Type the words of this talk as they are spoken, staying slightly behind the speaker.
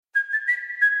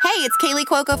Hey, it's Kaylee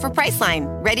Cuoco for Priceline.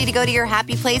 Ready to go to your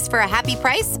happy place for a happy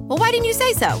price? Well, why didn't you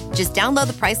say so? Just download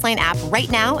the Priceline app right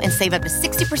now and save up to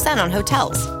 60% on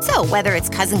hotels. So whether it's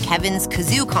Cousin Kevin's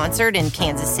Kazoo Concert in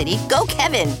Kansas City, go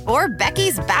Kevin, or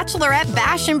Becky's Bachelorette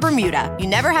Bash in Bermuda, you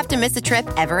never have to miss a trip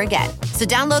ever again. So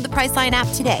download the Priceline app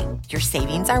today. Your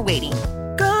savings are waiting.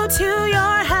 Go to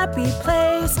your happy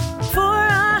place for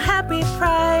a happy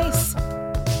price.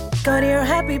 Go to your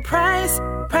happy price,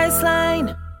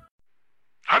 Priceline.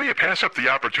 How do you pass up the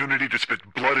opportunity to spit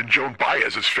blood in Joan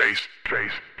Baez's face?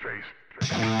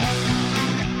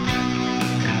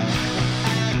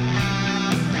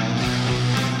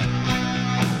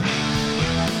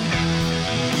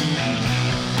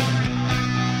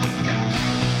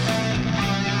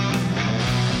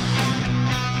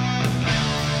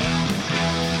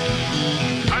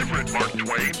 I've read Mark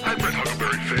Twain. I've read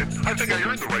Huckleberry Finn. I think I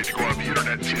earned the right to go on the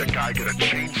internet and see that guy get a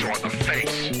chainsaw in the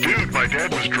face. Dude, my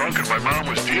dad was drunk and my mom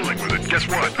was dealing with it. Guess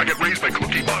what? I got raised by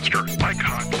Cookie Monster. My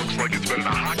cock looks like it's been in a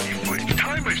hockey fight.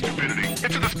 Time my stupidity.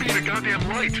 It's at the speed of goddamn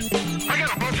light. I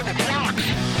got a multiple clocks.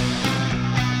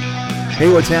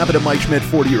 Hey, what's happening, Mike Schmidt,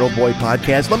 40-Year-Old Boy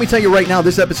Podcast. Let me tell you right now,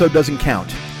 this episode doesn't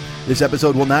count. This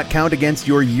episode will not count against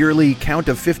your yearly count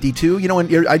of 52. You know,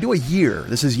 I do a year.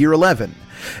 This is year 11.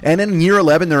 And in year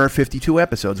 11, there are 52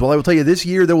 episodes. Well, I will tell you, this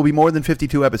year there will be more than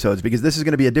 52 episodes because this is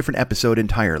going to be a different episode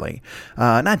entirely.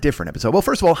 Not different episode. Well,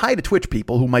 first of all, hi to Twitch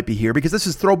people who might be here because this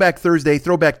is Throwback Thursday,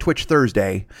 Throwback Twitch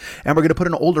Thursday. And we're going to put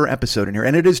an older episode in here.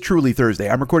 And it is truly Thursday.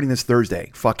 I'm recording this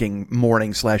Thursday, fucking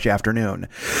morning/afternoon.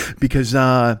 Because,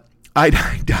 I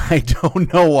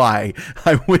don't know why.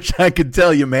 I wish I could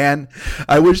tell you, man.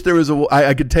 I wish there was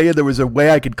I could tell you there was a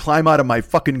way I could climb out of my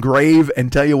fucking grave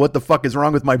and tell you what the fuck is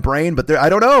wrong with my brain, but I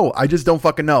don't know. I just don't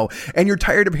fucking know. And you're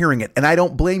tired of hearing it, and I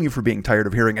don't blame you for being tired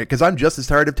of hearing it because I'm just as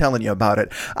tired of telling you about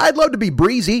it. I'd love to be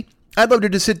breezy. I'd love to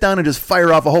just sit down and just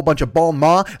fire off a whole bunch of bon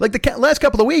mot. Like the last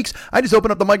couple of weeks, I just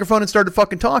opened up the microphone and started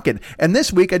fucking talking. And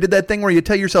this week, I did that thing where you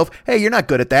tell yourself, hey, you're not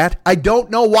good at that. I don't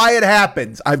know why it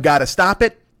happens. I've got to stop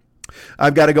it.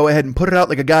 I've got to go ahead and put it out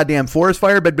like a goddamn forest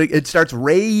fire, but it starts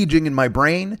raging in my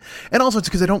brain. And also it's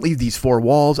because I don't leave these four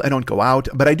walls. I don't go out,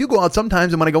 but I do go out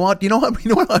sometimes. And when I go out, you know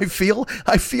what I feel?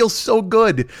 I feel so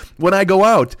good when I go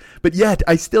out, but yet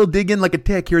I still dig in like a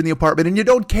tick here in the apartment, and you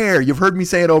don't care. You've heard me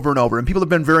say it over and over, and people have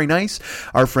been very nice.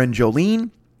 Our friend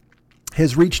Jolene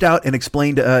has reached out and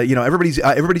explained,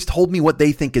 everybody's told me what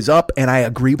they think is up, and I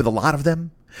agree with a lot of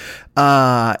them.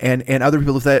 And other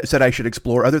people have said I should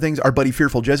explore other things. Our buddy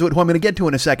Fearful Jesuit, who I'm going to get to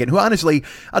in a second, who honestly,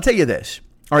 I'll tell you this.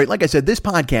 All right, like I said, this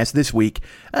podcast this week,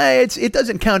 it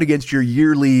doesn't count against your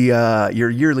yearly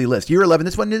list. Year 11,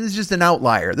 this one is just an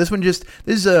outlier. This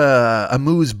is a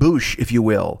amuse-bouche, if you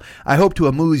will. I hope to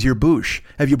amuse your bouche.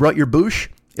 Have you brought your bouche?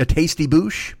 A tasty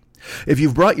bouche? If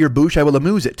you've brought your bouche, I will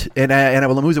amuse it, and I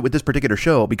will amuse it with this particular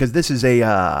show because this is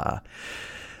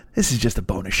just a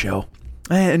bonus show.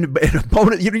 And a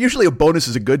bonus, usually a bonus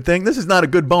is a good thing. This is not a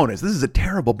good bonus. This is a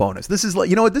terrible bonus. This is like,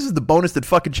 you know what? This is the bonus that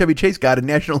fucking Chevy Chase got in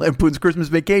National Lampoon's Christmas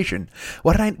Vacation.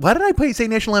 Why did I say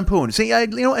National Lampoon? See, I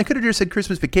could have just said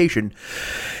Christmas Vacation,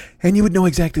 and you would know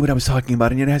exactly what I was talking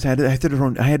about. And I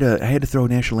had to throw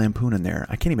National Lampoon in there.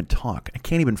 I can't even talk. I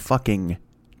can't even fucking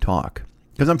talk.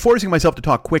 Because I'm forcing myself to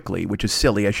talk quickly, which is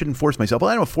silly. I shouldn't force myself.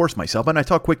 Well, I don't force myself, and I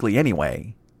talk quickly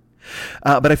anyway.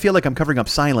 But I feel like I'm covering up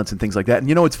silence and things like that. And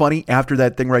you know what's funny? After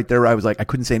that thing right there, I was like, I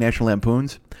couldn't say National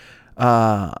Lampoons.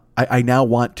 I now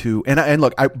want to, and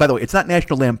look, by the way, it's not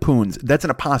National Lampoons. That's an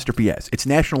apostrophe S. It's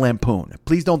National Lampoon.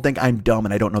 Please don't think I'm dumb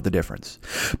and I don't know the difference.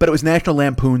 But it was National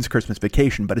Lampoon's Christmas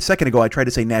Vacation. But a second ago, I tried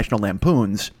to say National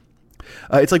Lampoons.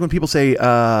 It's like when people say they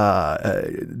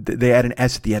add an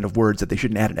S at the end of words that they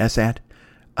shouldn't add an S at.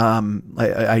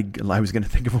 I was going to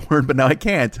think of a word, but now I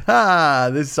can't.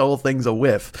 This whole thing's a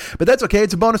whiff. But that's okay.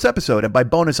 It's a bonus episode. And by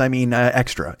bonus, I mean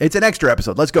extra. It's an extra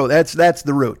episode. Let's go. That's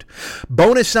the root.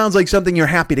 Bonus sounds like something you're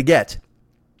happy to get.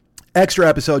 Extra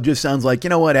episode just sounds like,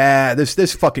 you know what?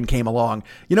 This fucking came along.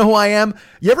 You know who I am?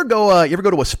 You ever go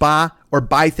to a spa or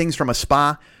buy things from a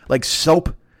spa, like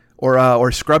soap?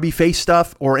 Or scrubby face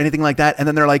stuff or anything like that. And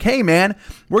then they're like, hey, man,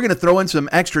 we're going to throw in some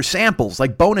extra samples,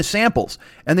 like bonus samples.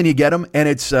 And then you get them. And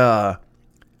it's I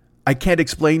can't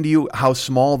explain to you how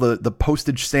small the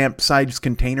postage stamp size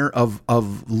container of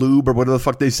lube or whatever the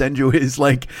fuck they send you is.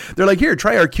 Like, they're like, here,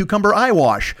 try our cucumber eye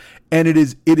wash. And it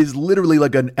is literally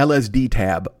like an LSD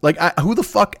tab. Like, who the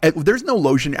fuck? There's no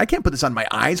lotion. I can't put this on my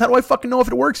eyes. How do I fucking know if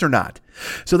it works or not?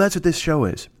 So that's what this show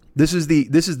is. This is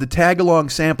the tag along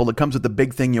sample that comes with the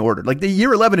big thing you ordered. Like the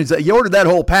year 11 is you ordered that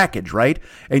whole package, right?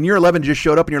 And year 11 just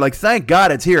showed up and you're like, thank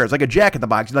God it's here. It's like a Jack in the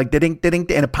Box. You're like, ding, ding,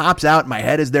 and it pops out. And my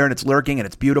head is there and it's lurking and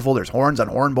it's beautiful. There's horns on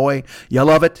Horn Boy. You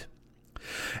love it.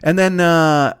 And then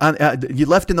you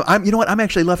left in the. You know what? I'm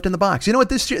actually left in the box. You know what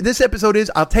this episode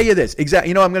is? I'll tell you this exactly.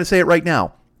 You know, I'm going to say it right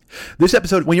now. This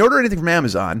episode, when you order anything from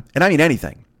Amazon, and I mean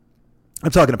anything,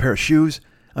 I'm talking a pair of shoes.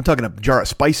 I'm talking a jar of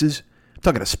spices. I'm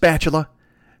talking a spatula.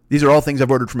 These are all things I've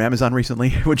ordered from Amazon recently,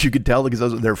 which you could tell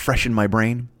because they're fresh in my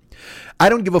brain. I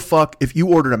don't give a fuck if you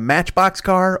ordered a Matchbox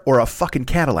car or a fucking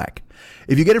Cadillac.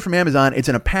 If you get it from Amazon, it's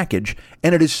in a package,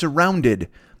 and it is surrounded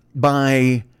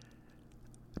by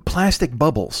plastic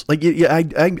bubbles. Like,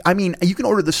 I mean, you can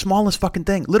order the smallest fucking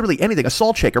thing, literally anything, a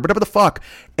salt shaker, whatever the fuck,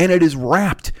 and it is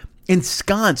wrapped,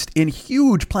 ensconced in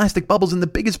huge plastic bubbles in the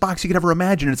biggest box you could ever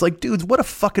imagine. It's like, dudes, what a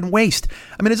fucking waste.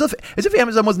 I mean, as if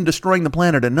Amazon wasn't destroying the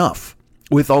planet enough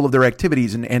with all of their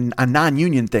activities and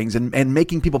non-union things and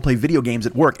making people play video games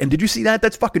at work. And did you see that?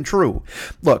 That's fucking true.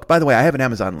 Look, by the way, I have an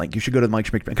Amazon link. You should go to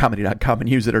MikeSchmidtComedy.com and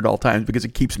use it at all times because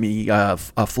it keeps me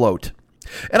afloat.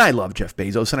 And I love Jeff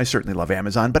Bezos, and I certainly love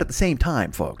Amazon. But at the same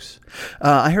time, folks,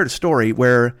 I heard a story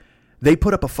where they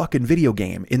put up a fucking video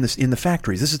game in the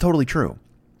factories. This is totally true.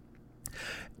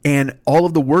 And all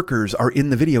of the workers are in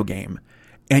the video game,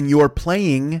 and you're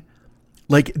playing.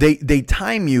 Like they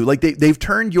time you, like they've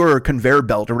turned your conveyor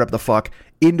belt or whatever the fuck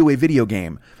into a video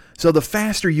game. So the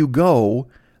faster you go,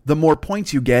 the more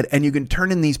points you get, and you can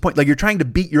turn in these points. Like you're trying to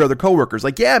beat your other coworkers.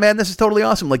 Like, yeah, man, this is totally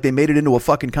awesome. Like they made it into a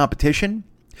fucking competition.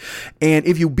 And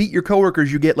if you beat your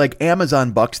coworkers, you get like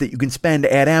Amazon bucks that you can spend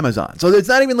at Amazon. So it's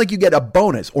not even like you get a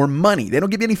bonus or money. They don't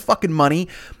give you any fucking money.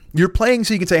 You're playing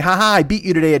so you can say, haha, I beat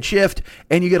you today at shift,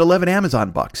 and you get 11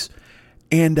 Amazon bucks.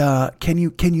 And can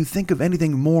you think of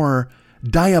anything more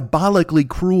diabolically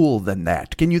cruel than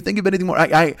that? Can you think of anything more?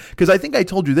 Because I think I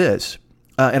told you this,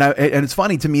 and it's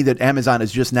funny to me that Amazon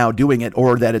is just now doing it,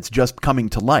 or that it's just coming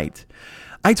to light.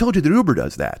 I told you that Uber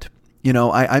does that. You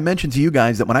know, I mentioned to you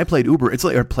guys that when I played Uber,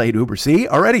 played Uber. See,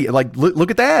 already, like look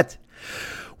at that.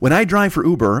 When I drive for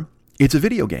Uber, it's a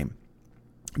video game.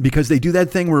 Because they do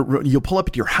that thing where you'll pull up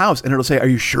at your house and it'll say, are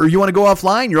you sure you want to go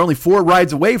offline? You're only 4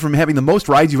 rides away from having the most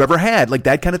rides you've ever had. Like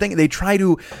that kind of thing. They try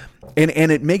to, and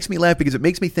it makes me laugh because it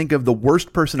makes me think of the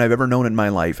worst person I've ever known in my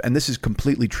life. And this is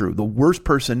completely true. The worst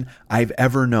person I've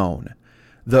ever known.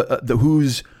 You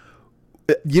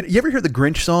ever hear the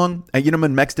Grinch song? You know,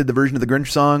 when Mex did the version of the Grinch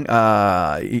song,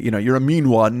 you're a mean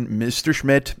one, Mr.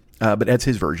 Schmidt. But that's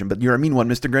his version. But you're a mean one,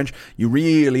 Mr. Grinch. You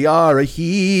really are a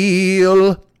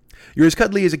heel. You're as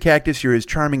cuddly as a cactus. You're as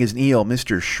charming as an eel,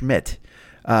 Mr. Schmidt.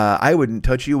 I wouldn't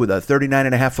touch you with a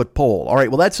 39.5-foot pole. All right,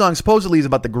 well, that song supposedly is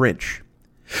about the Grinch.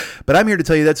 But I'm here to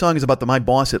tell you that song is about my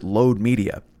boss at Load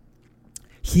Media.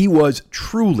 He was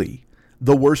truly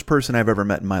the worst person I've ever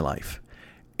met in my life.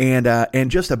 And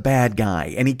just a bad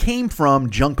guy. And he came from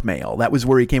junk mail. That was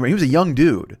where he came from. He was a young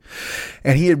dude.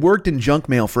 And he had worked in junk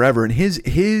mail forever. And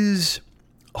his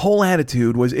whole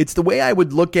attitude was, it's the way I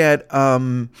would look at...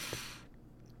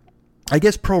 I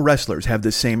guess pro wrestlers have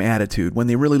this same attitude when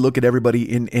they really look at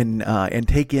everybody and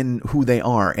take in who they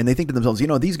are. And they think to themselves, you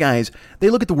know, these guys, they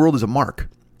look at the world as a mark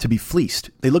to be fleeced.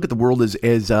 They look at the world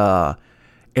as a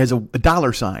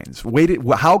dollar signs.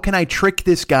 How can I trick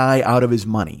this guy out of his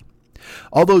money?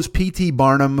 All those P.T.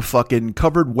 Barnum fucking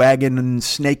covered wagon and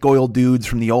snake oil dudes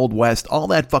from the Old West, all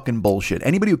that fucking bullshit.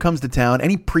 Anybody who comes to town,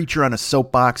 any preacher on a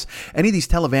soapbox, any of these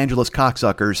televangelist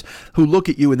cocksuckers who look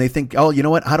at you and they think, oh, you know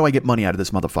what? How do I get money out of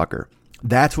this motherfucker?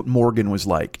 That's what Morgan was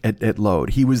like at Load.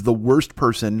 He was the worst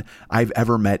person I've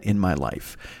ever met in my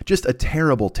life. Just a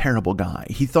terrible, terrible guy.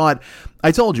 He thought,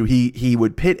 I told you, he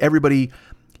would pit everybody.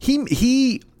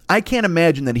 I can't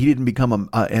imagine that he didn't become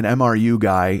an MRU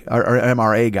guy or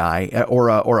MRA guy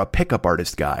or a pickup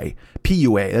artist guy.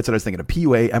 PUA. That's what I was thinking of.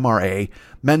 PUA, MRA,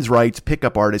 men's rights,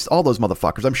 pickup artists, all those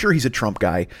motherfuckers. I'm sure he's a Trump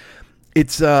guy.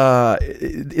 He's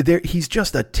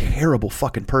just a terrible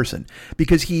fucking person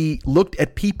because he looked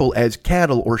at people as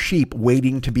cattle or sheep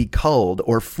waiting to be culled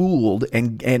or fooled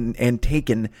and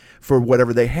taken for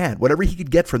whatever they had. Whatever he could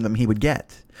get from them, he would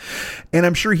get. And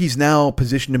I'm sure he's now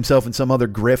positioned himself in some other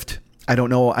grift. I don't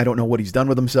know what he's done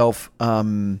with himself.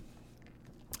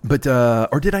 But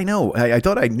or did I know?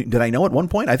 Did I know at one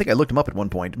point? I think I looked him up at one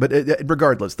point. But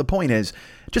regardless, the point is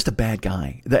just a bad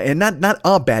guy. And not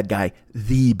a bad guy,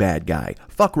 the bad guy.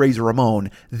 Fuck Razor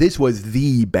Ramon. This was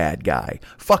the bad guy.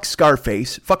 Fuck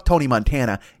Scarface. Fuck Tony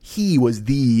Montana. He was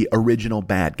the original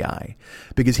bad guy.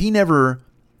 Because he never...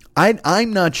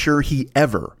 I'm not sure he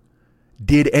ever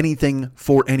did anything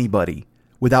for anybody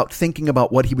without thinking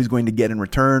about what he was going to get in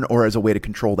return or as a way to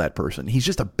control that person. He's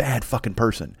just a bad fucking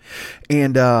person.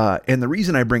 And the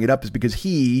reason I bring it up is because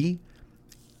he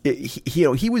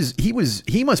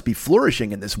he must be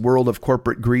flourishing in this world of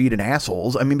corporate greed and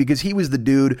assholes. I mean, because he was the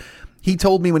dude. He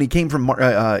told me when he came from,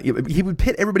 he would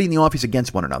pit everybody in the office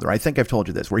against one another. I think I've told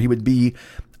you this, where he would be,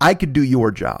 I could do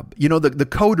your job. You know, the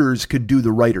coders could do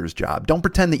the writer's job. Don't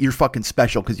pretend that you're fucking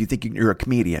special because you think you're a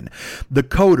comedian. The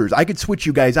coders, I could switch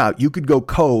you guys out. You could go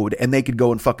code and they could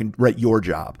go and fucking write your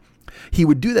job. He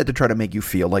would do that to try to make you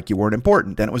feel like you weren't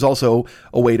important. And it was also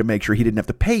a way to make sure he didn't have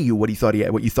to pay you what you thought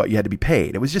you had to be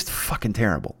paid. It was just fucking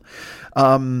terrible.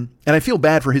 And I feel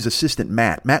bad for his assistant,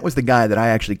 Matt. Matt was the guy that I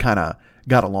actually kind of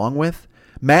got along with.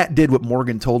 Matt did what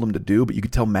Morgan told him to do, but you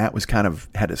could tell Matt was kind of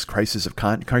had his crisis of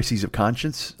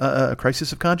conscience,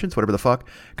 whatever the fuck,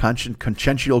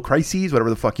 consciential crises, whatever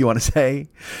the fuck you want to say.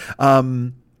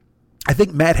 I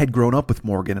think Matt had grown up with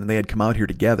Morgan and they had come out here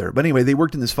together. But anyway, they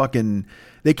worked in this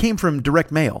they came from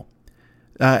direct mail.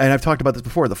 And I've talked about this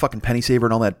before, the fucking penny saver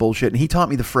and all that bullshit. And he taught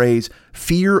me the phrase,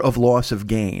 fear of loss of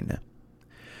gain.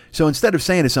 So instead of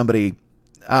saying to somebody,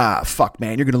 fuck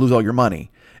man, you're going to lose all your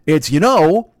money. It's,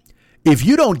 if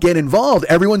you don't get involved,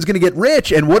 everyone's going to get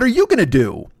rich. And what are you going to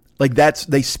do? Like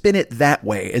they spin it that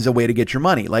way as a way to get your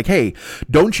money. Like, hey,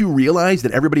 don't you realize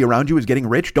that everybody around you is getting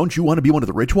rich? Don't you want to be one of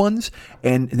the rich ones?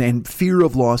 And fear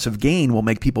of loss of gain will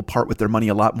make people part with their money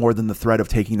a lot more than the threat of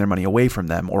taking their money away from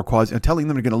them or telling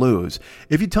them they're going to lose.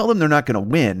 If you tell them they're not going to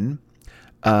win,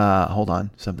 hold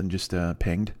on, something just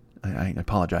pinged. I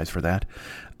apologize for that.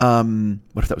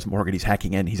 What if that was Morgan? He's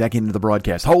hacking into the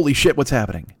broadcast. Holy shit, what's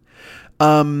happening?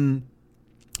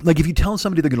 Like if you tell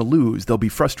somebody they're going to lose, they'll be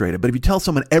frustrated. But if you tell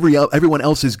someone everyone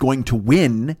else is going to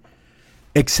win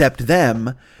except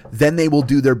them, then they will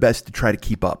do their best to try to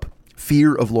keep up.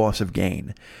 Fear of loss of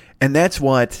gain. And that's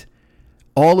what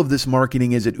all of this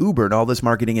marketing is at Uber and all this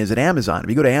marketing is at Amazon. If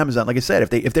you go to Amazon, like I said, if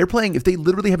they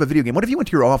literally have a video game, what if you went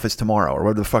to your office tomorrow or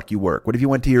wherever the fuck you work? What if you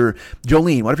went to your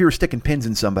Jolene? What if you were sticking pins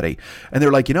in somebody? And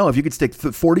they're like, if you could stick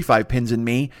 45 pins in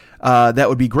me, that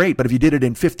would be great. But if you did it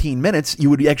in 15 minutes, you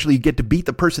would actually get to beat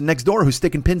the person next door who's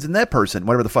sticking pins in that person,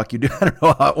 whatever the fuck you do. I don't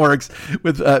know how it works.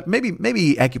 With maybe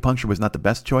acupuncture was not the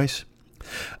best choice.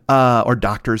 Or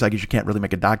doctors. I guess you can't really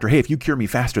make a doctor. Hey, if you cure me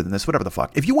faster than this, whatever the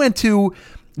fuck. If you went to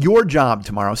your job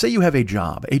tomorrow, say you have a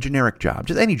generic job,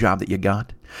 just any job that you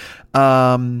got.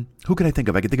 Who can I think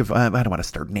of? I can think of, I don't want to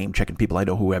start name checking people I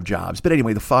know who have jobs. But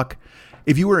anyway, if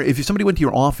somebody went to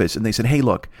your office and they said, hey,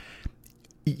 look,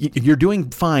 you're doing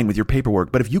fine with your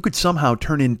paperwork, but if you could somehow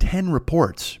turn in 10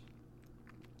 reports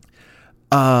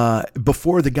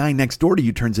before the guy next door to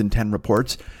you turns in 10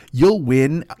 reports, you'll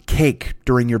win cake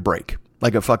during your break,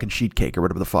 like a fucking sheet cake or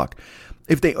whatever the fuck.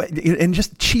 And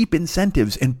just cheap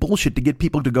incentives and bullshit to get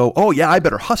people to go, oh yeah, I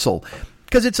better hustle,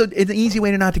 because it's an easy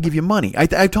way to not to give you money.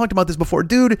 I've talked about this before,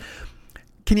 dude.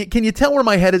 Can you tell where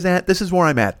my head is at? This is where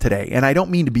I'm at today, and I don't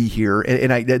mean to be here.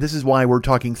 And this is why we're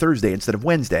talking Thursday instead of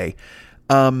Wednesday.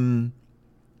 Should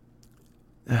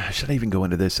I even go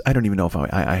into this? I don't even know if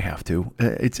I have to.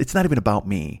 It's not even about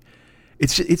me.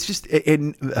 It's just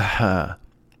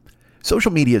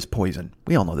social media is poison.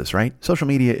 We all know this, right? Social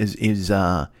media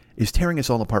is tearing us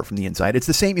all apart from the inside. It's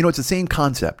the same, it's the same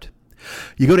concept.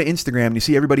 You go to Instagram and you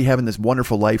see everybody having this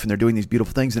wonderful life and they're doing these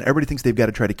beautiful things and everybody thinks they've got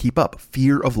to try to keep up.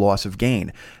 Fear of loss of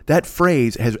gain. That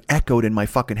phrase has echoed in my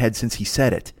fucking head since he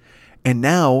said it. And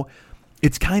now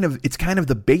it's kind of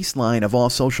the baseline of all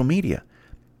social media.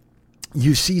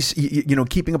 You see,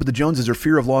 keeping up with the Joneses or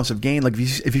fear of loss of gain. Like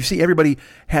if you see everybody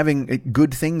having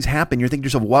good things happen, you're thinking to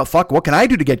yourself, well, fuck, what can I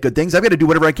do to get good things? I've got to do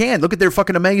whatever I can. Look at their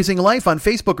fucking amazing life on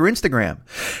Facebook or Instagram.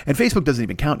 And Facebook doesn't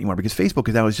even count anymore because Facebook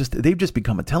is now they've just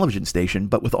become a television station,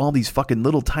 but with all these fucking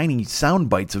little tiny sound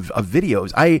bites of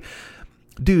videos.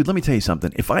 Dude, let me tell you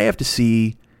something. If I have to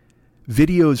see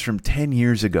videos from 10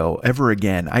 years ago ever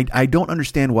again, I don't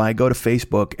understand why I go to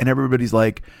Facebook and everybody's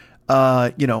like,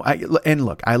 I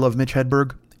love Mitch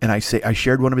Hedberg, and I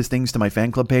shared one of his things to my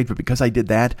fan club page, but because I did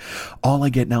that, all I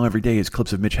get now every day is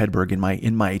clips of Mitch Hedberg in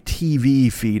my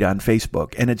TV feed on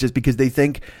Facebook, and it's just because they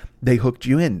think they hooked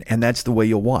you in, and that's the way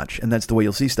you'll watch, and that's the way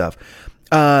you'll see stuff.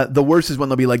 The worst is when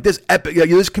they'll be like, this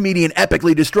comedian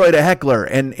epically destroyed a heckler.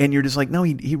 And you're just like, no,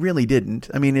 he really didn't.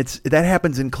 I mean, that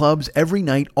happens in clubs every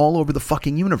night all over the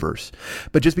fucking universe.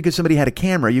 But just because somebody had a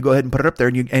camera, you go ahead and put it up there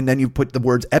and then you put the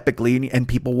words epically and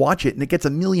people watch it and it gets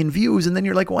 1 million views. And then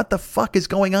you're like, what the fuck is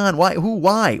going on? Why? Who?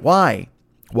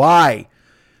 Why?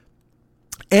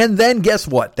 And then guess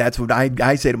what? That's what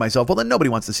I say to myself. Well, then nobody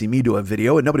wants to see me do a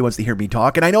video and nobody wants to hear me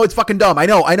talk. And I know it's fucking dumb. I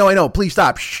know. Please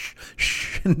stop. Shh.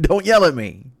 Don't yell at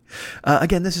me.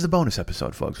 Again, this is a bonus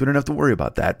episode, folks. We don't have to worry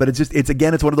about that. But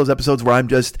it's one of those episodes where I'm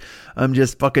just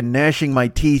fucking gnashing my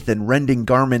teeth and rending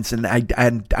garments. And I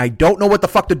don't know what the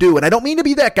fuck to do. And I don't mean to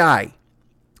be that guy.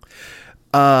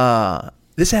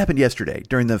 This happened yesterday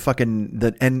during the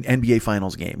NBA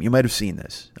Finals game. You might have seen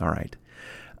this. All right.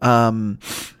 And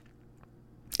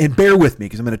bear with me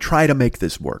because I'm going to try to make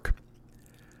this work.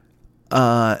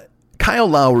 Kyle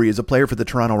Lowry is a player for the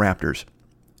Toronto Raptors.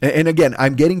 And again,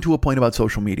 I'm getting to a point about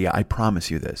social media. I promise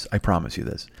you this.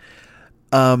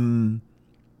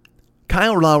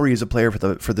 Kyle Lowry is a player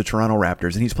for the Toronto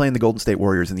Raptors, and he's playing the Golden State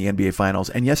Warriors in the NBA Finals.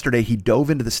 And yesterday, he dove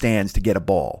into the stands to get a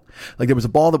ball. Like, there was a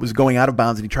ball that was going out of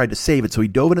bounds, and he tried to save it. So he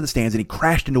dove into the stands, and he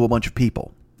crashed into a bunch of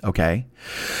people. Okay?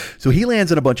 So he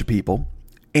lands on a bunch of people,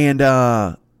 and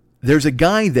there's a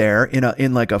guy there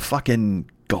in like a fucking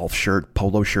golf shirt,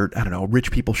 polo shirt, I don't know,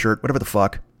 rich people shirt, whatever the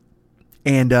fuck.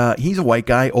 And he's a white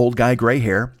guy, old guy, gray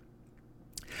hair.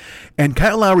 And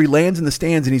Kyle Lowry lands in the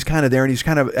stands, and he's kind of there, and he's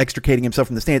kind of extricating himself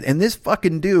from the stands. And this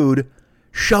fucking dude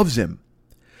shoves him.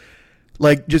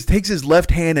 Like, just takes his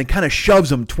left hand and kind of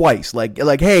shoves him twice. Like,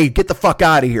 hey, get the fuck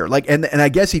out of here. Like, and I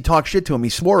guess he talked shit to him. He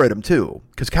swore at him, too.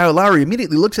 Because Kyle Lowry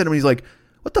immediately looks at him, and he's like,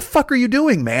 what the fuck are you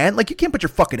doing, man? Like, you can't put your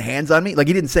fucking hands on me. Like,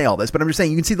 he didn't say all this, but I'm just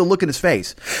saying, you can see the look in his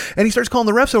face. And he starts calling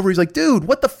the refs over. He's like, dude,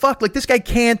 what the fuck? Like, this guy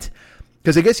can't.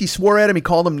 Because I guess he swore at him, he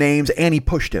called him names, and he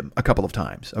pushed him a couple of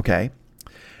times, okay?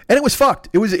 And it was fucked.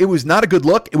 It was not a good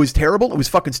look. It was terrible. It was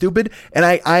fucking stupid. And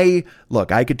I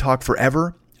could talk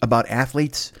forever about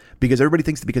athletes because everybody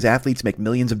thinks that because athletes make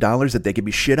millions of dollars that they can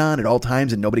be shit on at all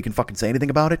times and nobody can fucking say anything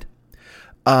about it.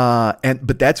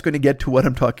 But that's going to get to what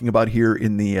I'm talking about here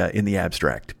in the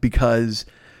abstract, because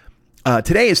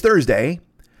today is Thursday.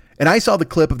 And I saw the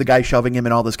clip of the guy shoving him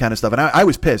and all this kind of stuff. And I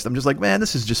was pissed. I'm just like, man,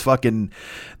 this is just fucking,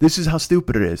 this is how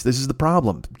stupid it is. This is the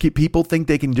problem. People think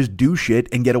they can just do shit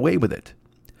and get away with it.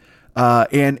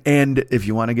 And if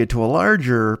you want to get to a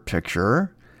larger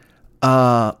picture,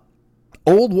 old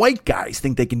white guys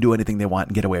think they can do anything they want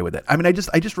and get away with it. I mean, I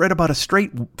just read about a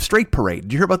straight parade.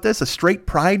 Did you hear about this? A straight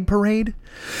pride parade?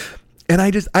 And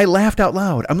I laughed out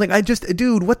loud. I'm like,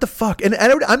 dude, what the fuck? And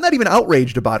I'm not even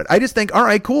outraged about it. I just think, all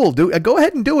right, cool. Go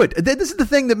ahead and do it. This is the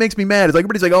thing that makes me mad. Is like,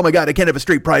 everybody's like, oh my God, I can't have a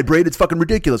straight pride parade. It's fucking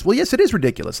ridiculous. Well, yes, it is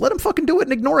ridiculous. Let them fucking do it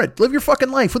and ignore it. Live your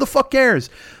fucking life. Who the fuck cares?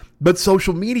 But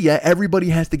social media, everybody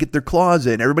has to get their claws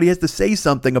in. Everybody has to say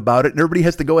something about it. And everybody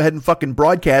has to go ahead and fucking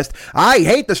broadcast, I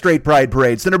hate the straight pride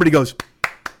parades. Then everybody goes,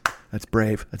 that's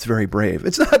brave. That's very brave.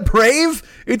 It's not brave.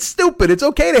 It's stupid. It's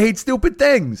okay to hate stupid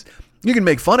things. You can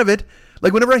make fun of it.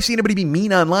 Like, whenever I see anybody be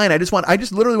mean online, I just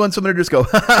literally want someone to just go,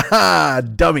 ha ha ha,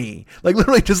 dummy. Like,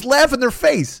 literally just laugh in their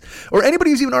face. Or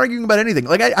anybody who's even arguing about anything.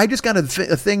 Like, I just got a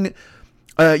thing,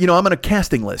 I'm on a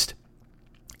casting list.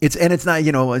 It's not,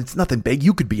 it's nothing big.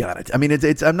 You could be on it. I mean,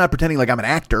 I'm not pretending like I'm an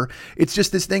actor. It's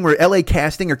just this thing where LA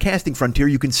Casting or Casting Frontier,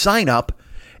 you can sign up.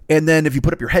 And then if you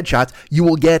put up your headshots, you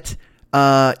will get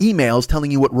emails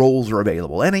telling you what roles are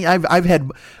available. And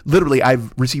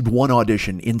I've received one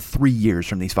audition in 3 years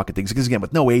from these fucking things. Because again,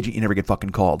 with no agent, you never get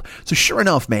fucking called. So sure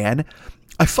enough, man,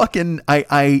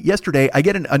 yesterday I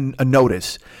get a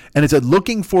notice, and it said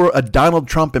looking for a Donald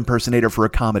Trump impersonator for a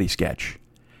comedy sketch.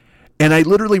 And I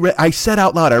literally I said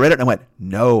out loud, I read it and I went,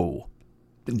 nope.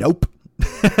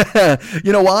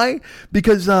 You know why?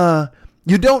 Because,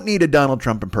 you don't need a Donald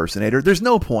Trump impersonator. There's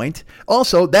no point.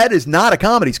 Also, that is not a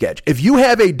comedy sketch. If you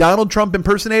have a Donald Trump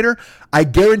impersonator, I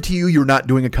guarantee you're not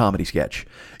doing a comedy sketch.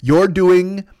 You're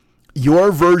doing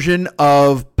your version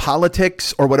of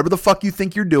politics or whatever the fuck you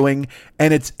think you're doing,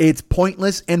 and it's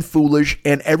pointless and foolish,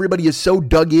 and everybody is so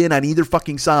dug in on either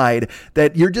fucking side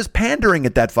that you're just pandering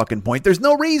at that fucking point. There's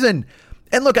no reason.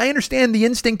 And look, I understand the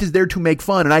instinct is there to make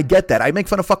fun, and I get that. I make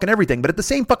fun of fucking everything. But at the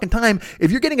same fucking time, if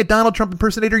you're getting a Donald Trump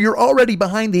impersonator, you're already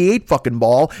behind the 8 fucking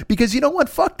ball, because you know what?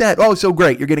 Fuck that. Oh, so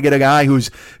great. You're going to get a guy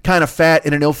who's kind of fat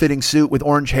in an ill-fitting suit with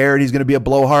orange hair, and he's going to be a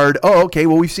blowhard. Oh, okay.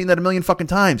 Well, we've seen that a million fucking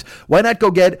times. Why not go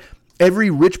get every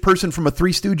rich person from a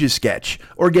Three Stooges sketch,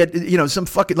 or get, some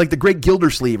fucking, like the Great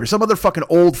Gildersleeve or some other fucking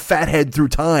old fathead through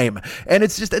time. And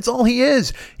it's all he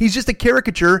is. He's just a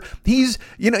caricature. He's,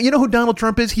 you know who Donald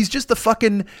Trump is? He's just the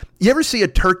fucking, you ever see a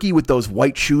turkey with those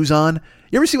white shoes on?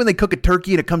 You ever see when they cook a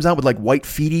turkey and it comes out with like white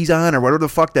feeties on, or whatever the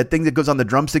fuck, that thing that goes on the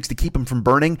drumsticks to keep him from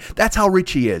burning? That's how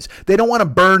rich he is. They don't want to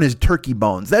burn his turkey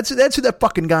bones. That's who that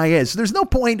fucking guy is. So there's no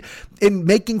point in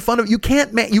making fun of, you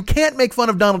can't make fun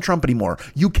of Donald Trump anymore.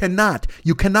 You cannot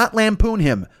lampoon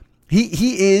him.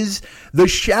 He is the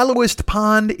shallowest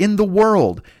pond in the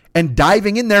world. And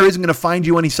diving in there isn't going to find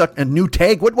you any a new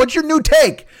take. What's your new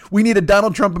take? We need a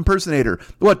Donald Trump impersonator.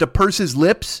 What, to purse his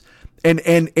lips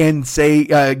and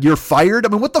say you're fired? I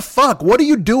mean, what the fuck? What are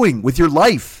you doing with your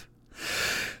life?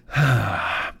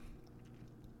 But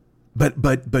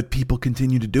But people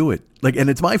continue to do it. Like,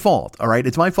 and it's my fault. All right.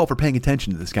 It's my fault for paying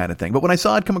attention to this kind of thing. But when I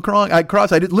saw it come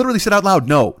across, I literally said out loud,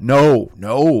 no,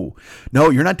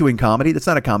 you're not doing comedy. That's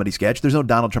not a comedy sketch. There's no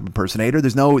Donald Trump impersonator.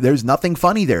 There's nothing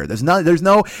funny there. And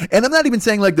I'm not even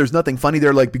saying like there's nothing funny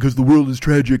there, like because the world is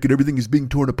tragic and everything is being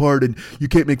torn apart and you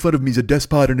can't make fun of me as a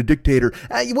despot and a dictator.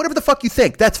 Whatever the fuck you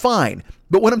think, that's fine.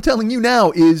 But what I'm telling you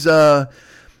now is,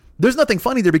 there's nothing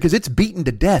funny there because it's beaten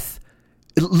to death.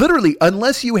 Literally,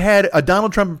 unless you had a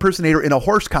Donald Trump impersonator in a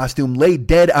horse costume lay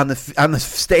dead on the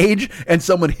stage and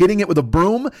someone hitting it with a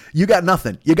broom, you got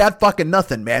nothing. You got fucking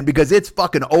nothing, man, because it's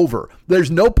fucking over. There's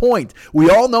no point. We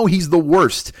all know he's the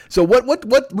worst. So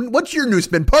what's your new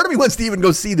spin? Part of me wants to even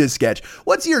go see this sketch.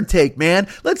 What's your take, man?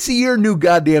 Let's see your new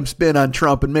goddamn spin on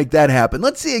Trump and make that happen.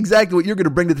 Let's see exactly what you're going to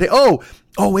bring to the table.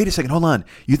 Oh, wait a second. Hold on.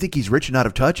 You think he's rich and out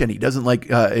of touch and he doesn't like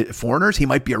foreigners? He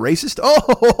might be a racist? Oh,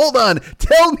 hold on.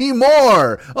 Tell me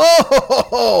more.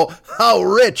 Oh, how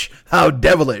rich, how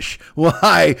devilish.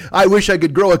 Why, I wish I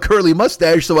could grow a curly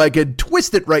mustache so I could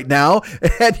twist it right now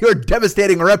at your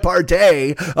devastating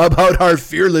repartee about our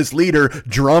fearless leader,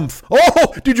 Drumpf.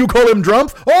 Oh, did you call him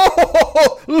Drumpf?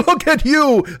 Oh, look at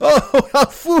you. Oh, how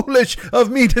foolish of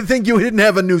me to think you didn't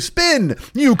have a new spin.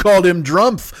 You called him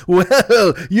Drumpf.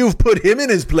 Well, you've put him in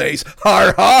his place.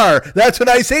 Har har. That's what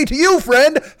I say to you,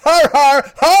 friend. Har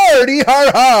har. Hardy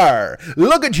har har.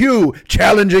 Look at you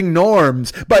challenging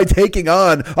norms by taking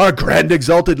on our grand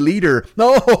exalted leader.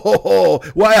 Oh,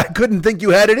 why I couldn't think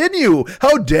you had it in you.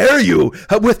 How dare you?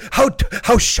 With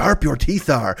how sharp your teeth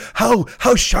are.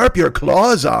 How sharp your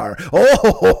claws are.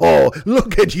 Oh,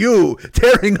 look at you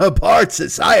tearing apart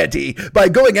society by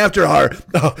going after our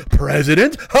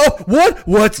president.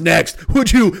 What's next?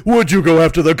 Would you go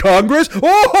after the Congress?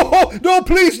 Oh, no,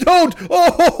 please don't.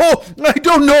 Oh, I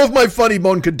don't know if my funny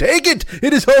bone could take it.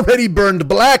 It is already burned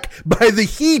black by the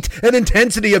heat and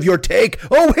intensity of your take.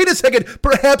 Oh, wait a second.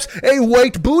 Perhaps a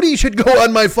white booty should go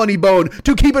on my funny bone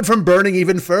to keep it from burning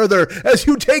even further as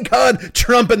you take on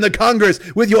Trump and the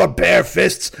Congress with your bare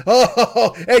fists.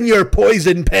 Oh, and your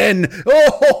poison pen.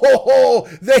 Oh,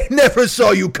 they never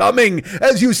saw you coming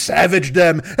as you savaged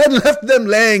them and left them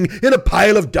laying in a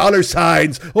pile of dollar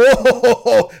signs.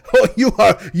 Oh, you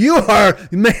are,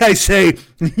 may I say,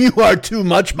 you are too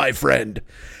much, my friend.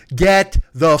 Get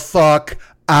the fuck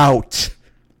out.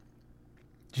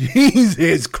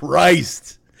 Jesus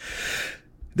Christ.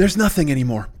 There's nothing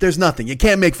anymore. There's nothing. You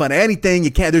can't make fun of anything.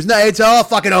 You can't, it's all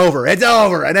fucking over. It's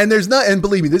over. And then there's not, and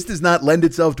believe me, this does not lend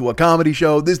itself to a comedy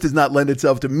show. This does not lend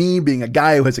itself to me being a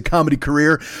guy who has a comedy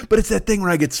career, but it's that thing where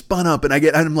I get spun up and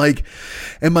I'm like,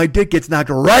 and my dick gets knocked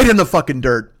right in the fucking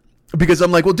dirt. Because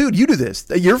I'm like, well, dude, you do this.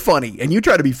 You're funny, and you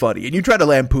try to be funny, and you try to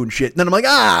lampoon shit. And then I'm like,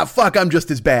 fuck, I'm just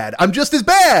as bad. I'm just as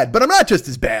bad, but I'm not just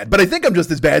as bad. But I think I'm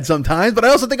just as bad sometimes, but I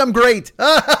also think I'm great.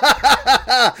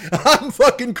 I'm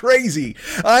fucking crazy.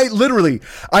 I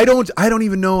don't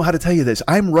even know how to tell you this.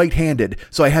 I'm right-handed,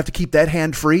 so I have to keep that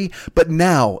hand free. But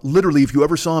now, literally, if you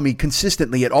ever saw me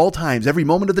consistently at all times, every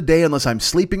moment of the day, unless I'm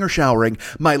sleeping or showering,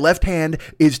 my left hand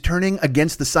is turning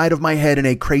against the side of my head in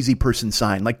a crazy person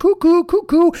sign. Like, cuckoo,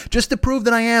 cuckoo, just to prove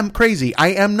that I am crazy. I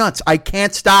am nuts. I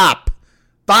can't stop.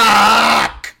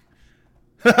 Fuck!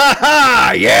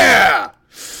 Yeah!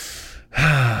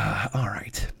 All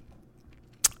right.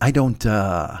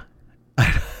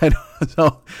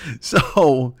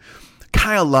 So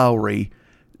Kyle Lowry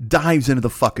dives into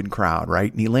the fucking crowd,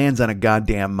 right? And he lands on a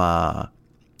goddamn,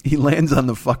 he lands on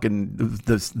the fucking,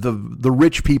 the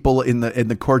rich people in the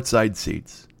courtside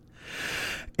seats.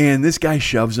 And this guy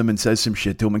shoves him and says some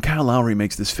shit to him. And Kyle Lowry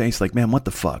makes this face like, man, what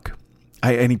the fuck?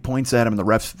 And he points at him, and the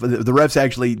refs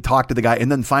actually talk to the guy.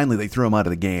 And then finally they threw him out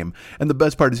of the game. And the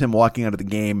best part is him walking out of the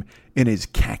game in his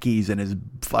khakis and his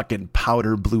fucking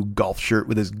powder blue golf shirt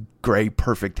with his gray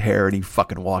perfect hair. And he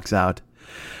fucking walks out.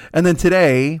 And then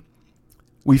today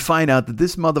we find out that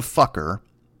this motherfucker.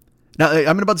 Now,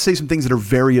 I'm about to say some things that are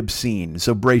very obscene,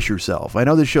 so brace yourself. I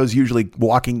know this show's usually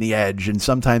walking the edge, and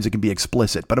sometimes it can be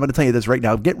explicit, but I'm going to tell you this right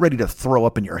now. Get ready to throw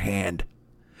up in your hand.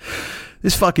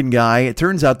 This fucking guy, it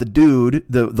turns out the dude,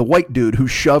 the white dude who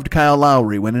shoved Kyle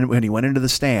Lowry when he went into the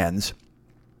stands,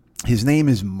 his name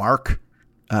is Mark,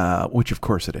 which of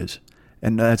course it is.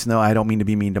 And I don't mean to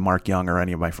be mean to Mark Young or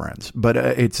any of my friends, but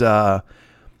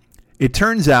it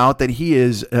turns out that he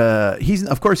is,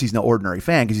 of course he's no ordinary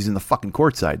fan because he's in the fucking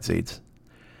courtside seats.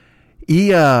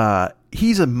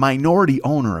 He's a minority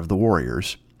owner of the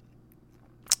Warriors,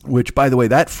 which, by the way,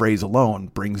 that phrase alone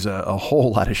brings a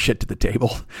whole lot of shit to the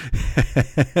table,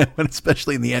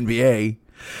 especially in the NBA.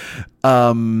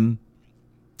 And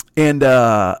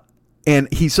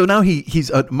he's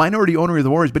a minority owner of the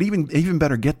Warriors, but even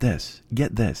better, get this.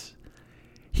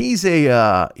 He's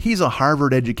a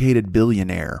Harvard-educated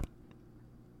billionaire,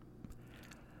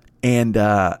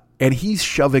 and he's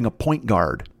shoving a point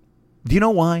guard. Do you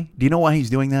know why? Do you know why he's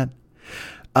doing that?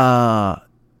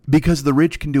 Because the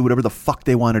rich can do whatever the fuck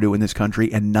they want to do in this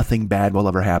country, and nothing bad will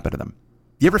ever happen to them.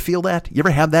 You ever feel that? You ever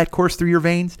have that course through your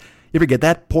veins? You ever get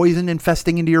that poison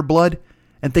infesting into your blood,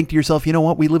 and think to yourself, you know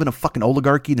what? We live in a fucking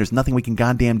oligarchy, and there's nothing we can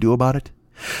goddamn do about it.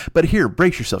 But here,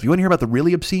 brace yourself. You want to hear about the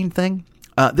really obscene thing?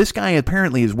 This guy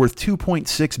apparently is worth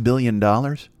 $2.6 billion.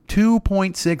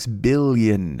 $2.6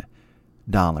 billion.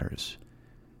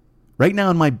 Right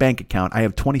now in my bank account, I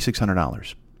have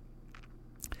 $2,600.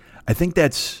 I think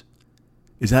is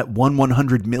that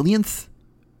 1/100 millionth?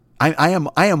 I'm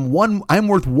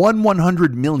worth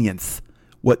 1/100 millionth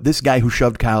what this guy who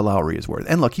shoved Kyle Lowry is worth.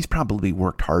 And look, he's probably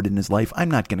worked hard in his life.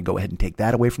 I'm not going to go ahead and take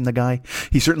that away from the guy.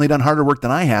 He's certainly done harder work than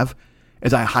I have,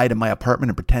 as I hide in my apartment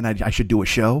and pretend I should do a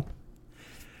show.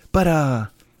 But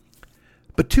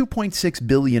 $2.6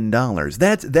 billion,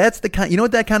 that's the kind, you know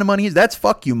what that kind of money is? That's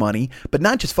fuck you money, but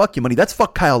not just fuck you money. That's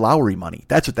fuck Kyle Lowry money.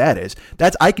 That's what that is.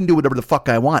 I can do whatever the fuck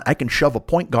I want. I can shove a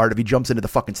point guard if he jumps into the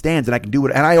fucking stands, and I can do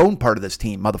it. And I own part of this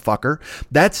team, motherfucker.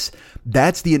 That's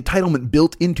the entitlement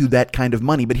built into that kind of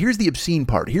money. But here's the obscene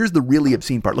part. Here's the really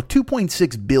obscene part. Look,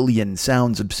 2.6 billion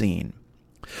sounds obscene.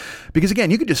 Because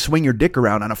again, you could just swing your dick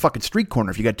around on a fucking street corner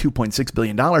if you got $2.6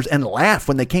 billion and laugh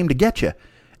when they came to get you.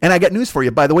 And I got news for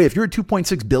you. By the way, if you're a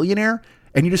 2.6 billionaire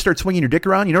and you just start swinging your dick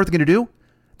around, you know what they're going to do?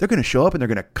 They're going to show up and they're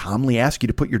going to calmly ask you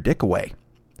to put your dick away.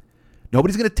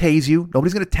 Nobody's going to tase you.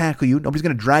 Nobody's going to tackle you. Nobody's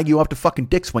going to drag you off to fucking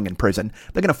dick swinging prison.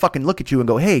 They're going to fucking look at you and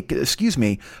go, hey, excuse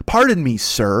me, pardon me,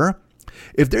 sir.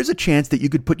 If there's a chance that you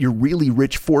could put your really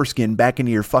rich foreskin back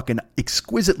into your fucking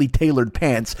exquisitely tailored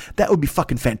pants, that would be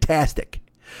fucking fantastic.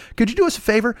 Could you do us a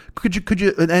favor? Could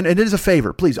you, and it is a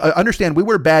favor, please. Understand, we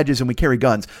wear badges and we carry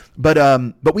guns, but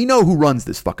we know who runs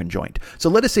this fucking joint. So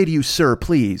let us say to you, sir,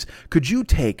 please, could you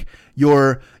take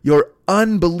your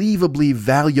unbelievably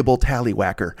valuable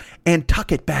tallywhacker and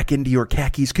tuck it back into your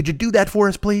khakis? Could you do that for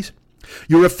us, please?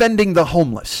 You're offending the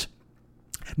homeless.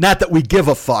 Not that we give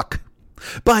a fuck,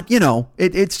 but, you know,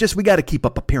 it's just we got to keep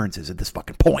up appearances at this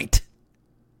fucking point.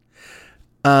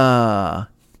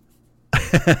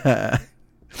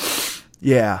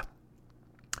 Yeah.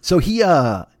 So he's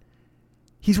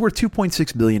worth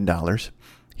 $2.6 billion.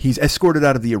 He's escorted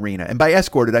out of the arena. And by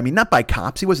escorted, I mean not by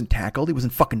cops. He wasn't tackled. He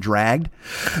wasn't fucking dragged.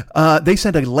 They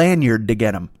sent a lanyard to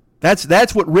get him.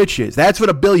 That's what rich is. That's what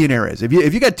a billionaire is. If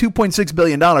you got $2.6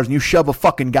 billion and you shove a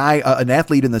fucking guy, an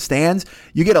athlete in the stands,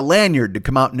 you get a lanyard to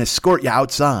come out and escort you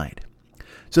outside.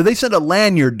 So they sent a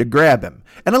lanyard to grab him.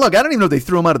 And look, I don't even know if they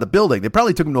threw him out of the building. They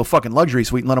probably took him to a fucking luxury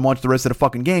suite and let him watch the rest of the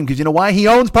fucking game. Because you know why? He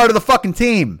owns part of the fucking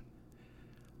team.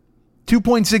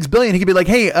 $2.6 billion. He could be like,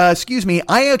 hey, excuse me,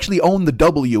 I actually own the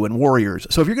W in Warriors.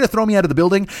 So if you're going to throw me out of the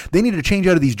building, they need to change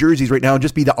out of these jerseys right now and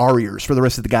just be the Warriors for the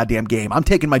rest of the goddamn game. I'm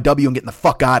taking my W and getting the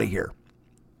fuck out of here.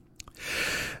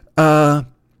 So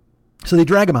they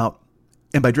drag him out.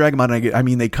 And by drag him out, I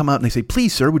mean, they come out and they say,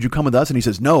 please, sir, would you come with us? And he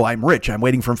says, no, I'm rich. I'm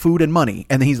waiting for food and money.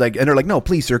 And then they're like, no,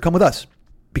 please, sir, come with us.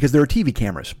 Because there are TV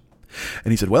cameras.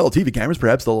 And he said, well, TV cameras,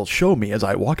 perhaps they'll show me as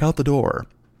I walk out the door.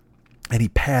 And he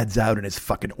pads out in his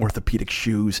fucking orthopedic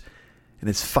shoes and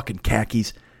his fucking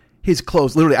khakis. His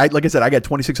clothes, literally, like I said, I got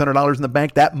 $2,600 in the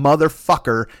bank. That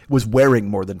motherfucker was wearing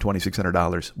more than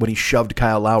 $2,600 when he shoved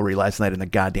Kyle Lowry last night in the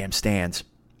goddamn stands.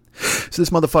 So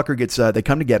this motherfucker gets, they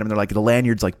come to get him. They're like, the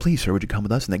lanyard's like, please, sir, would you come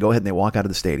with us? And they go ahead and they walk out of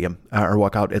the stadium, or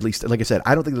walk out, at least, like I said,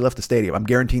 I don't think they left the stadium. I'm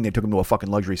guaranteeing they took him to a fucking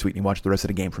luxury suite and he watched the rest of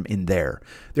the game from in there.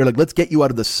 They're like, let's get you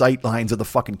out of the sight lines of the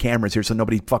fucking cameras here so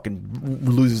nobody fucking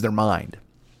loses their mind.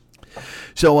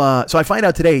 So I find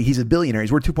out today he's a billionaire.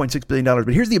 He's worth $2.6 billion.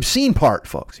 But here's the obscene part,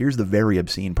 folks. Here's the very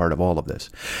obscene part of all of this.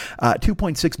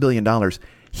 $2.6 billion.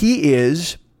 He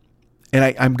is,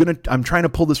 and I'm trying to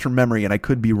pull this from memory and I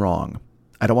could be wrong.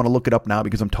 I don't want to look it up now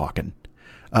because I'm talking.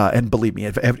 And believe me,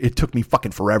 it took me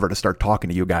fucking forever to start talking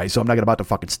to you guys. So I'm not about to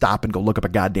fucking stop and go look up a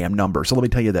goddamn number. So let me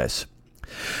tell you this.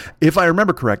 If I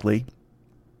remember correctly,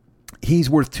 he's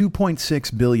worth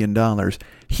 $2.6 billion.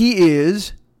 He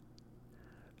is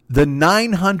the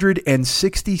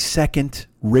 962nd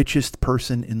richest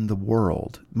person in the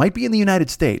world. Might be in the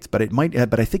United States, but I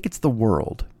think it's the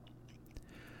world.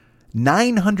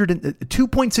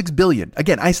 2.6 billion.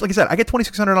 Again, like I said, I get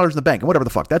 $2,600 in the bank and whatever the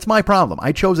fuck. That's my problem.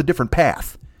 I chose a different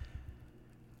path.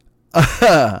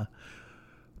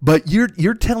 But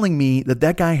you're telling me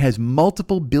that guy has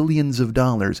multiple billions of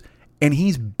dollars and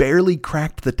he's barely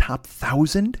cracked the top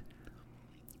 1,000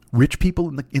 rich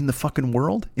people in the fucking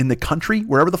world, in the country,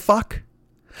 wherever the fuck.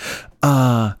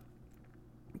 That's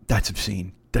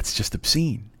obscene. That's just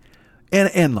obscene.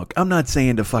 And look, I'm not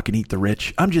saying to fucking eat the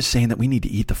rich. I'm just saying that we need to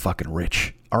eat the fucking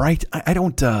rich. All right? I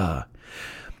don't,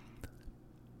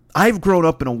 I've grown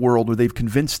up in a world where they've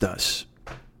convinced us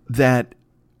that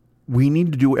we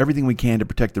need to do everything we can to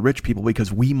protect the rich people because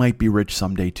we might be rich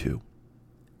someday too.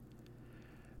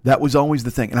 That was always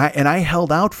the thing. And I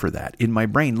held out for that in my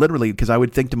brain, literally, because I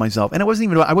would think to myself, and I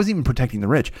wasn't even protecting the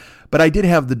rich, but I did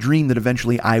have the dream that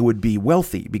eventually I would be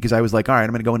wealthy because I was like, all right, I'm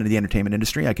going to go into the entertainment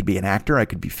industry. I could be an actor. I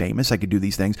could be famous. I could do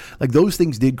these things. Like those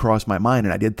things did cross my mind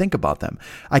and I did think about them.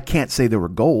 I can't say there were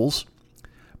goals,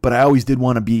 but I always did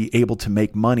want to be able to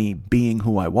make money being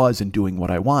who I was and doing what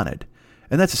I wanted.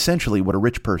 And that's essentially what a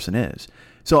rich person is.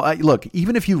 So look,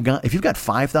 even if you've got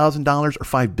 $5,000 or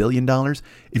 $5 billion,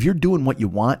 if you're doing what you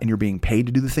want and you're being paid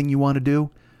to do the thing you want to do,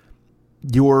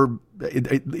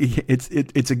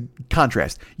 it's a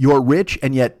contrast. You're rich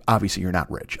and yet obviously you're not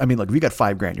rich. I mean, look, if you got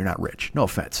 $5,000, you're not rich. No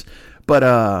offense,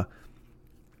 but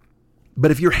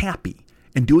if you're happy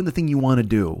and doing the thing you want to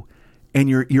do, and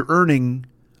you're earning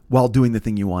while doing the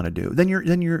thing you want to do, then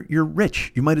you're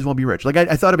rich. You might as well be rich. Like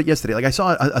I thought of it yesterday. Like I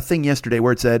saw a thing yesterday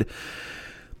where it said,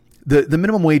 The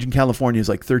minimum wage in California is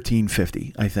like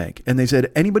 $13.50, I think. And they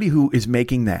said anybody who is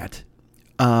making that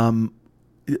you'd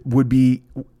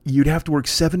have to work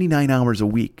 79 hours a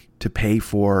week to pay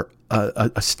for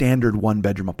a standard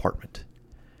 1-bedroom apartment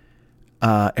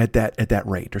at that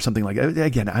rate or something like that.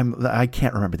 Again, I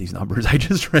can't remember these numbers. I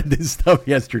just read this stuff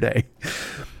yesterday.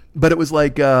 But it was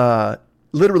like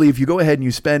literally if you go ahead and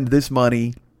you spend this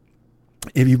money,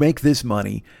 if you make this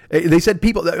money, they said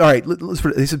people, all right,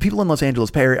 they said people in Los Angeles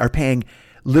are paying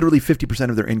literally 50%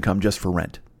 of their income just for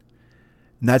rent.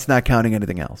 And that's not counting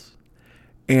anything else.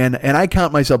 And I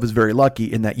count myself as very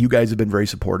lucky in that you guys have been very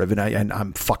supportive, and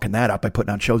I'm fucking that up by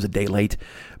putting on shows a day late.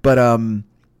 But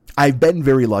I've been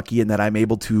very lucky in that I'm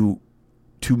able to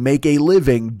make a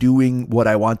living doing what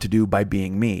I want to do by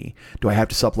being me. Do I have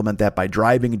to supplement that by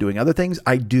driving and doing other things?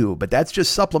 I do, but that's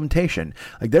just supplementation.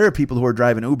 Like there are people who are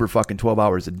driving Uber fucking 12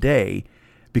 hours a day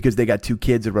because they got 2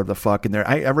 kids or whatever the fuck. And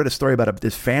I read a story about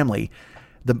this family.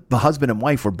 The husband and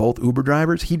wife were both Uber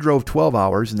drivers. He drove 12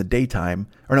 hours in the daytime,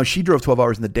 or no, she drove 12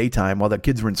 hours in the daytime while the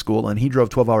kids were in school, and he drove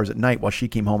 12 hours at night while she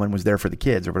came home and was there for the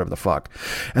kids or whatever the fuck.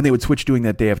 And they would switch doing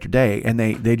that day after day, and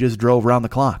they just drove around the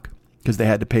clock, because they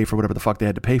had to pay for whatever the fuck they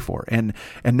had to pay for. And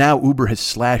now Uber has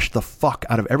slashed the fuck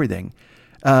out of everything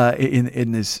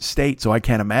in this state. So I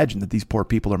can't imagine that these poor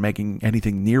people are making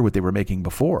anything near what they were making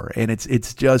before. And it's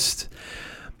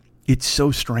so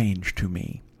strange to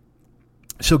me.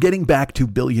 So getting back to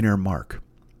billionaire Mark.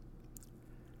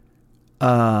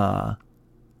 And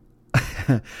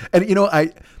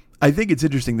I think it's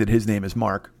interesting that his name is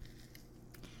Mark,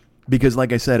 because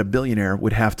like I said, a billionaire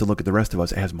would have to look at the rest of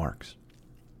us as Marks.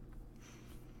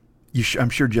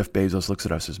 I'm sure Jeff Bezos looks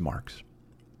at us as Marks.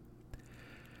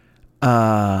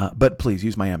 But please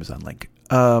use my Amazon link.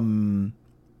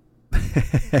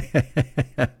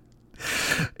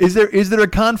 Is there a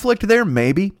conflict there?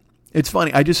 Maybe. It's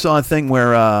funny. I just saw a thing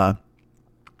where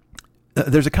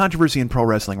there's a controversy in pro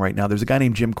wrestling right now. There's a guy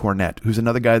named Jim Cornette, who's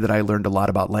another guy that I learned a lot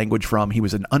about language from. He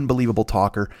was an unbelievable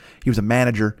talker. He was a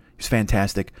manager. He was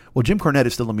fantastic. Well, Jim Cornette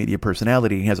is still a media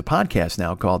personality. He has a podcast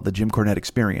now called The Jim Cornette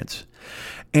Experience.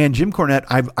 And Jim Cornette,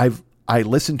 I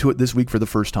listened to it this week for the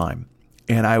first time,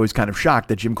 and I was kind of shocked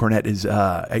that Jim Cornette is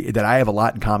that I have a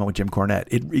lot in common with Jim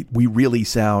Cornette. We really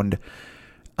sound.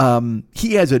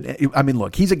 He has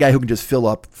look, he's a guy who can just fill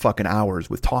up fucking hours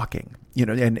with talking,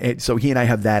 and so he and I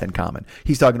have that in common.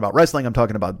 He's talking about wrestling. I'm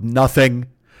talking about nothing.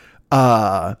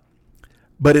 But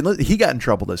he got in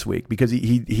trouble this week because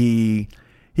he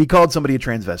called somebody a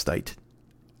transvestite,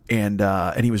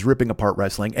 and he was ripping apart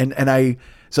wrestling.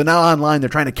 So now online they're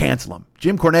trying to cancel him.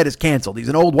 Jim Cornette is canceled. He's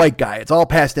an old white guy. It's all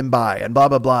passed him by and blah,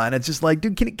 blah, blah. And it's just like,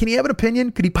 dude, can he have an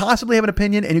opinion? Could he possibly have an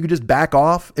opinion and you could just back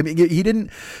off? I mean, he didn't,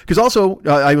 because also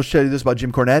I will tell you this about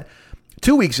Jim Cornette.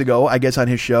 2 weeks ago, I guess on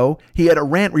his show, he had a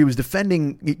rant where he was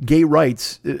defending gay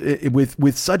rights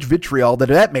with such vitriol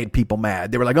that made people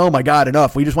mad. They were like, oh my God,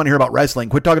 enough. We just want to hear about wrestling.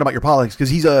 Quit talking about your politics, because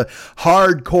he's a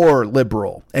hardcore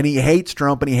liberal and he hates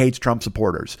Trump and he hates Trump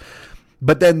supporters.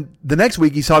 But then the next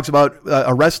week he talks about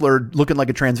a wrestler looking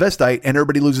like a transvestite and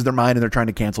everybody loses their mind and they're trying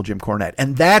to cancel Jim Cornette.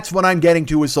 And that's what I'm getting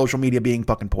to with social media being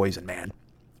fucking poison, man.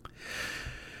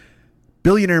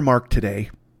 Billionaire Mark today.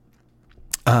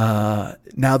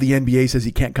 Now the NBA says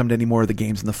he can't come to any more of the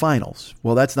games in the finals.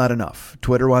 Well, that's not enough.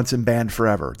 Twitter wants him banned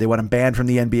forever. They want him banned from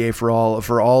the NBA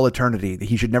for all eternity.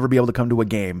 He should never be able to come to a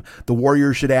game. The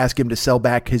Warriors should ask him to sell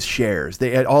back his shares.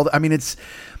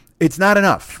 It's not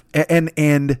enough.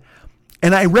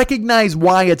 And I recognize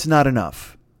why it's not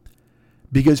enough,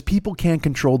 Because people can't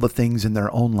control the things in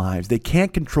their own lives. They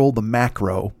can't control the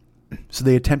macro, so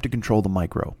they attempt to control the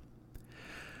micro.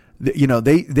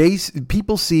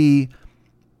 People see,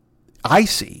 I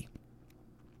see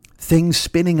things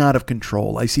spinning out of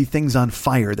control. I see things on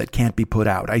fire that can't be put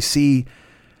out. I see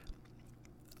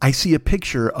a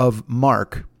picture of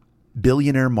Mark,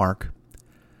 billionaire Mark,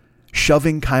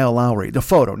 shoving Kyle Lowry. The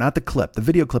photo, not the clip. The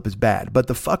video clip is bad, but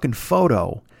the fucking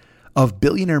photo of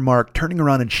billionaire Mark turning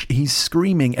around and he's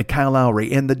screaming at Kyle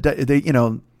Lowry, and the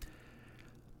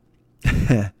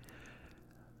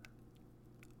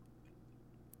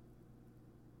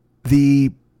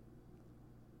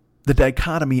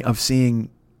dichotomy of seeing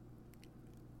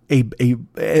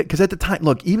because at the time,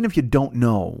 look, even if you don't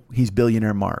know he's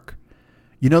billionaire Mark,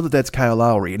 you know that's Kyle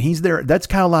Lowry, and he's there. That's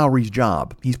Kyle Lowry's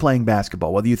job. He's playing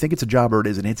basketball. Whether you think it's a job or it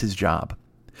isn't, it's his job.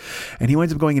 And he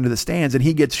winds up going into the stands, and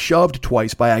he gets shoved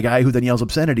twice by a guy who then yells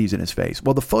obscenities in his face.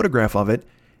 Well, the photograph of it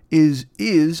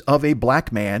is of a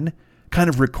black man kind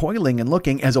of recoiling and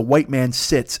looking as a white man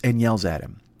sits and yells at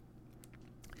him.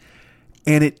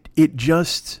 And it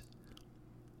just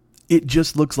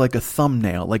looks like a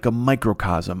thumbnail, like a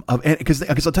microcosm of, because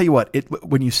I'll tell you what,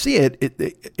 when you see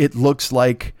it looks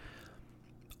like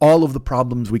all of the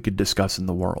problems we could discuss in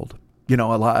the world. A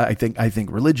lot. I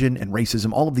think religion and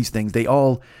racism, all of these things, they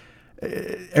all,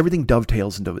 everything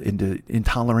dovetails into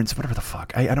intolerance, whatever the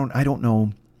fuck. I don't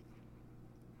know.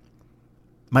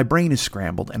 My brain is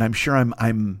scrambled, and I'm sure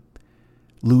I'm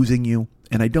losing you,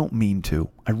 and I don't mean to.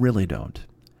 I really don't.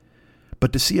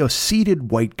 But to see a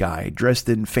seated white guy dressed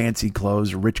in fancy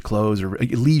clothes or rich clothes or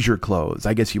leisure clothes,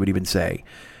 I guess you would even say,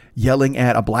 yelling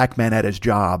at a black man at his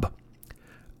job,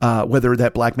 whether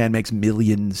that black man makes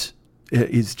millions,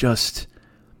 is just,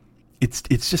 it's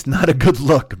just not a good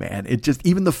look, man.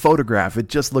 Even the photograph, it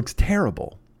just looks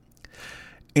terrible.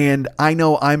 And I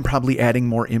know I'm probably adding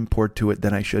more import to it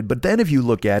than I should. But then if you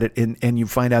look at it and you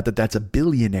find out that that's a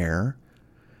billionaire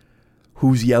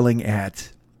who's yelling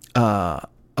at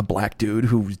a black dude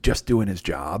who's just doing his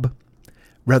job,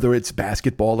 whether it's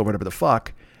basketball or whatever the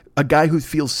fuck, a guy who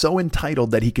feels so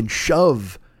entitled that he can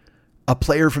shove a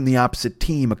player from the opposite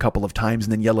team a couple of times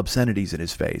and then yell obscenities in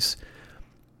his face.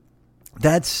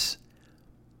 That's,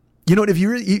 if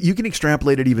you can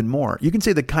extrapolate it even more. You can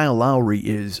say that Kyle Lowry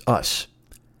is us.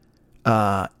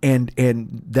 And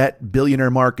that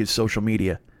billionaire Mark is social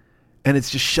media, and it's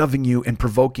just shoving you and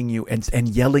provoking you and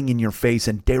yelling in your face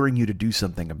and daring you to do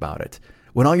something about it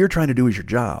when all you're trying to do is your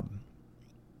job.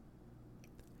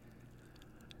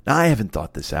 Now, I haven't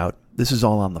thought this out. This is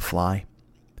all on the fly.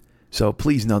 So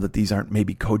please know that these aren't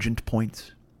maybe cogent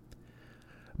points.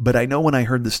 But I know when I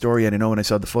heard the story and I know when I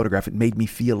saw the photograph, it made me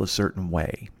feel a certain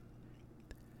way.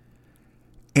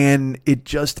 And it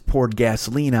just poured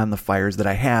gasoline on the fires that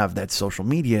I have, that social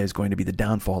media is going to be the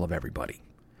downfall of everybody.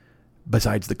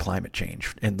 Besides the climate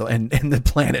change and the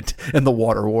planet and the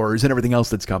water wars and everything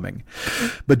else that's coming.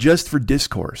 But just for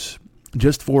discourse,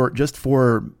 just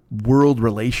for world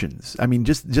relations. I mean,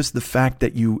 just the fact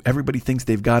that everybody thinks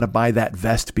they've got to buy that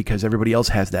vest because everybody else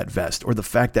has that vest, or the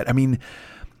fact that,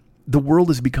 the world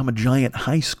has become a giant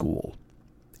high school.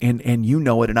 And you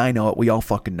know it, and I know it. We all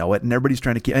fucking know it. And everybody's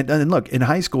trying to keep. And look, in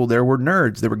high school, there were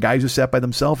nerds. There were guys who sat by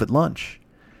themselves at lunch.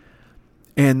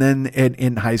 And then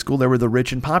in high school, there were the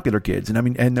rich and popular kids.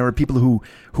 And there were people who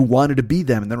wanted to be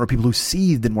them. And there were people who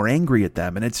seethed and were angry at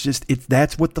them. And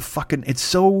that's what the fucking, it's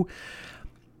so.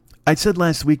 I said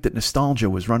last week that nostalgia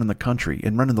was running the country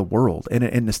and running the world,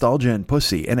 and nostalgia and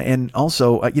pussy. And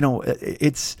also,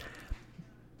 it's.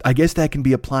 I guess that can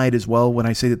be applied as well when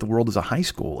I say that the world is a high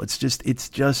school. It's just,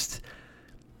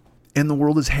 and the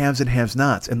world is haves and have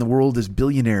nots, and the world is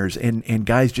billionaires and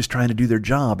guys just trying to do their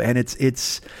job. And it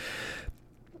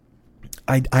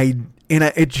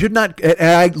should not,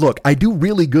 look, I do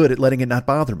really good at letting it not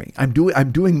bother me. I'm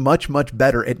doing much, much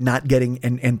better at not getting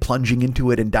and plunging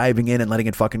into it and diving in and letting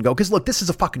it fucking go. Cause look, this is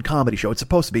a fucking comedy show. It's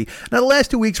supposed to be. Now the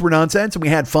last 2 weeks were nonsense and we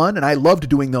had fun and I loved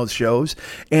doing those shows.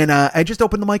 And, I just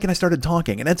opened the mic and I started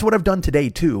talking, and that's what I've done today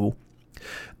too.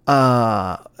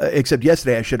 Except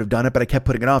yesterday I should have done it, but I kept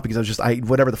putting it off because I was just,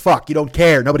 whatever the fuck, you don't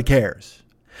care. Nobody cares.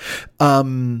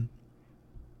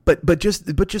 But just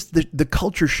the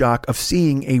culture shock of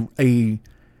seeing a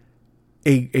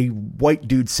white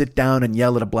dude sit down and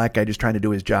yell at a black guy just trying to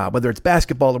do his job, whether it's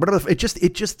basketball or whatever, it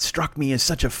just struck me as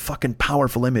such a fucking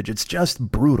powerful image. It's just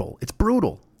brutal. It's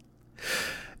brutal.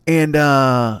 And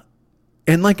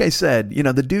like I said,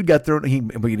 the dude got thrown. He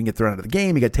didn't get thrown out of the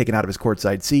game. He got taken out of his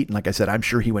courtside seat. And like I said, I'm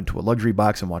sure he went to a luxury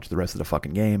box and watched the rest of the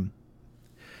fucking game.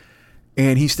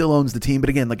 And he still owns the team. But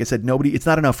again, like I said, it's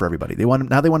not enough for everybody. They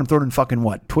want him thrown in fucking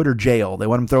what? Twitter jail. They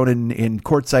want him thrown in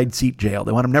courtside seat jail.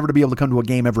 They want him never to be able to come to a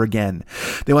game ever again.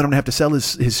 They want him to have to sell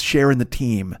his share in the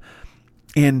team.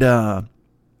 And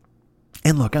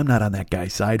look, I'm not on that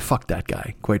guy's side. Fuck that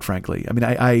guy, quite frankly. I mean,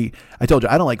 I told you,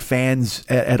 I don't like fans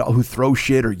at all who throw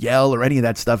shit or yell or any of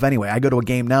that stuff anyway. I go to a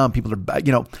game now and people are,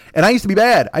 and I used to be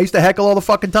bad. I used to heckle all the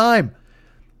fucking time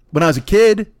when I was a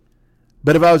kid.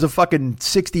 But if I was a fucking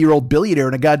 60-year-old billionaire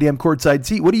in a goddamn courtside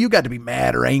seat, what do you got to be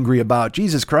mad or angry about?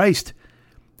 Jesus Christ.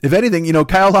 If anything,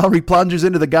 Kyle Lowry plunges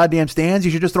into the goddamn stands,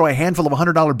 you should just throw a handful of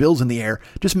 $100 bills in the air.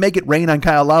 Just make it rain on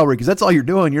Kyle Lowry, because that's all you're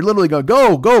doing. You're literally going,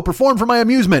 go, perform for my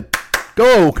amusement.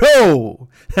 Go.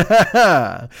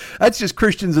 That's just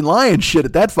Christians and lions shit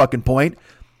at that fucking point.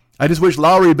 I just wish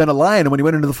Lowry had been a lion, and when he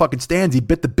went into the fucking stands, he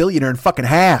bit the billionaire in fucking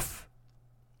half.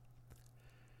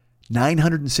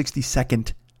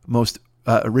 962nd most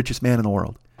richest man in the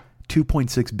world.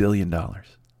 $2.6 billion.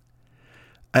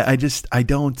 I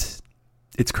don't,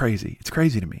 it's crazy. It's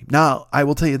crazy to me. Now, I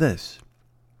will tell you this.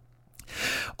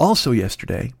 Also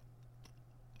yesterday,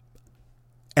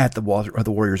 at the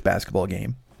Warriors basketball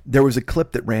game, there was a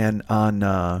clip that ran on,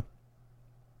 I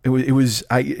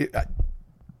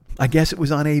guess it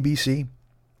was on ABC.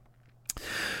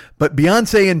 But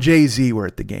Beyonce and Jay-Z were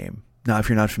at the game. Now, if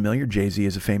you're not familiar, Jay-Z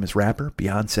is a famous rapper.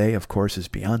 Beyonce, of course, is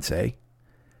Beyonce.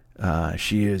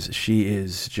 She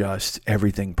is just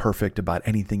everything perfect about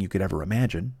anything you could ever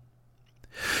imagine.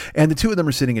 And the two of them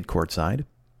are sitting at courtside,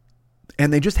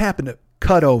 and they just happen to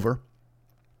cut over.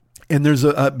 And there's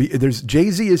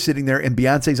Jay-Z is sitting there, and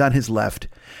Beyonce's on his left,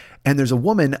 and there's a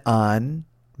woman on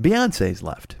Beyonce's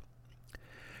left.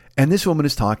 And this woman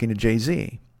is talking to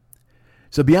Jay-Z.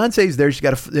 So Beyonce's there,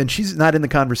 and she's not in the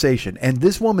conversation. And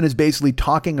this woman is basically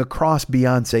talking across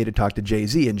Beyonce to talk to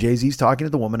Jay-Z. And Jay-Z's talking to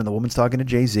the woman, and the woman's talking to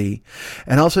Jay-Z.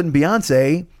 And all of a sudden,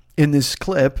 Beyonce, in this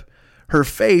clip, her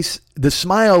face, the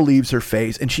smile leaves her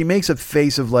face, and she makes a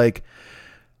face of like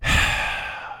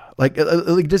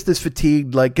just this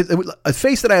fatigued, like a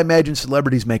face that I imagine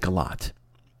celebrities make a lot.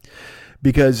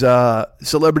 Because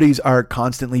celebrities are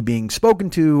constantly being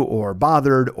spoken to or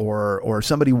bothered, or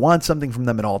somebody wants something from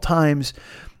them at all times.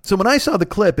 So when I saw the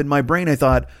clip in my brain, I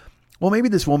thought, well, maybe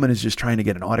this woman is just trying to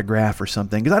get an autograph or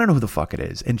something, because I don't know who the fuck it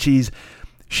is. And she's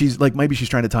like, maybe she's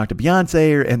trying to talk to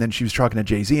Beyonce, and then she was talking to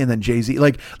Jay-Z, and then Jay-Z,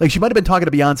 like she might have been talking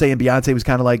to Beyonce, and Beyonce was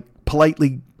kind of like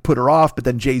politely put her off. But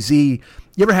then Jay-Z,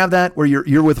 you ever have that where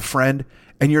you're with a friend,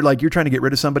 and you're trying to get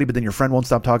rid of somebody, but then your friend won't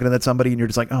stop talking to that somebody, and you're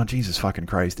just like, oh, Jesus fucking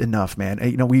Christ, enough, man.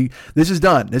 This is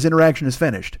done. This interaction is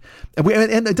finished.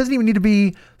 And it doesn't even need to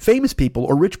be famous people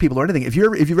or rich people or anything. If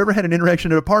you've ever had an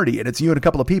interaction at a party and it's you and a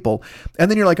couple of people,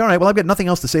 and then you're like, all right, well, I've got nothing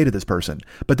else to say to this person.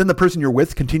 But then the person you're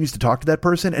with continues to talk to that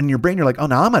person, and in your brain, you're like, oh,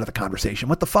 now I'm out of the conversation.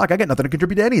 What the fuck? I got nothing to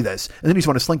contribute to any of this. And then you just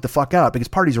want to slink the fuck out, because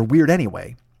parties are weird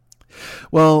anyway.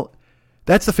 Well,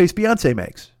 that's the face Beyonce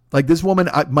makes. Like, this woman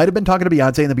might have been talking to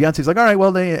Beyonce, and the Beyonce's like, all right,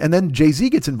 well, and then Jay-Z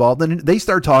gets involved, and they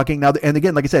start talking now. And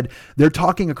again, like I said, they're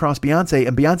talking across Beyonce,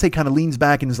 and Beyonce kind of leans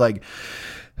back and is like,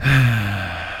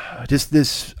 just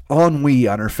this ennui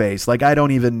on her face. Like, I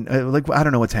don't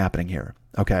know what's happening here.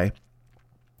 Okay.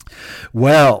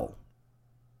 Well,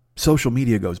 social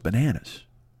media goes bananas,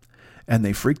 and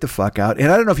they freak the fuck out. And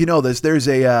I don't know if you know this, brace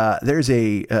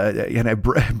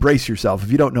yourself. If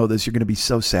you don't know this, you're going to be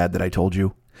so sad that I told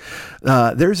you.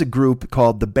 There's a group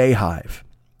called the Beehive,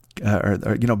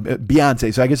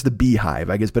 Beyonce. So I guess the Beehive,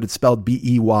 but it's spelled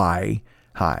B-E-Y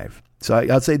hive. So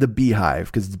I'll say the Beehive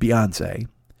because it's Beyonce,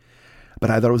 but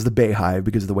I thought it was the Beehive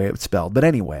because of the way it was spelled. But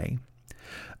anyway,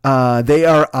 they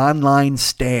are online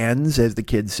stans, as the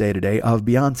kids say today, of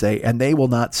Beyonce, and they will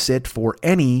not sit for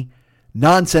any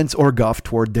nonsense or guff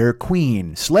toward their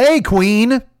queen. Slay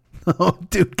queen. Oh,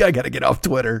 dude, I got to get off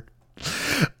Twitter.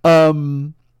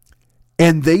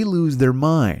 And they lose their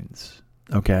minds,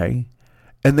 okay?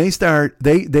 And they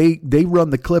run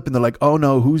the clip, and they're like, oh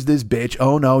no, who's this bitch?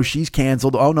 Oh no, she's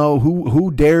canceled. Oh no,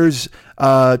 who dares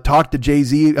talk to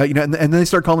Jay-Z? And then they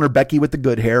start calling her Becky with the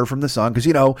good hair from the song, because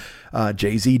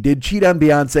Jay-Z did cheat on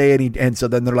Beyonce, and so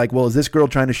then they're like, well, is this girl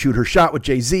trying to shoot her shot with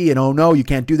Jay-Z? And oh no, you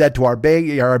can't do that to our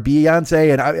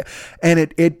Beyonce, and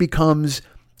it becomes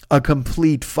a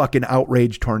complete fucking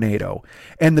outrage tornado.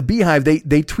 And the Beehive,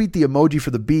 they tweet the emoji for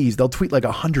the bees. They'll tweet like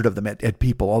 100 of them at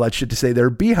people, all that shit to say they're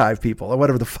Beehive people or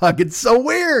whatever the fuck. It's so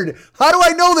weird. How do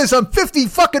I know this? I'm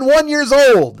 51 years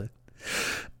old.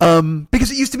 Because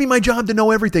it used to be my job to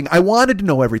know everything. I wanted to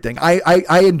know everything.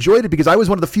 I enjoyed it because I was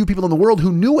one of the few people in the world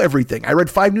who knew everything. I read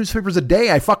 5 newspapers a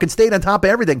day. I fucking stayed on top of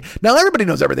everything. Now everybody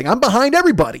knows everything. I'm behind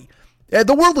everybody.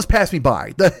 The world has passed me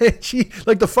by. She,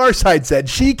 like the Far Side said,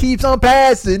 she keeps on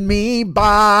passing me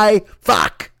by.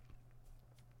 Fuck.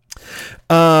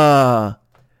 So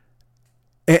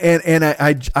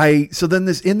then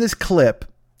in this clip,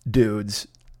 dudes,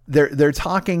 they're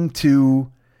talking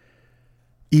to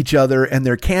each other and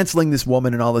they're canceling this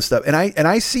woman and all this stuff. And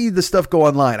I see the stuff go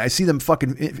online. I see them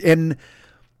fucking, and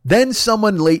then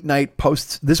someone late night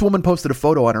this woman posted a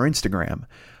photo on her Instagram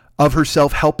of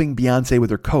herself helping Beyonce with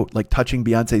her coat, like touching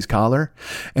Beyonce's collar.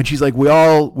 And she's like, we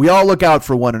all look out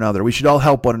for one another. We should all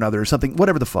help one another or something,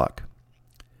 whatever the fuck.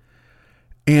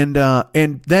 And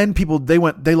then people, they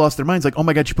lost their minds like, oh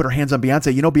my God, she put her hands on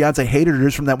Beyonce. You know, Beyonce hated her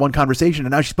just from that one conversation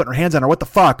and now she's putting her hands on her. What the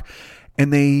fuck?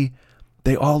 And they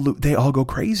all go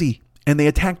crazy and they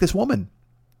attack this woman.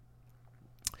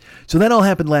 So that all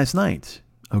happened last night.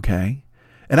 Okay.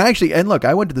 And look,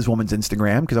 I went to this woman's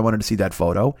Instagram because I wanted to see that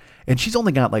photo, and she's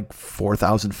only got like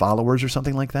 4,000 followers or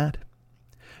something like that.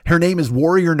 Her name is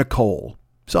Warrior Nicole.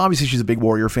 So obviously she's a big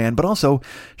Warrior fan, but also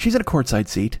she's in a courtside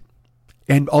seat.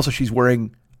 And also she's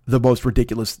wearing the most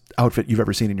ridiculous outfit you've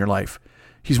ever seen in your life.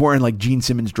 She's wearing like Gene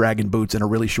Simmons dragon boots and a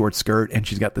really short skirt, and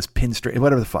she's got this pin straight,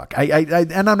 whatever the fuck.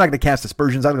 And I'm not going to cast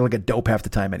aspersions. I look like a dope half the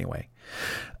time anyway.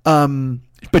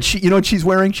 But she, you know what she's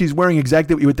wearing? She's wearing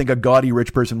exactly what you would think a gaudy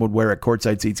rich person would wear at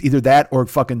courtside seats. Either that or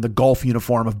fucking the golf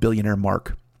uniform of billionaire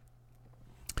Mark.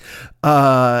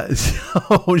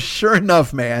 So sure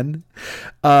enough, man,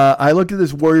 I looked at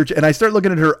this Warrior and I start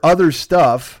looking at her other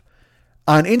stuff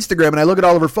on Instagram, and I look at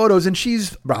all of her photos, and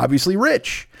she's obviously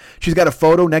rich. She's got a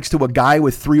photo next to a guy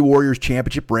with 3 Warriors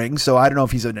championship rings. So I don't know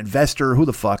if he's an investor or who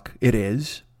the fuck it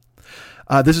is.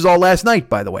 This is all last night,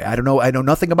 by the way. I don't know. I know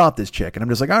nothing about this chick. And I'm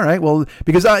just like, all right, well,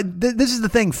 because this is the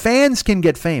thing. Fans can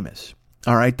get famous.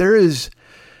 All right. There is,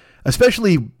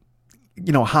 especially,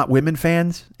 you know, hot women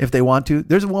fans, if they want to.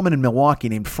 There's a woman in Milwaukee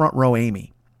named Front Row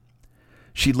Amy.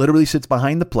 She literally sits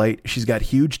behind the plate. She's got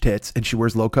huge tits and she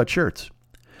wears low cut shirts.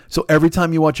 So every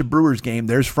time you watch a Brewers game,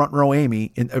 there's Front Row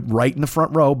Amy right in the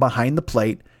front row behind the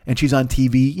plate. And she's on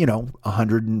TV, you know,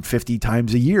 150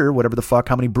 times a year, whatever the fuck,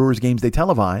 how many Brewers games they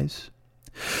televise.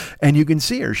 And you can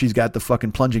see her. She's got the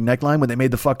fucking plunging neckline. When they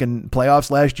made the fucking playoffs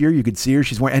last year, you could see her.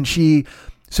 She's wearing, and she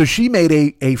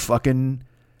made a fucking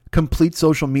complete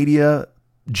social media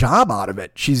job out of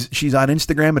it. She's on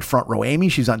Instagram at Front Row Amy.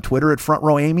 She's on Twitter at Front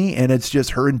Row Amy. And it's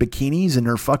just her in bikinis and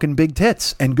her fucking big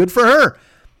tits. And good for her.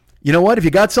 You know what? If you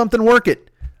got something, work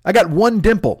it. I got one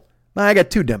dimple. I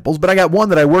got 2 dimples, but I got one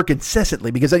that I work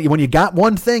incessantly because when you got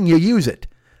one thing, you use it.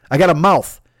 I got a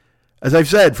mouth. As I've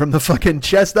said, from the fucking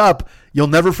chest up, you'll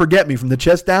never forget me. From the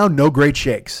chest down, no great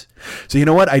shakes. So you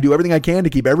know what? I do everything I can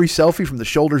to keep every selfie from the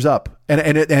shoulders up.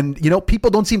 And you know, people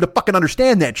don't seem to fucking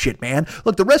understand that shit, man.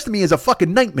 Look, the rest of me is a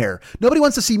fucking nightmare. Nobody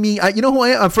wants to see me. You know who I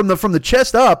am? I'm from the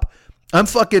chest up. I'm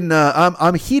fucking,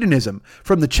 I'm hedonism.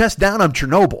 From the chest down, I'm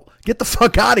Chernobyl. Get the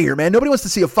fuck out of here, man. Nobody wants to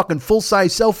see a fucking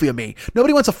full-size selfie of me.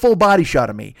 Nobody wants a full body shot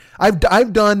of me. I've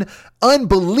done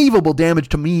unbelievable damage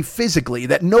to me physically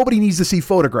that nobody needs to see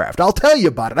photographed. I'll tell you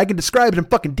about it. I can describe it in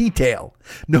fucking detail.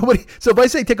 So if I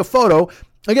say take a photo,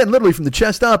 again, literally from the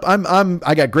chest up,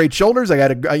 I got great shoulders. I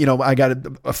got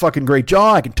a fucking great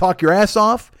jaw. I can talk your ass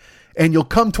off. And you'll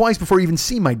come twice before you even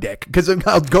see my dick because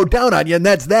I'll go down on you and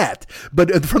that's that.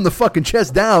 But from the fucking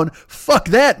chest down, fuck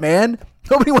that, man.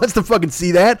 Nobody wants to fucking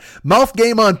see that. Mouth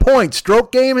game on point.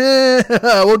 Stroke game,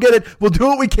 we'll get it. We'll do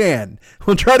what we can.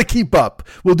 We'll try to keep up.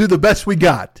 We'll do the best we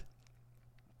got.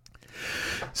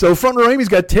 So Front Row Amy's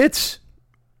got tits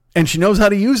and she knows how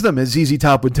to use them, as ZZ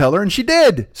Top would tell her, and she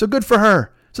did. So good for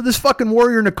her. So this fucking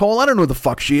Warrior Nicole, I don't know who the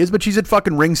fuck she is, but she's at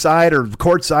fucking ringside or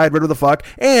courtside, whatever the fuck.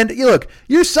 And look,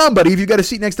 you're somebody if you got a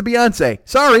seat next to Beyonce.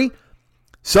 Sorry.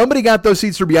 Somebody got those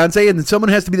seats for Beyonce, and then someone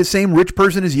has to be the same rich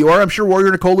person as you are. I'm sure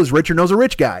Warrior Nicole is rich or knows a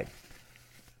rich guy.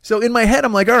 So in my head,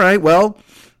 I'm like, all right, well,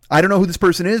 I don't know who this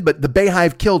person is, but the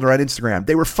Bayhive killed her on Instagram.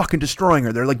 They were fucking destroying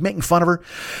her. They're like making fun of her.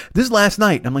 This is last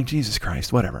night. And I'm like, Jesus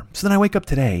Christ, whatever. So then I wake up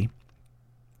today,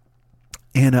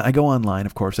 and I go online,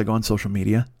 of course. I go on social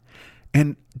media.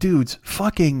 And dudes,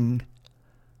 fucking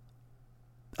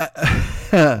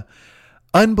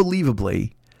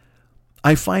unbelievably,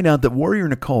 I find out that Warrior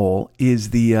Nicole is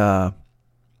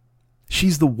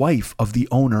she's the wife of the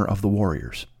owner of the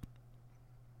Warriors,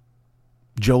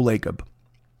 Joe Lacob.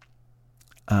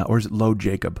 Or is it Low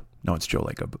Jacob? No, it's Joe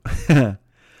Lacob.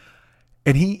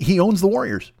 And he owns the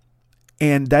Warriors,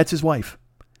 and that's his wife.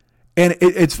 And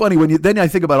it's funny then I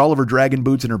think about all of her dragon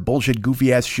boots and her bullshit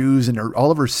goofy ass shoes and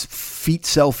all of her feet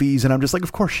selfies. And I'm just like,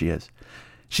 of course she is.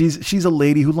 She's a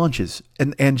lady who lunches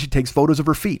and she takes photos of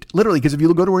her feet, literally. Because if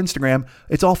you go to her Instagram,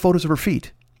 it's all photos of her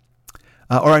feet.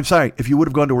 Or I'm sorry, if you would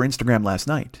have gone to her Instagram last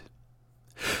night,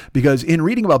 Because in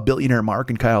reading about billionaire Mark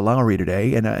and Kyle Lowry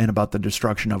today and about the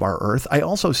destruction of our Earth, I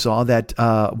also saw that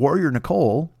Warrior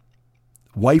Nicole,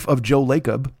 wife of Joe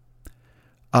Lacob,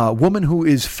 a woman who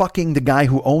is fucking the guy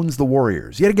who owns the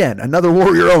Warriors. Yet again, another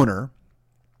Warrior owner.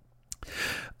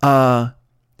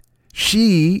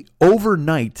 She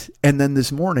overnight and then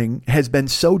this morning has been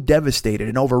so devastated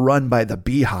and overrun by the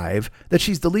beehive that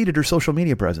she's deleted her social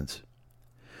media presence.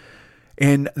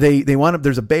 And they wound up,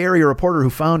 there's a Bay Area reporter who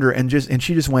found her and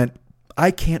she just went,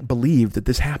 I can't believe that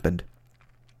this happened.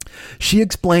 She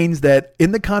explains that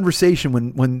in the conversation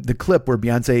when the clip where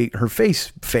Beyonce, her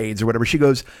face fades or whatever, she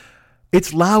goes,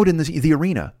 it's loud in the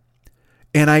arena.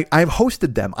 And I've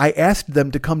hosted them. I asked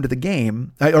them to come to the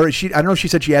game. I don't know if she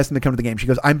said she asked them to come to the game. She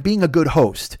goes, I'm being a good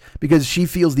host because she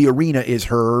feels the arena is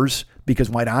hers because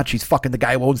why not? She's fucking the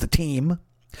guy who owns the team.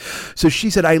 So she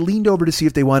said, I leaned over to see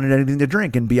if they wanted anything to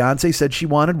drink. And Beyonce said she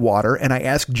wanted water. And I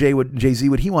asked Jay-Z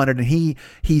what he wanted. And he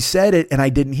said it and I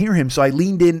didn't hear him. So I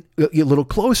leaned in a little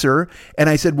closer and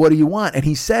I said, what do you want? And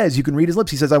he says, you can read his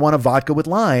lips. He says, I want a vodka with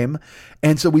lime.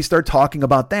 And so we start talking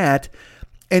about that.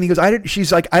 And he goes,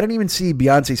 she's like, I didn't even see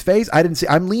Beyonce's face.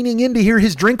 I'm leaning in to hear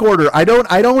his drink order.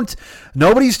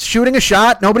 Nobody's shooting a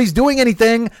shot. Nobody's doing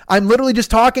anything. I'm literally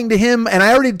just talking to him. And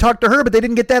I already talked to her, but they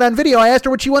didn't get that on video. I asked her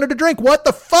what she wanted to drink. What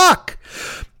the fuck?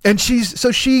 And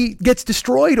she gets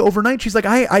destroyed overnight. She's like,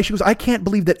 she goes, I can't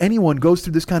believe that anyone goes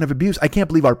through this kind of abuse. I can't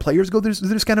believe our players go through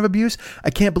this kind of abuse. I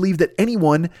can't believe that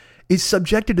anyone is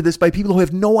subjected to this by people who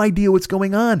have no idea what's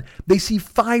going on. They see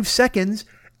 5 seconds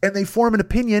and they form an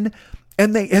opinion.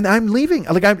 And I'm leaving.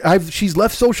 Like she's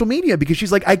left social media because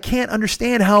she's like, I can't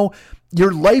understand how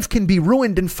your life can be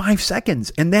ruined in 5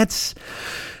 seconds. And that's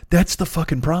the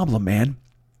fucking problem, man.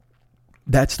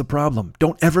 That's the problem.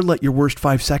 Don't ever let your worst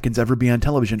 5 seconds ever be on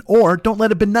television, or don't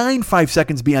let a benign 5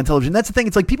 seconds be on television. That's the thing.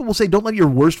 It's like people will say, don't let your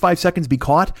worst 5 seconds be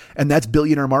caught. And that's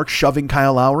billionaire Mark shoving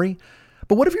Kyle Lowry.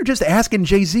 But what if you're just asking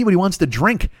Jay-Z what he wants to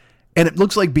drink and it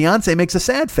looks like Beyonce makes a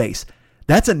sad face?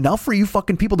 That's enough for you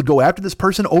fucking people to go after this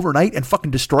person overnight and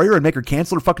fucking destroy her and make her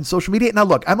cancel her fucking social media. Now,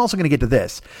 look, I'm also going to get to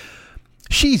this.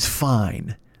 She's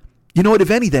fine. You know what?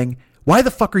 If anything, why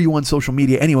the fuck are you on social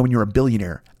media anyway when you're a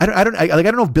billionaire? I don't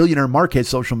know if billionaire Mark has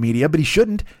social media, but he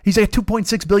shouldn't. He's like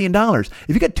 $2.6 billion. If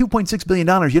you got $2.6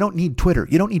 billion, you don't need Twitter.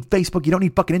 You don't need Facebook. You don't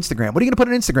need fucking Instagram. What are you going to put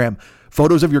on Instagram?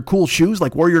 Photos of your cool shoes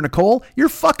like Warrior Nicole? You're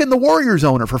fucking the Warriors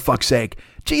owner, for fuck's sake.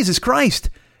 Jesus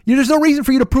Christ. There's no reason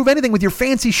for you to prove anything with your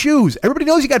fancy shoes. Everybody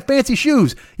knows you got fancy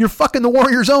shoes. You're fucking the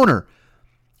Warriors owner.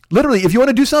 Literally, if you want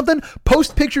to do something,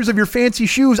 post pictures of your fancy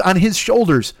shoes on his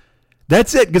shoulders.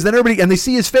 That's it. Because then everybody, and they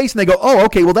see his face and they go, oh,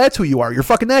 okay, well, that's who you are. You're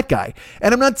fucking that guy.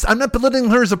 And I'm not belittling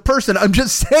her as a person. I'm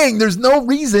just saying there's no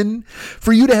reason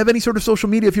for you to have any sort of social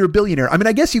media if you're a billionaire. I mean,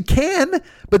 I guess you can,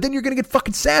 but then you're going to get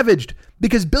fucking savaged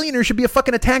because billionaires should be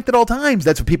fucking attacked at all times.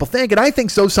 That's what people think. And I think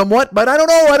so somewhat, but I don't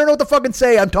know. I don't know what to fucking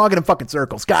say. I'm talking in fucking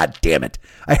circles. God damn it.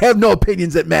 I have no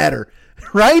opinions that matter.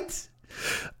 Right?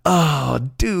 Oh,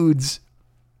 dudes.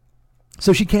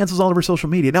 So she cancels all of her social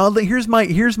media. Now, but hear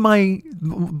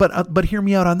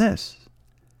me out on this.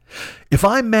 If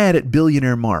I'm mad at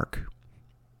billionaire Mark,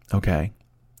 okay,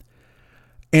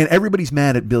 and everybody's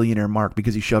mad at billionaire Mark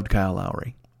because he shoved Kyle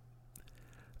Lowry,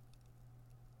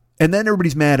 and then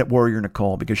everybody's mad at Warrior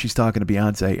Nicole because she's talking to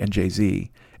Beyonce and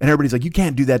Jay-Z, and everybody's like, you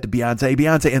can't do that to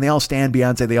Beyonce, and they all stand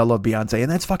Beyonce, they all love Beyonce,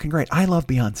 and that's fucking great. I love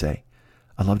Beyonce.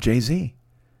 I love Jay-Z.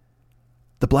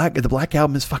 The Black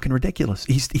Album is fucking ridiculous.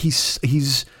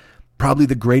 He's probably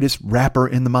the greatest rapper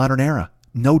in the modern era.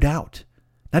 No doubt.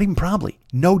 Not even probably.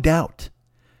 No doubt.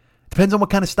 Depends on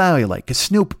what kind of style you like. Because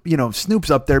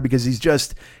Snoop's up there because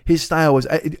his style was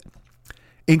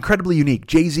incredibly unique.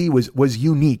 Jay-Z was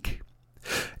unique.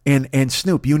 And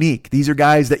Snoop, unique. These are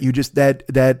guys that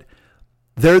that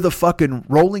they're the fucking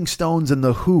Rolling Stones and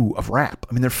the Who of rap.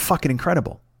 I mean, they're fucking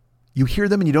incredible. You hear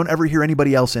them and you don't ever hear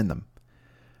anybody else in them.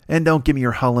 And don't give me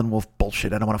your Howlin' Wolf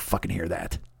bullshit. I don't want to fucking hear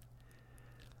that.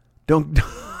 Don't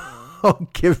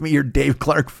give me your Dave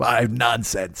Clark 5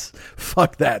 nonsense.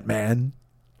 Fuck that, man.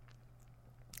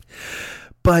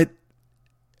 But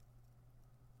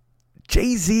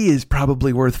Jay-Z is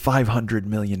probably worth $500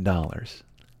 million.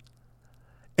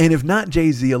 And if not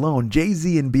Jay-Z alone,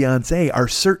 Jay-Z and Beyonce are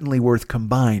certainly worth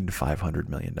combined $500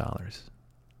 million.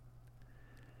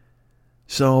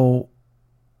 So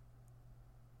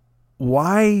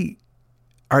why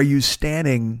are you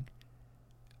standing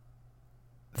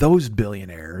those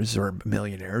billionaires or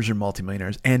millionaires or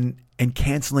multimillionaires and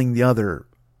canceling the other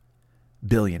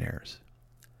billionaires?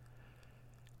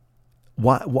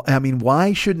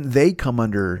 Why shouldn't they come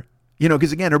under You know,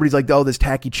 because again, everybody's like, oh, this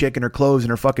tacky chick in her clothes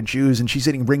and her fucking shoes, and she's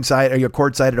sitting ringside or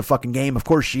courtside at a fucking game. Of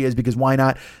course she is, because why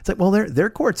not? It's like, well, they're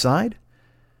courtside.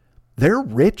 They're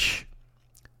rich.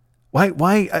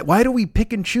 Why do we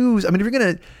pick and choose? I mean, if you're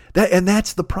gonna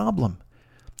that's the problem.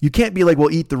 You can't be like,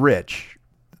 well, eat the rich.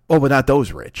 Oh, but not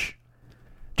those rich.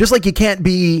 Just like you can't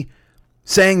be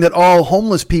saying that all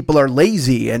homeless people are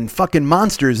lazy and fucking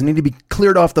monsters and need to be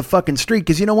cleared off the fucking street.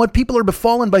 Because you know what? People are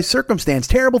befallen by circumstance.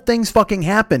 Terrible things fucking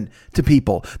happen to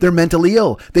people. They're mentally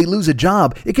ill. They lose a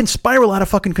job. It can spiral out of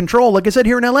fucking control. Like I said,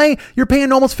 here in LA, you're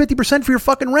paying almost 50% for your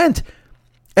fucking rent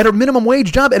at a minimum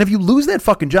wage job. And if you lose that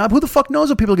fucking job, who the fuck knows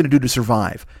what people are going to do to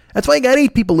survive? That's why you got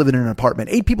 8 people living in an apartment.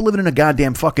 8 people living in a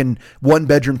goddamn fucking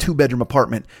 1-bedroom, 2-bedroom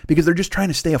apartment because they're just trying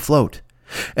to stay afloat.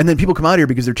 And then people come out here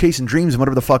because they're chasing dreams and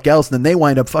whatever the fuck else. And then they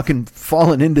wind up fucking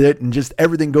falling into it and just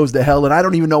everything goes to hell. And I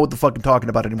don't even know what the fuck I'm talking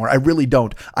about anymore. I really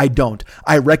don't. I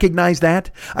recognize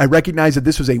that. I recognize that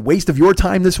this was a waste of your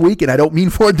time this week. And I don't mean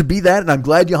for it to be that. And I'm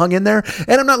glad you hung in there.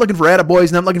 And I'm not looking for attaboys.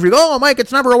 And I'm looking for, oh, Mike,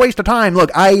 it's never a waste of time.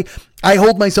 Look, I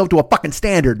hold myself to a fucking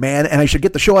standard, man. And I should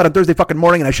get the show out on Thursday fucking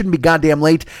morning. And I shouldn't be goddamn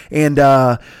late. And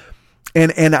I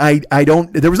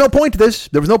don't, there was no point to this.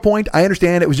 There was no point. I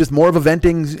understand. It was just more of a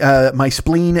venting, my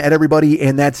spleen at everybody.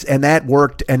 And that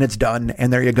worked and it's done.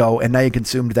 And there you go. And now you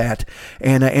consumed that.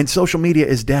 And social media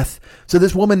is death. So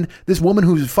this woman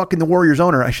who's fucking the Warriors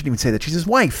owner, I shouldn't even say that. She's his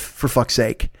wife, for fuck's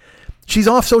sake. She's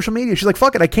off social media. She's like,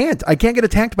 fuck it. I can't get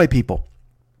attacked by people.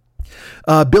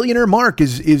 Billionaire Mark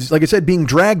is like I said, being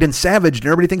dragged and savaged,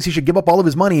 and everybody thinks he should give up all of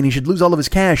his money and he should lose all of his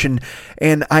cash. And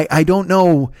I don't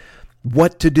know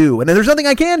what to do. And there's nothing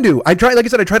I can do. I try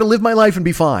to live my life and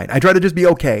be fine. I try to just be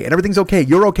okay, and everything's okay.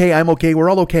 You're okay. I'm okay. We're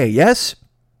all okay. Yes?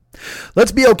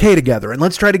 Let's be okay together, and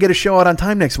let's try to get a show out on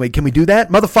time next week. Can we do that?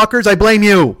 Motherfuckers, I blame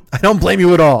you. I don't blame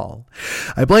you at all.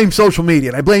 I blame social media,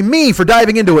 and I blame me for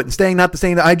diving into it and staying not the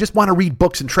same. I just want to read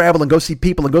books and travel and go see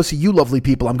people and go see you lovely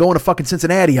people. I'm going to fucking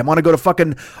Cincinnati. I want to go to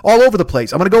fucking all over the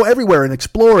place. I'm going to go everywhere and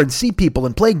explore and see people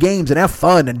and play games and have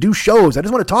fun and do shows. I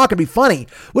just want to talk and be funny.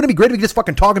 Wouldn't it be great if we could just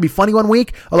fucking talk and be funny one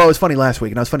week? Although I was funny last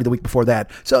week and I was funny the week before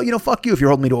that. So, fuck you if you're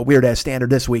holding me to a weird ass standard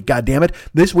this week. God damn it.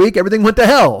 This week, everything went to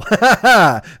hell.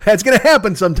 That's going to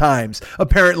happen sometimes,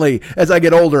 apparently, as I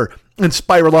get older and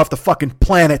spiral off the fucking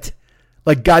planet.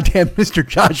 Like goddamn Mr.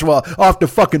 Joshua off to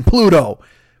fucking Pluto.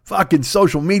 Fucking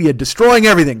social media destroying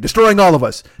everything, destroying all of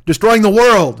us, destroying the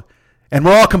world. And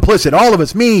we're all complicit. All of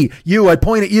us, me, you, I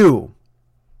point at you.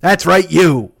 That's right,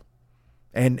 you.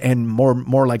 And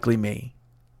more likely me.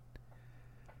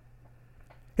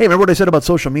 Hey, remember what I said about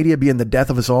social media being the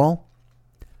death of us all?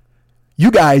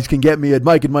 You guys can get me at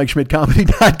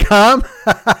MikeandMikeSchmidtComedy.com.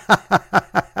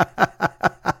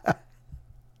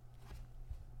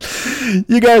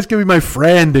 You guys can be my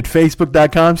friend at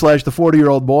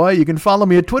Facebook.com/the40year-old boy. You can follow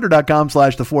me at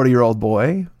Twitter.com/the40year-old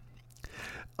boy.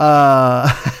 I'm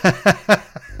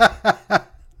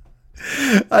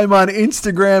on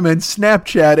Instagram and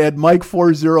Snapchat at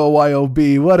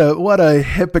Mike40YOB. What a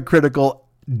hypocritical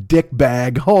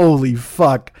dickbag. Holy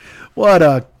fuck. What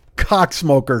a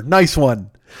cocksmoker. Nice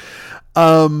one.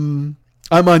 I'm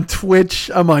on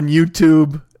Twitch. I'm on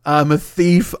YouTube. I'm a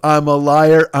thief. I'm a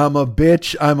liar. I'm a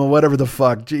bitch. I'm a whatever the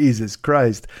fuck. Jesus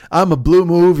Christ. I'm a blue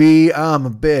movie. I'm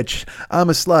a bitch. I'm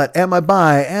a slut. Am I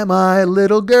bi? Am I a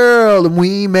little girl? And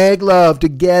we make love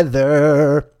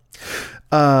together.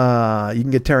 You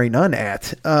can get Terry Nunn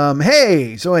at.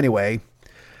 Hey, so anyway,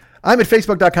 I'm at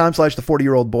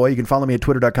Facebook.com/the40year-old boy. You can follow me at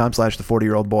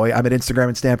Twitter.com/the40year-old boy. I'm at Instagram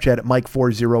and Snapchat at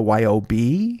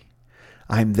Mike40YOB.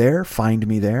 I'm there. Find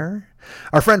me there.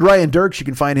 Our friend Ryan Dirks, you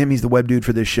can find him. He's the web dude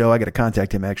for this show. I got to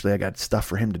contact him, actually. I got stuff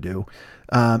for him to do.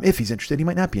 If he's interested, he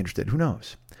might not be interested. Who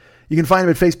knows? You can find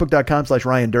him at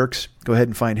Facebook.com/Ryan Dirks. Go ahead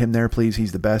and find him there, please.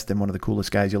 He's the best and one of the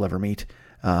coolest guys you'll ever meet.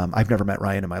 I've never met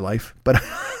Ryan in my life, but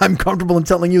I'm comfortable in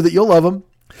telling you that you'll love him.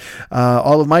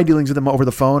 All of my dealings with him over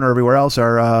the phone or everywhere else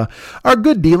are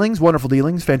good dealings, wonderful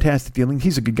dealings, fantastic dealings.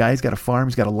 He's a good guy. He's got a farm.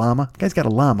 He's got a llama. The guy's got a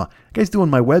llama. The guy's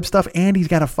doing my web stuff, and he's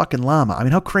got a fucking llama. I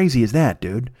mean, how crazy is that,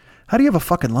 dude? How do you have a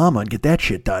fucking llama and get that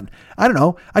shit done? I don't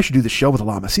know. I should do the show with a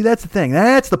llama. See, that's the thing.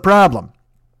 That's the problem.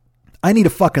 I need a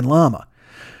fucking llama.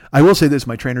 I will say this.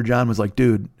 My trainer, John, was like,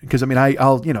 dude, because I mean,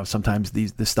 I'll, sometimes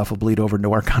this stuff will bleed over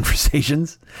into our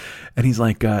conversations. And he's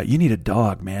like, you need a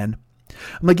dog, man.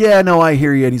 I'm like, yeah, no, I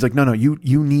hear you. And he's like, no,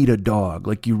 you need a dog.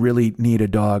 Like, you really need a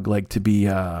dog, like to be,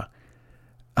 like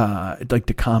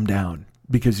to calm down.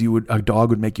 Because a dog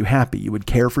would make you happy. You would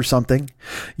care for something.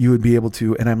 You would be able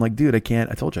to. And I'm like, dude, I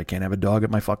told you I can't have a dog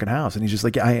at my fucking house. And he's just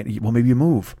like, well, maybe you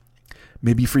move.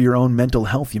 Maybe for your own mental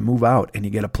health, you move out and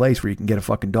you get a place where you can get a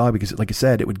fucking dog. Because like I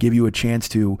said, it would give you a chance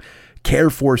to care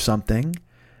for something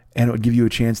and it would give you a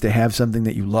chance to have something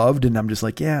that you loved. And I'm just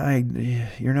like,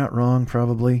 you're not wrong.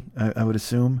 Probably. I would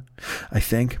assume, I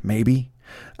think maybe.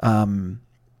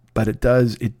 But it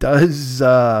does, it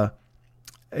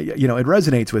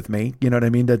resonates with me. You know what I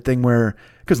mean? That thing where,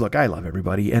 because look, I love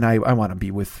everybody and I want to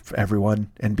be with everyone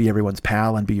and be everyone's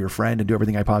pal and be your friend and do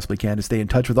everything I possibly can to stay in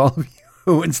touch with all of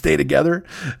you and stay together.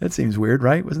 That seems weird,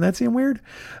 right? Wasn't that seem weird?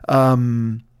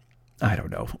 I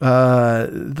don't know.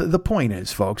 The point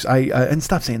is, folks, and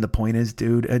stop saying the point is,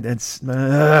 dude. It's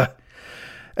because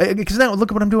now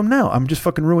look at what I'm doing now. I'm just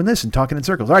fucking ruining this and talking in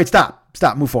circles. All right,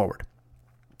 stop, move forward.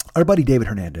 Our buddy David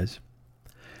Hernandez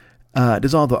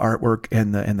does all the artwork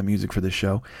and the music for this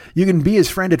show. You can be his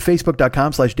friend at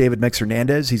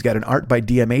facebook.com/DavidMexHernandez. He's got an Art by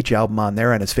DMH album on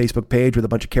there on his Facebook page with a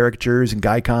bunch of caricatures and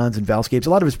Gycons and Valscapes, a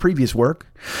lot of his previous work.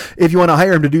 If you want to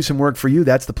hire him to do some work for you,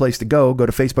 that's the place to go. Go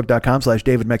to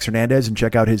facebook.com/DavidMexHernandez and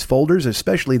check out his folders,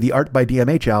 especially the Art by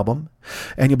DMH album.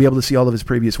 And you'll be able to see all of his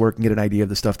previous work and get an idea of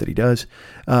the stuff that he does.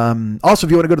 Also,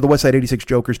 if you want to go to the Westside 86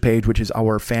 Jokers page, which is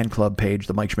our fan club page,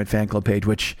 the Mike Schmidt fan club page,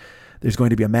 which there's going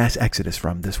to be a mass exodus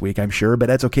from this week, I'm sure, but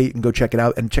that's okay. You can go check it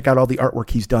out and check out all the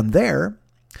artwork he's done there.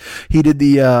 He did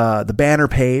the banner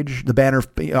page, the banner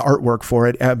artwork for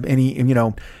it, and he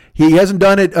hasn't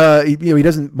done it. He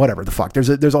doesn't. Whatever the fuck.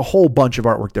 There's a whole bunch of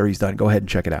artwork there he's done. Go ahead and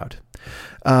check it out.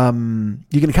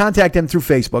 You can contact him through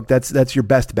Facebook. That's your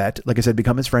best bet. Like I said,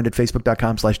 become his friend at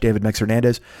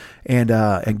facebook.com/DavidMexHernandez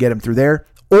and get him through there.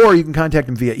 Or you can contact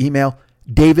him via email.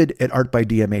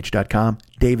 David@artbydmh.com.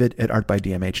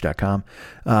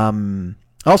 David@artbydmh.com.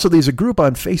 Also, there's a group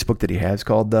on Facebook that he has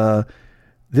called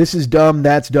This Is Dumb,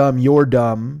 That's Dumb, You're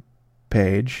Dumb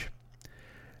page.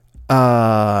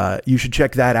 You should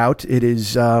check that out. It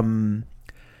is, all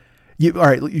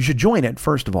right, you should join it,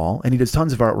 first of all, and he does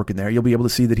tons of artwork in there. You'll be able to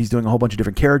see that he's doing a whole bunch of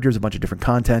different characters, a bunch of different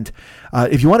content.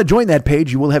 If you want to join that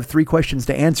page, you will have 3 questions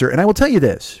to answer, and I will tell you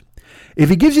this. If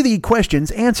he gives you the questions,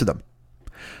 answer them.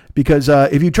 Because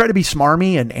if you try to be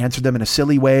smarmy and answer them in a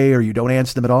silly way, or you don't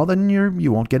answer them at all, then you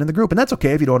won't get in the group. And that's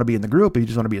okay if you don't want to be in the group. If you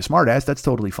just want to be a smartass, that's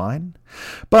totally fine.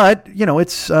 But,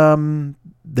 it's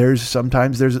there's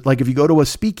like if you go to a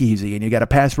speakeasy and you got a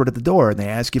password at the door and they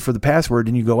ask you for the password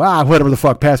and you go, whatever the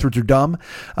fuck, passwords are dumb.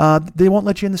 They won't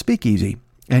let you in the speakeasy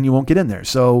and you won't get in there.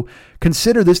 So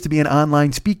consider this to be an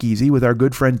online speakeasy with our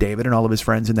good friend David and all of his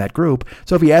friends in that group.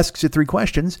 So if he asks you 3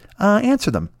 questions,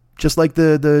 answer them. Just like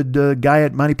the guy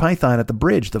at Monty Python at the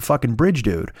bridge, the fucking bridge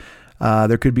dude.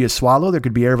 There could be a swallow, there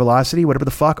could be air velocity, whatever the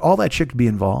fuck. All that shit could be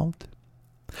involved.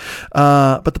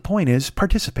 But the point is,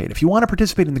 participate. If you want to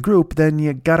participate in the group, then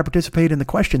you got to participate in the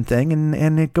question thing,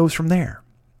 and it goes from there.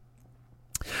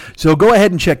 So go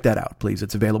ahead and check that out, please.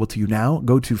 It's available to you now.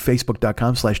 Go to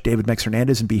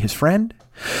facebook.com/DavidMexHernandez and be his friend.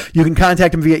 You can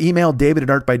contact him via email,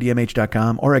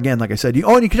 david@artbydmh.com. Or again, like I said,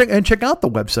 and you can check out the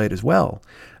website as well.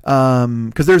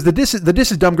 Because there's the This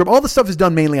Is Dumb group. All the stuff is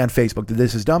done mainly on Facebook. The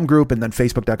This Is Dumb group, and then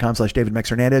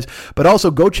facebook.com/DavidMexHernandez. But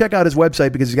also go check out his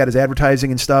website because he's got his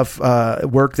advertising and stuff,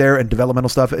 work there, and developmental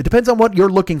stuff. It depends on what you're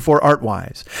looking for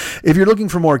art-wise. If you're looking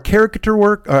for more character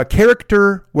work or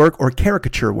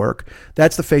caricature work,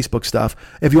 that's the Facebook stuff.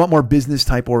 If you want more business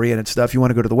type oriented stuff, you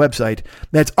want to go to the website.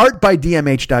 That's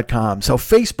artbydmh.com. So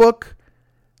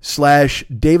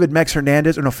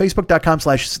Facebook.com/DavidMexHernandez, or no,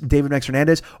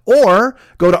 Facebook.com/DavidMexHernandez, or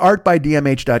go to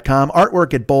artbydmh.com.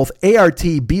 Artwork at both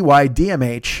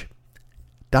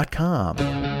artbydmh.com.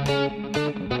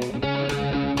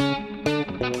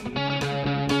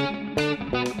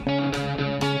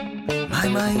 My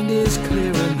mind is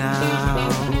clearer now.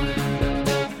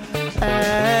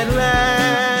 At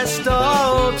last,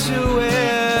 all too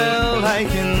well, I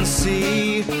can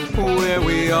see where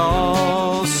we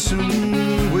all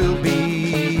soon will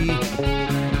be.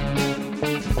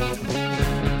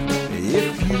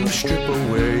 If you strip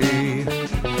away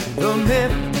the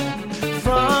myth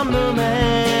from the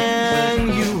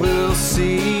man, you will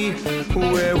see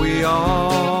where we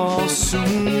all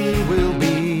soon will be.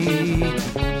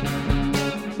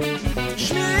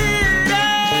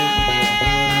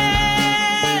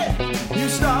 You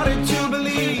started to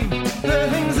believe the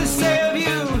things they say of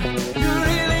you. You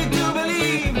really do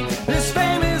believe this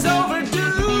fame is overdue.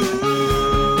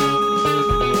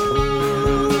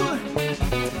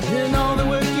 And all the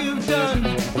work you've done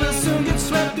will soon get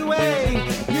swept away.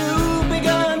 You've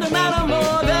begun to matter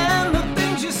more than the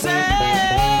things you say.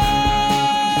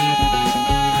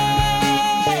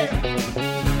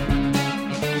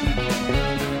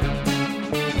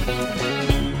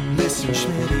 Listen,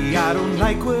 Schmitty, I don't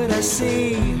like what I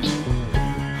see.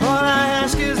 All I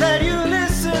ask is that you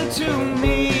listen to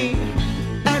me.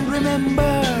 And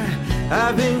remember,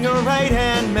 I've been your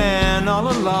right-hand man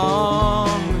all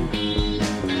along.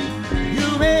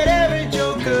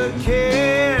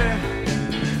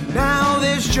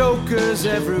 jokers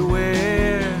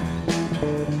everywhere,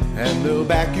 and they'll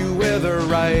back you whether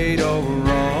right or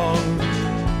wrong.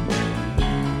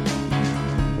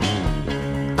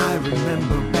 I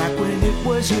remember back when it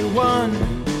was year one.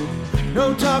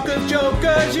 No talk of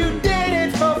jokers, you did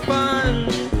it for fun.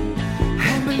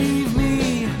 And believe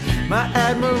me, my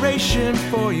admiration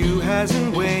for you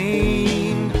hasn't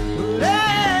waned. But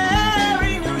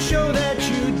every new show that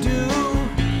you do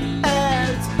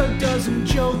adds a dozen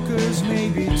jokers,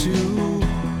 maybe two,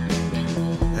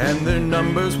 and their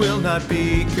numbers will not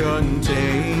be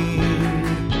contained.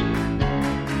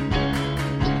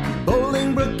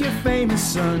 Bolingbrook, your famous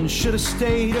son, should have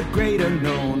stayed a greater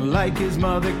known. Like his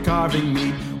mother carving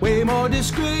meat, way more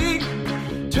discreet.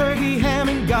 Turkey, ham,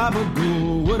 and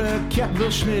gabagool would have kept Bill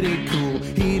Schmitty cool.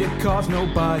 He'd have caused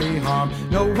nobody harm,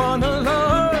 no one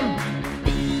alarm.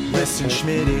 Listen,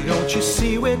 Schmitty, don't you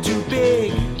see we're too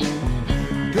big?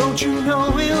 Don't you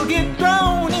know we'll get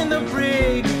thrown in the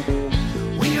brig?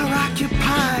 We are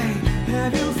occupied.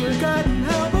 Have you forgotten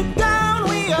how big down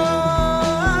we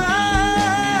are?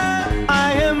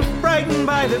 I am frightened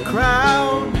by the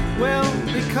crowd. Well,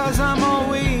 because I'm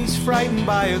always frightened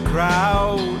by a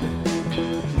crowd.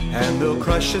 And they'll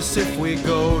crush us if we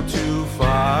go too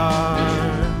far.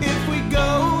 If we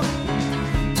go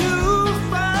too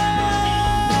far.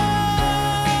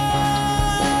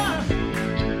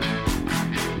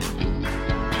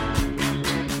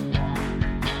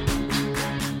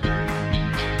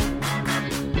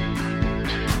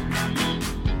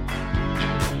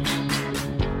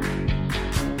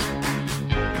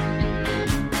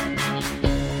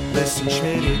 Listen,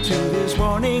 Schmitty, to this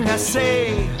warning I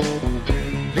say,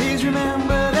 please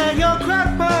remember that your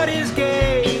crackpot is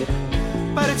gay.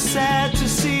 But it's sad to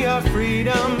see our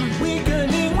freedom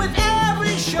weakening with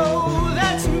every show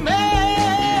that's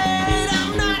made.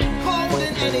 I'm not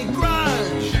holding any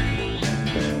grudge.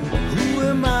 Who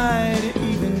am I to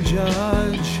even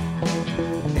judge?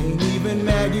 Ain't even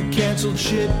mad you canceled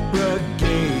Shit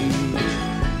Brigade.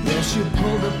 Yes, you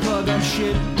pulled the plug on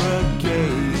Shit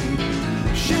Brigade.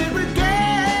 Shit Brigade.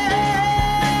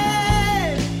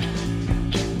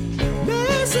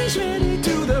 Ready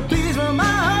to the please from my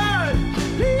heart.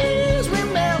 Please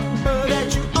remember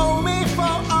that you owe me for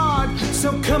art.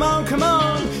 So come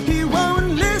on, he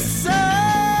won't listen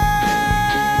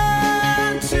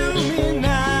to me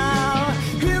now.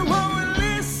 He won't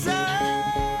listen.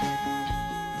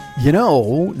 You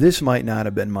know, this might not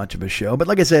have been much of a show, but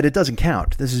like I said, it doesn't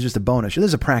count. This is just a bonus show. This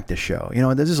is a practice show. You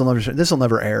know, this will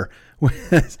never air.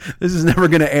 This is never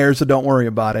going to air, so don't worry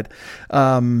about it.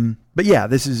 But yeah,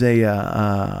 this is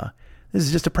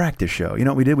just a practice show. You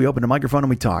know what we did? We opened a microphone and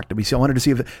we talked. I wanted to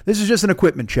see if this is just an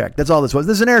equipment check. That's all this was.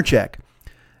 This is an air check.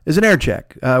 It's an air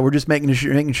check. We're just making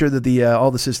sure that all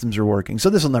the systems are working. So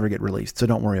this will never get released. So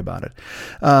don't worry about it.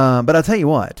 But I'll tell you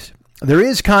what, there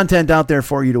is content out there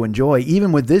for you to enjoy,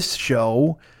 even with this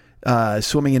show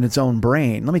swimming in its own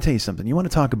brain. Let me tell you something. You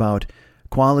want to talk about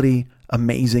quality,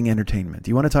 amazing entertainment.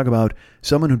 You want to talk about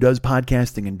someone who does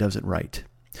podcasting and does it right.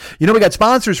 You know, we got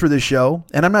sponsors for this show,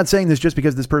 and I'm not saying this just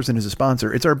because this person is a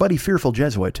sponsor. It's our buddy Fearful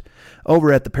Jesuit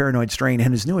over at the Paranoid Strain,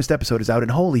 and his newest episode is out, and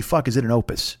holy fuck, is it an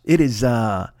opus. It is,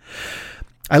 I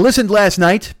listened last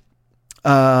night.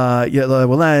 Yesterday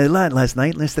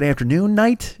afternoon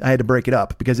night, I had to break it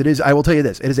up because it is, I will tell you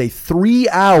this, it is a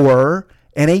 3-hour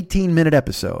and 18-minute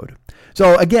episode.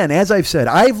 So again, as I've said,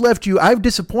 I've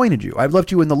disappointed you. I've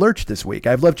left you in the lurch this week.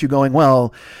 I've left you going,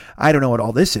 well, I don't know what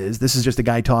all this is. This is just a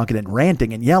guy talking and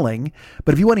ranting and yelling.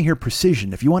 But if you want to hear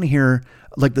precision, if you want to hear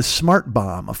like the smart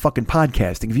bomb of fucking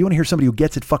podcasting, if you want to hear somebody who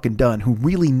gets it fucking done, who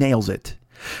really nails it,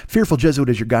 Fearful Jesuit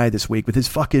is your guy this week with his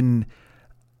fucking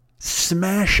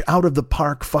smash out of the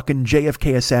park fucking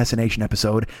JFK assassination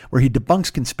episode where he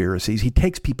debunks conspiracies. He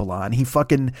takes people on. He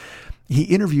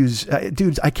interviews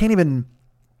dudes. I can't even...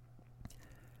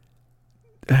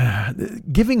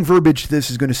 giving verbiage to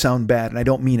this is going to sound bad, and I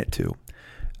don't mean it to.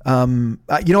 You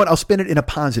know what? I'll spin it in a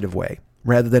positive way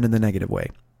rather than in the negative way.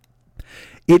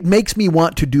 It makes me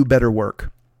want to do better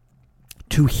work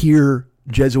to hear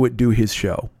Jesuit do his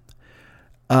show.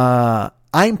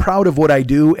 I'm proud of what I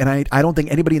do, and I don't think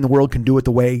anybody in the world can do it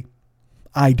the way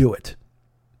I do it.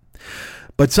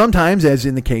 But sometimes, as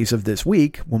in the case of this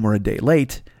week, when we're a day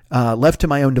late, left to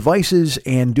my own devices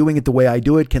and doing it the way I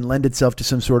do it can lend itself to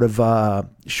some sort of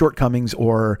shortcomings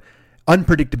or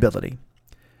unpredictability.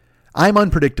 I'm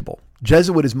unpredictable.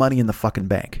 Jesuit is money in the fucking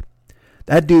bank.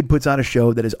 That dude puts on a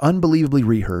show that is unbelievably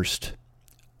rehearsed.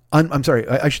 I'm sorry,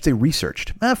 I should say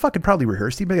researched. Fucking probably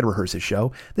rehearsed. He better rehearse his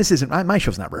show. This isn't, my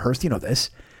show's not rehearsed. You know this.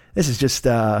 This is just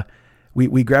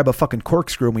We grab a fucking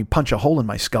corkscrew and we punch a hole in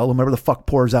my skull, and whatever the fuck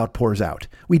pours out, pours out.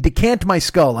 We decant my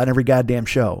skull on every goddamn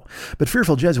show. But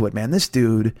Fearful Jesuit, man, this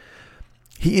dude,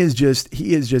 he is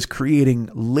just creating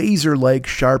laser-like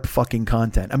sharp fucking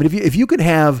content. I mean, if you could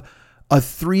have a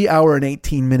 3 hour and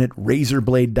 18-minute razor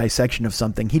blade dissection of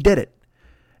something, he did it.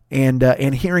 And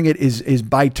hearing it is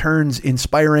by turns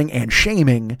inspiring and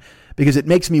shaming, because it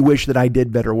makes me wish that I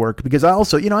did better work. Because I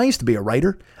also, I used to be a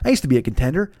writer. I used to be a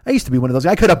contender. I used to be one of those.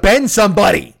 I could have been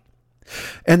somebody.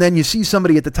 And then you see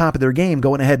somebody at the top of their game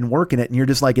going ahead and working it, and you're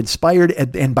just like inspired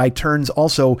and by turns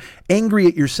also angry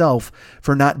at yourself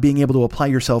for not being able to apply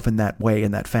yourself in that way,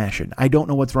 in that fashion. I don't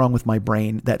know what's wrong with my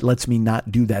brain that lets me not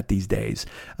do that these days.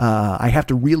 I have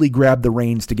to really grab the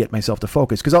reins to get myself to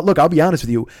focus. Because look, I'll be honest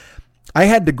with you. I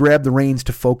had to grab the reins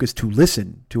to focus to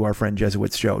listen to our friend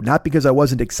Jesuit's show. Not because I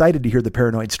wasn't excited to hear the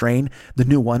Paranoid Strain, the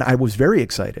new one. I was very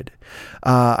excited.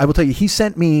 I will tell you, he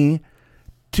sent me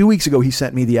 2 weeks ago, he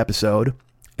sent me the episode,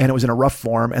 and it was in a rough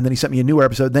form. And then he sent me a newer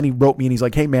episode. Then he wrote me and he's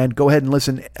like, hey man, go ahead and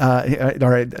listen. All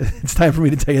right. It's time for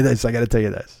me to tell you this. I got to tell you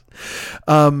this.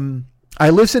 I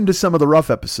listened to some of the rough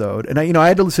episode, and I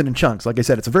had to listen in chunks. Like I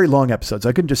said, it's a very long episode, so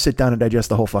I couldn't just sit down and digest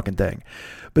the whole fucking thing.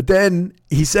 But then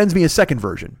he sends me a second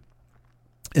version.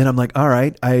 And I'm like, all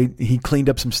right, he cleaned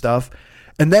up some stuff.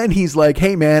 And then he's like,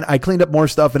 hey man, I cleaned up more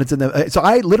stuff and it's in the, so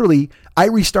I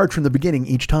restart from the beginning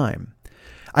each time.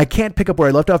 I can't pick up where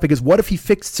I left off, because what if he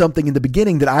fixed something in the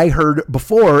beginning that I heard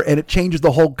before and it changes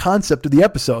the whole concept of the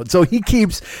episode? So he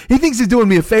thinks he's doing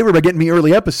me a favor by getting me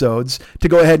early episodes to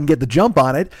go ahead and get the jump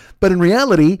on it. But in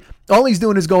reality, all he's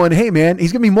doing is going, hey man,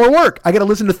 he's giving me more work. I got to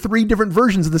listen to 3 different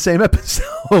versions of the same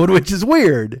episode, which is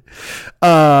weird.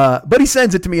 But he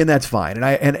sends it to me, and that's fine.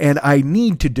 And I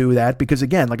need to do that because,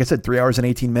 again, like I said, 3 hours and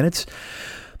 18 minutes.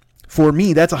 For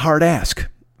me, that's a hard ask.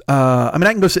 I mean,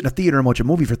 I can go sit in a theater and watch a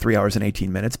movie for 3 hours and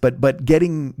 18 minutes, but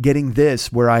getting this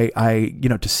where I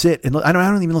to sit and I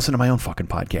don't even listen to my own fucking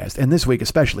podcast. And this week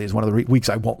especially is one of the weeks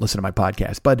I won't listen to my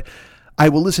podcast, but I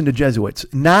will listen to Jesuits,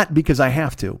 not because I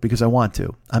have to, because I want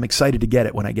to. I'm excited to get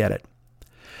it when I get it.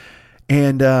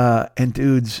 And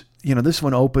dudes, this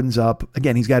one opens up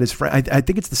again. He's got his friend. I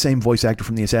think it's the same voice actor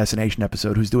from the assassination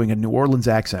episode who's doing a New Orleans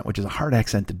accent, which is a hard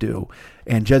accent to do.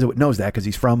 And Jesuit knows that because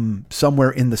he's from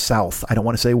somewhere in the South. I don't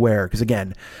want to say where, because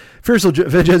again, Fearful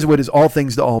Jesuit is all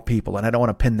things to all people, and I don't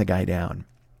want to pin the guy down.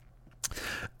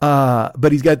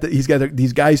 But he's got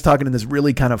these guys talking in this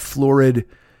really kind of florid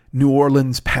New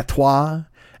Orleans patois.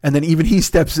 And then even he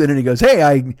steps in and he goes,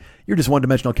 hey, you're just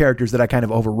one-dimensional characters that I kind of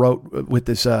overwrote with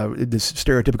this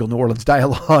stereotypical New Orleans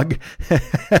dialogue.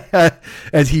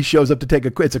 As he shows up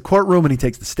to it's a courtroom and he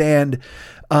takes the stand.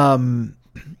 And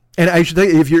I should tell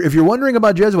you, if you're wondering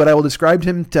about Jesuit, I will describe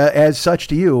him as such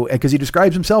to you, because he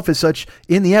describes himself as such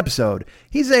in the episode.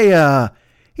 He's a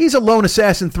lone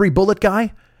assassin 3-bullet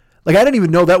guy. Like, I didn't even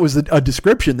know that was a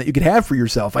description that you could have for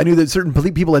yourself. I knew that certain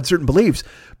people had certain beliefs,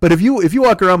 but if you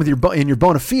walk around with your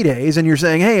bona fides and you're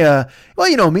saying, hey, well,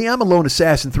 you know me, I'm a lone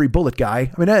assassin 3-bullet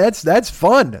guy. I mean, that's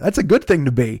fun. That's a good thing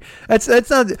to be. That's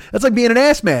like being an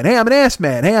ass man. Hey, I'm an ass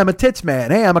man. Hey, I'm a tits man.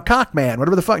 Hey, I'm a cock man.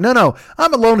 Whatever the fuck. No,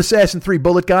 I'm a lone assassin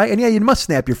 3-bullet guy. And yeah, you must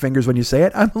snap your fingers when you say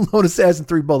it. I'm a lone assassin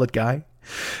 3-bullet guy.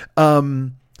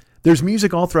 There's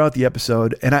music all throughout the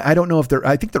episode, and I don't know if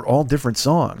I think they're all different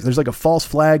songs. There's like a False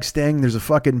Flag sting. There's a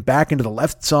fucking Back Into the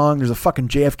Left song. There's a fucking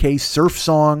JFK surf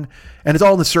song, and it's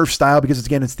all in the surf style because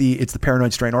it's the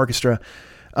Paranoid Strain Orchestra.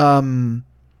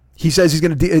 He says he's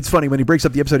going to, it's funny when he breaks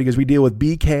up the episode, he goes, we deal with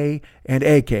BK and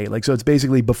AK. Like, so it's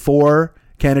basically before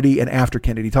Kennedy and after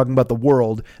Kennedy, talking about the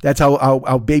world. That's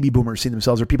how baby boomers see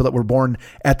themselves, or people that were born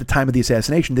at the time of the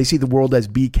assassination. They see the world as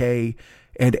BK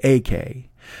and AK.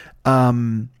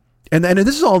 And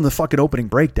this is all in the fucking opening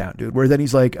breakdown, dude, where then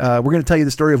he's like, we're going to tell you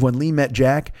the story of when Lee met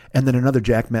Jack and then another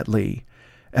Jack met Lee.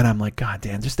 And I'm like, God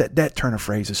damn, just that turn of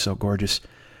phrase is so gorgeous.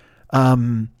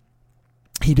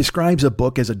 He describes a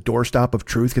book as a doorstop of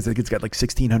truth because I think it's got like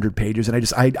 1,600 pages.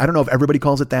 And I don't know if everybody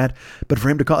calls it that, but for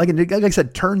him to call, like I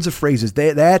said, turns of phrases,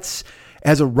 that's,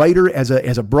 as a writer, as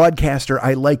a broadcaster,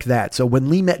 I like that. So when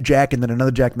Lee met Jack and then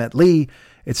another Jack met Lee,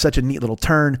 it's such a neat little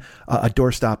turn, a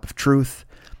doorstop of truth.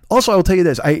 Also, I will tell you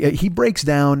this. He breaks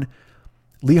down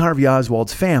Lee Harvey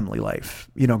Oswald's family life,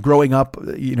 growing up,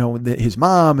 his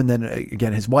mom and then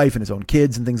again, his wife and his own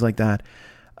kids and things like that.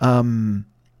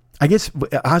 I guess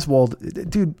Oswald,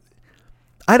 dude,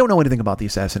 I don't know anything about the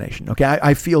assassination. Okay.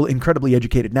 I feel incredibly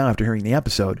educated now after hearing the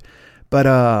episode, but,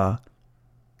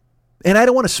 and I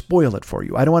don't want to spoil it for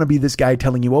you. I don't want to be this guy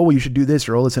telling you, oh, well, you should do this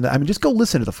or listen. I mean, just go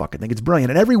listen to the fucking thing. It's brilliant.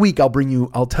 And every week I'll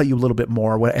tell you a little bit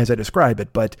more as I describe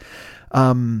it. But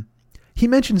he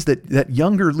mentions that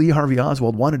younger Lee Harvey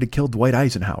Oswald wanted to kill Dwight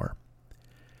Eisenhower.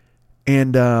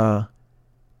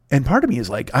 And part of me is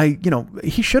like,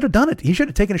 he should have done it. He should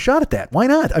have taken a shot at that. Why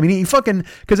not? I mean,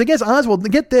 because I guess Oswald,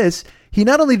 get this, he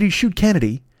not only did he shoot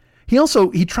Kennedy,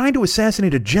 he tried to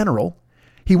assassinate a general.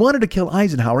 He wanted to kill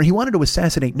Eisenhower. He wanted to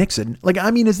assassinate Nixon. Like,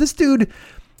 I mean, is this dude,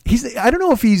 I don't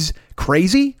know if he's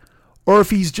crazy or if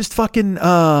he's just fucking,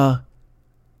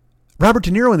 Robert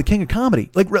De Niro in The King of Comedy.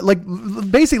 Like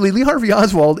basically Lee Harvey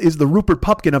Oswald is the Rupert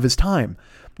Pupkin of his time,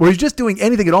 where he's just doing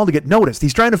anything at all to get noticed.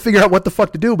 He's trying to figure out what the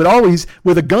fuck to do, but always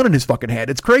with a gun in his fucking head.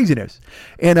 It's craziness.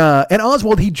 And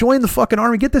Oswald, he joined the fucking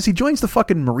army. Get this, he joins the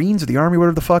fucking Marines or the army,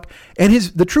 whatever the fuck. And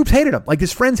the troops hated him. Like,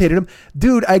 his friends hated him.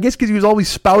 Dude, I guess because he was always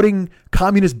spouting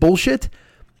communist bullshit.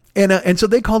 And so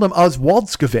they called him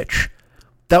Oswaldskovich.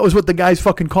 That was what the guys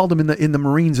fucking called him in the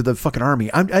Marines or the fucking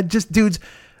army. I just, dudes,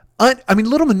 I mean,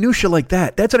 little minutia like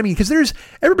that. That's what I mean. Because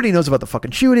everybody knows about the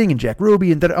fucking shooting and Jack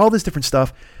Ruby and all this different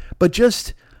stuff. But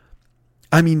just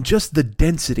the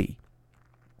density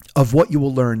of what you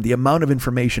will learn, the amount of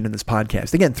information in this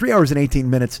podcast. Again, 3 hours and 18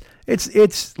 minutes.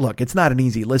 Look, it's not an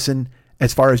easy listen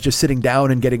as far as just sitting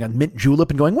down and getting a mint julep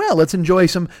and going, well, let's enjoy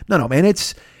some. No, man,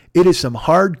 it is some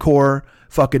hardcore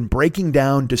fucking breaking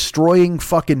down, destroying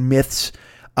fucking myths.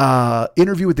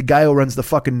 Interview with the guy who runs the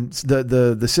fucking,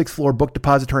 the sixth floor book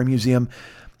depository museum.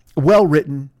 Well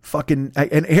written, fucking.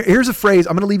 And here's a phrase.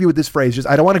 I'm going to leave you with this phrase. Just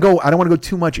I don't want to go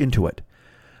too much into it,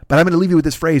 but I'm going to leave you with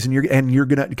this phrase, and you're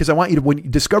gonna, because I want you to, when you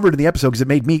discover it in the episode, because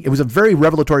it was a very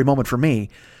revelatory moment for me.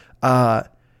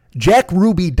 Jack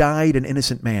Ruby died an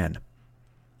innocent man.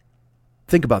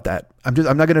 Think about that. I'm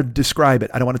not going to describe it.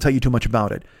 I don't want to tell you too much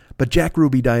about it. But Jack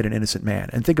Ruby died an innocent man.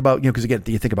 And think about, because again,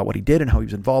 you think about what he did and how he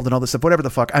was involved and all this stuff, whatever the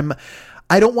fuck.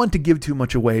 I don't want to give too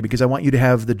much away because I want you to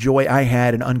have the joy I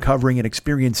had in uncovering and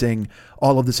experiencing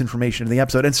all of this information in the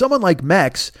episode. And someone like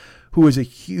Mex, who is a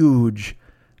huge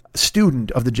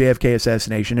student of the JFK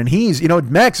assassination, and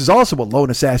Max is also a lone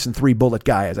assassin 3-bullet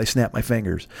guy, as I snap my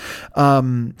fingers.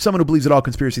 Someone who believes that all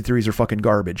conspiracy theories are fucking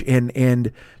garbage,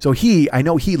 and so I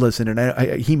know he listened,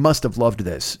 and he must have loved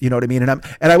this, you know what I mean? And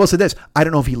I will say this, I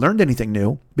don't know if he learned anything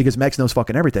new, because Max knows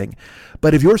fucking everything,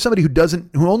 but if you're somebody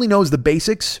who only knows the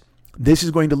basics, this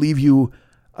is going to leave you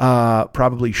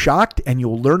probably shocked, and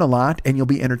you'll learn a lot, and you'll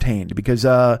be entertained, because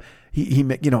he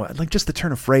like just the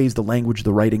turn of phrase, the language,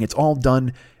 the writing, it's all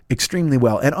done extremely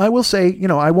well. And I will say,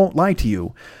 I won't lie to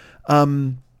you.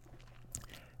 And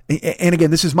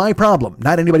again, this is my problem,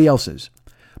 not anybody else's.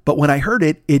 But when I heard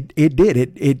it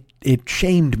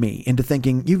shamed me into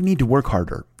thinking, you need to work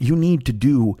harder. You need to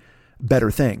do better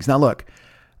things. Now, look,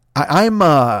 I'm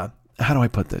how do I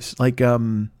put this? Like,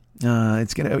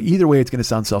 either way, it's going to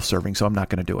sound self-serving, so I'm not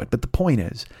going to do it. But the point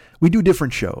is, we do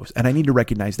different shows, and I need to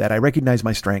recognize that. I recognize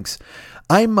my strengths.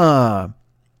 I'm all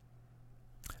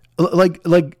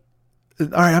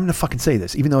right, I'm going to fucking say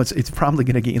this, even though it's probably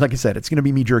going to get, like I said, it's going to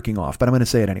be me jerking off, but I'm going to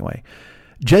say it anyway.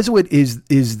 Jesuit is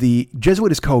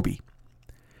Kobe.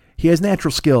 He has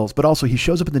natural skills, but also he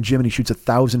shows up in the gym and he shoots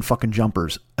 1,000 fucking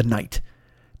jumpers a night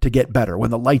to get better when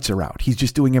the lights are out. He's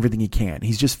just doing everything he can.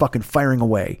 He's just fucking firing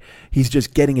away. He's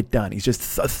just getting it done. He's just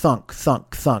thunk,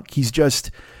 thunk, thunk. He's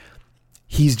just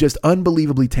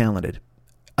unbelievably talented.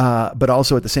 But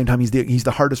also at the same time, he's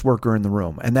the hardest worker in the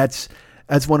room. And that's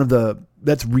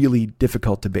really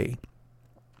difficult to be.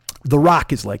 The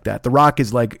Rock is like that. The Rock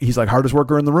is he's like hardest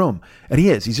worker in the room. And he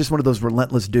is. He's just one of those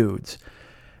relentless dudes.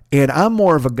 And I'm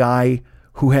more of a guy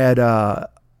who had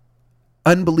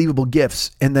unbelievable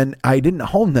gifts, and then I didn't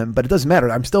hone them, but it doesn't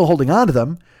matter. I'm still holding on to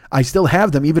them. I still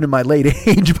have them even in my late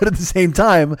age, but at the same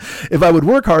time, if I would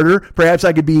work harder, perhaps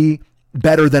I could be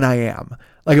better than I am.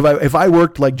 Like if I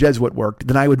worked like Jesuit worked,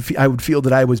 then I would feel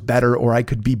that I was better, or I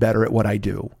could be better at what I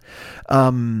do.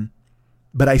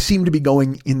 But I seem to be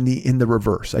going in the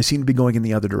reverse. I seem to be going in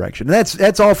the other direction. And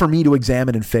that's all for me to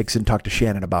examine and fix and talk to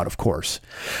Shannon about, of course.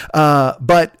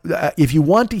 But if you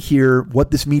want to hear what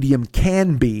this medium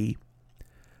can be,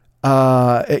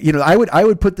 I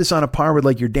would put this on a par with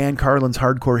like your Dan Carlin's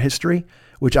Hardcore History,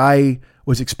 which I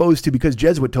was exposed to because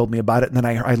Jesuit told me about it. And then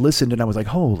I listened and I was like,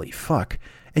 holy fuck.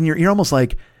 And you're almost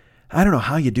like, I don't know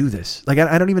how you do this. Like,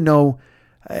 I don't even know.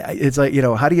 It's like,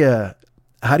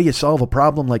 how do you solve a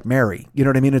problem like Mary? You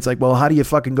know what I mean? It's like, well, how do you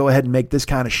fucking go ahead and make this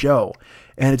kind of show?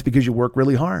 And it's because you work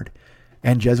really hard,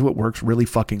 and Jesuit works really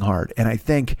fucking hard. And I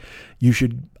think you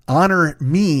should honor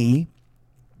me.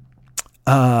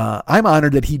 I'm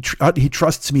honored that he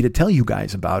trusts me to tell you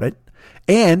guys about it.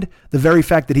 And the very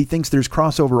fact that he thinks there's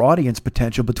crossover audience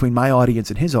potential between my audience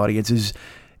and his audience is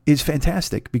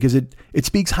fantastic, because it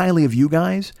speaks highly of you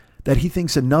guys, that he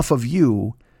thinks enough of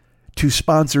you to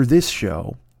sponsor this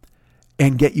show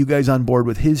and get you guys on board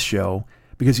with his show,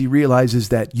 because he realizes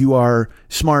that you are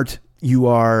smart you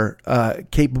are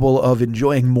capable of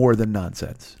enjoying more than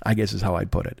nonsense, I guess is how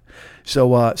I'd put it.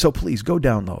 So please go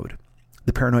download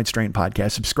the Paranoid Strain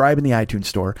podcast, subscribe in the iTunes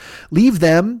store, leave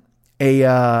him, leave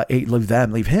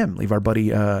our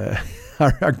buddy,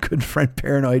 our good friend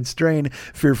Paranoid Strain,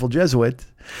 Fearful Jesuit,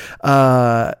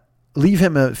 leave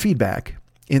him a feedback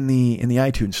in the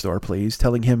iTunes store, please,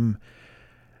 telling him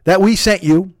that we sent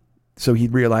you, so he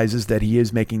realizes that he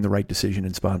is making the right decision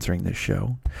in sponsoring this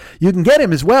show. You can get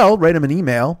him as well. Write him an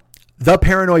email,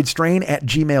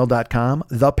 theparanoidstrain@gmail.com,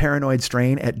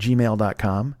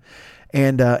 theparanoidstrain@gmail.com.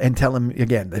 And tell him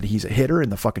again that he's a hitter and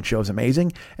the fucking show's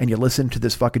amazing. And you listened to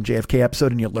this fucking JFK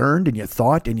episode and you learned and you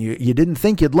thought and you didn't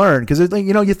think you'd learn. Because,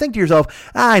 you think to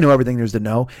yourself, I know everything there's to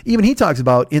know. Even he talks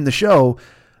about in the show,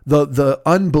 the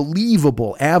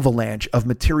unbelievable avalanche of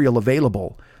material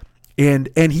available. And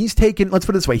he's taken, let's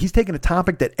put it this way, he's taken a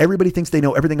topic that everybody thinks they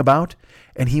know everything about,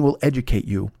 and he will educate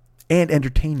you and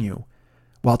entertain you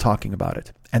while talking about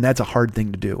it. And that's a hard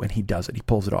thing to do. And he does it. He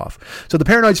pulls it off. So the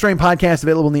Paranoid Strain podcast,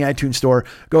 available in the iTunes store.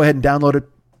 Go ahead and download it.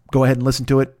 Go ahead and listen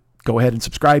to it. Go ahead and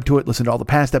subscribe to it. Listen to all the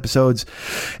past episodes.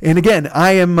 And again,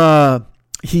 I am,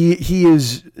 he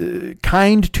is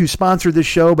kind to sponsor this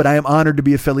show, but I am honored to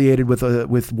be affiliated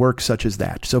with work such as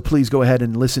that. So please go ahead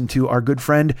and listen to our good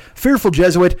friend, Fearful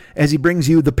Jesuit, as he brings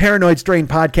you the Paranoid Strain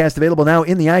podcast, available now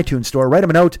in the iTunes store. Write him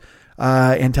a note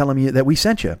and tell him that we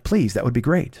sent you. Please, that would be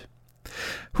great.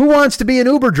 Who wants to be an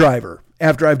Uber driver?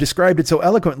 After I've described it so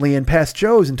eloquently in past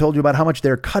shows and told you about how much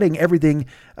they're cutting everything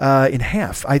in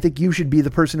half, I think you should be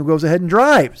the person who goes ahead and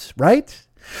drives, right?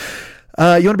 You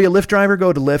want to be a Lyft driver?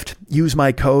 Go to Lyft. Use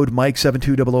my code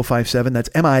Mike720057. That's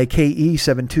MIKE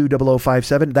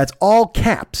 720057. That's all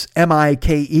caps.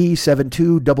 MIKE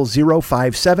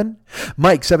 720057.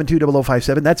 Mike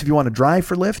 720057. That's if you want to drive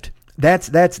for Lyft. That's.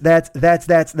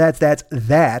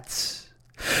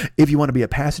 If you want to be a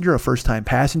passenger, a first-time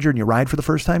passenger, and you ride for the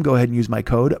first time, go ahead and use my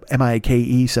code,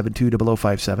 MIKE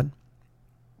 720057.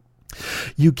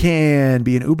 You can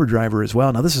be an Uber driver as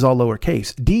well. Now, this is all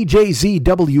lowercase.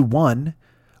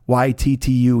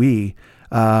 DJZW1YTTUE.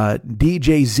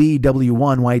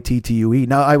 DJZW1YTTUE.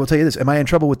 Now, I will tell you this. Am I in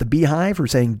trouble with the Beehive for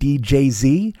saying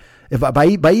DJZ?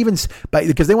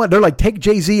 Because they're like, take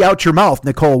Jay-Z out your mouth,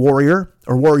 Nicole Warrior,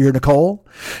 or Warrior Nicole.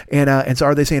 And so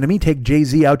are they saying to me, take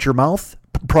Jay-Z out your mouth?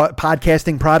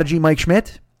 Podcasting prodigy Mike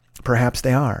Schmidt? Perhaps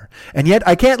they are. And yet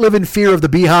I can't live in fear of the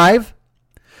Beehive.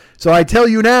 So I tell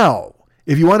you now,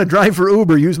 if you want to drive for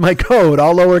Uber, use my code,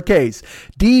 all lowercase,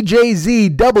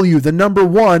 DJZW, the number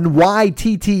 1,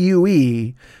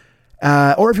 YTTUE.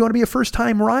 Or if you want to be a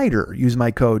first-time rider, use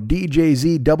my code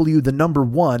DJZW, the number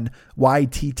 1,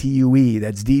 YTTUE.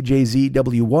 That's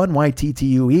DJZW1,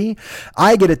 YTTUE.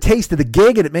 I get a taste of the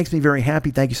gig, and it makes me very happy.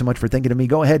 Thank you so much for thinking of me.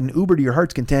 Go ahead and Uber to your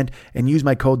heart's content and use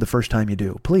my code the first time you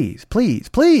do. Please, please,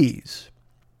 please.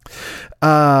 We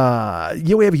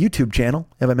have a YouTube channel.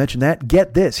 Have I mentioned that?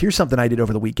 Get this. Here's something I did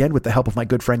over the weekend with the help of my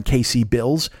good friend KC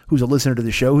Bills, who's a listener to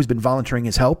the show, who's been volunteering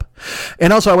his help.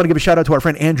 And also I want to give a shout out to our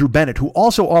friend Andrew Bennett, who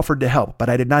also offered to help, but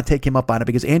I did not take him up on it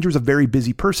because Andrew's a very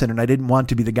busy person and I didn't want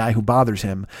to be the guy who bothers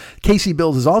him. KC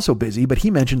Bills is also busy, but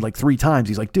he mentioned like 3 times.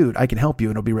 He's like, dude, I can help you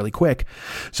and it'll be really quick.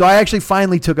 So I actually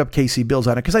finally took up KC Bills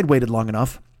on it because I'd waited long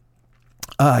enough.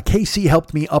 KC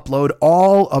helped me upload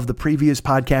all of the previous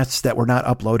podcasts that were not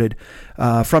uploaded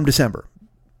from December,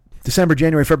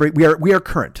 January, February. We are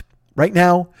current right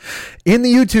now in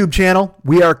the YouTube channel.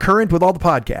 We are current with all the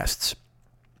podcasts.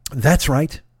 That's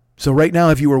right. So right now,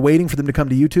 if you were waiting for them to come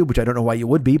to YouTube, which I don't know why you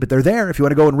would be, but they're there. If you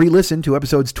want to go and re-listen to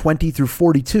episodes 20 through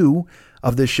 42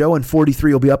 of this show, and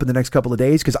 43 will be up in the next couple of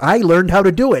days because I learned how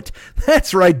to do it.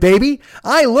 That's right, baby.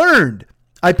 I learned.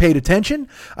 I paid attention.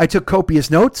 I took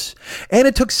copious notes, and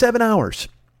it took 7 hours.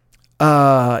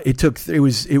 It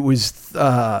was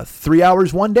 3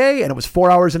 hours one day, and it was 4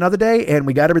 hours another day, and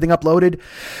we got everything uploaded,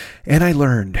 and I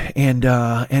learned. And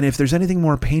if there's anything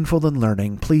more painful than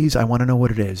learning, please, I want to know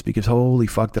what it is, because holy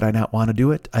fuck, did I not want to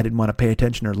do it? I didn't want to pay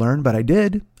attention or learn, but I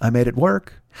did. I made it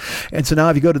work. And so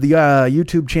now, if you go to the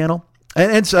YouTube channel,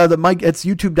 and it's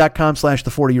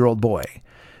youtube.com/the40year-old-boy.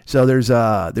 So there's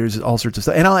all sorts of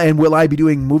stuff. And will I be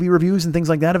doing movie reviews and things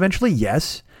like that eventually?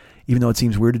 Yes. Even though it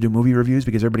seems weird to do movie reviews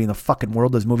because everybody in the fucking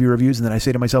world does movie reviews. And then I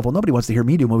say to myself, well, nobody wants to hear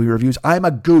me do movie reviews. I'm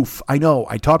a goof. I know.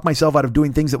 I talk myself out of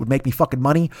doing things that would make me fucking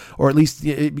money or at least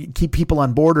keep people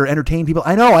on board or entertain people.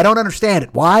 I know. I don't understand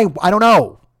it. Why? I don't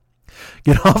know.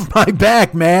 Get off my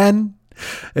back, man.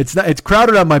 It's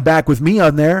crowded on my back with me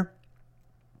on there.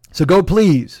 So go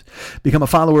please become a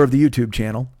follower of the YouTube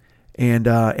channel. And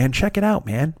check it out,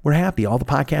 man. We're happy. All the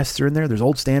podcasts are in there. There's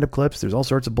old stand-up clips. There's all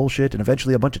sorts of bullshit. And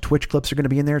eventually a bunch of Twitch clips are going to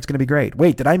be in there. It's going to be great.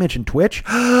 Wait, did I mention Twitch?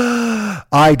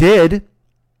 I did.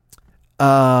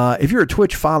 If you're a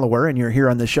Twitch follower and you're here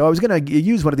on this show, I was going to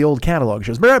use one of the old catalog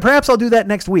shows. Perhaps I'll do that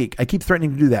next week. I keep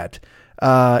threatening to do that.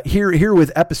 Here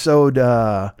with episode,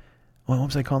 what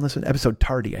was I calling this one? Episode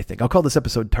Tardy, I think. I'll call this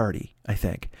episode Tardy, I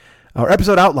think. Or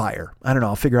episode Outlier. I don't know.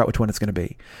 I'll figure out which one it's going to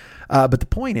be. But the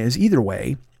point is, either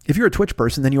way, if you're a Twitch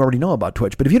person, then you already know about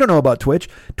Twitch. But if you don't know about Twitch,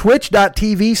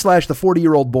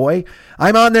 twitch.tv/the40year-old boy.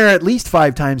 I'm on there at least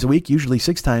 5 times a week, usually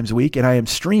 6 times a week, and I am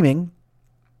streaming.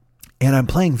 And I'm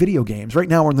playing video games. Right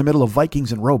now we're in the middle of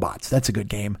Vikings and Robots. That's a good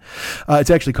game.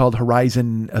 It's actually called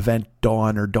Horizon Event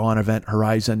Dawn or Dawn Event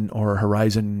Horizon or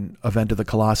Horizon Event of the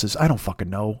Colossus. I don't fucking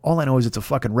know. All I know is it's a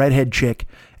fucking redhead chick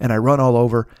and I run all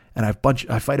over and I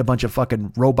fight a bunch of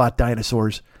fucking robot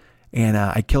dinosaurs and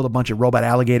I killed a bunch of robot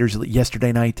alligators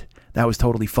yesterday night. That was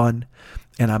totally fun.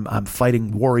 And I'm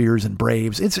fighting warriors and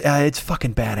braves. It's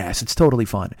fucking badass. It's totally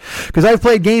fun. Because I've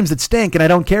played games that stink and I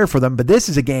don't care for them, but this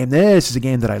is a game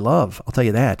that I love. I'll tell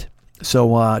you that.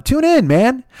 So tune in,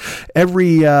 man.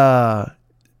 We're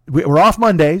off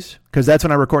Mondays because that's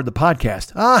when I record the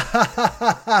podcast.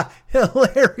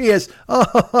 Hilarious.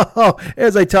 Oh,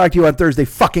 as I talk to you on Thursday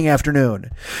fucking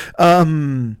afternoon.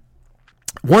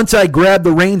 Once I grab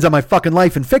the reins on my fucking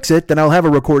life and fix it, then I'll have a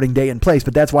recording day in place.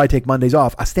 But that's why I take Mondays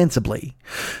off, ostensibly.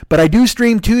 But I do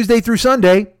stream Tuesday through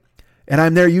Sunday, and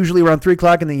I'm there usually around 3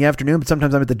 o'clock in the afternoon, but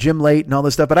sometimes I'm at the gym late and all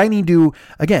this stuff. But I need to,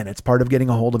 again, it's part of getting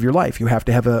a hold of your life. You have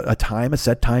to have a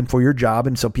set time for your job,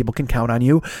 and so people can count on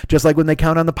you, just like when they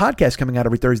count on the podcast coming out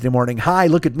every Thursday morning. Hi,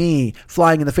 look at me,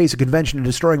 flying in the face of convention and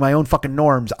destroying my own fucking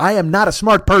norms. I am not a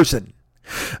smart person.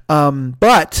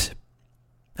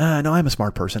 No, I'm a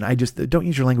smart person. I just don't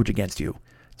use your language against you.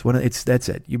 That's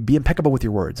it. You be impeccable with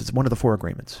your words. It's one of the 4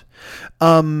 agreements.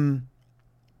 I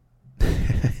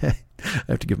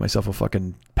have to give myself a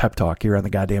fucking pep talk here on the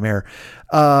goddamn air.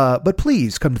 But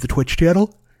please come to the Twitch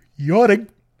channel. Yawning.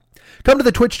 Come to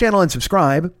the Twitch channel and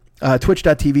subscribe.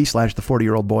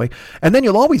 Twitch.tv/the40year-old boy. And then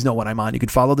you'll always know when I'm on. You can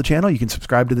follow the channel. You can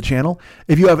subscribe to the channel.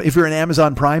 If you're an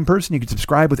Amazon Prime person, you can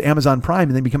subscribe with Amazon Prime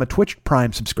and then become a Twitch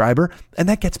Prime subscriber. And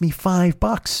that gets me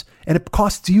 $5. And it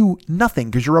costs you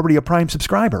nothing because you're already a Prime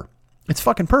subscriber. It's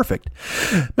fucking perfect.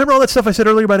 Remember all that stuff I said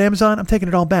earlier about Amazon? I'm taking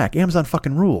it all back. Amazon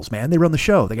fucking rules, man. They run the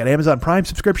show. They got Amazon Prime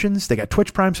subscriptions. They got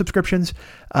Twitch Prime subscriptions.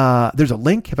 There's a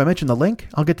link. Have I mentioned the link?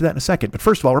 I'll get to that in a second. But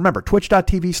first of all, remember,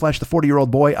 twitch.tv/the40year-old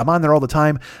boy. I'm on there all the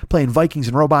time, playing Vikings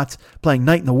and Robots, playing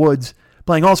Night in the Woods,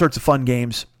 playing all sorts of fun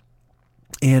games.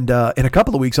 And in a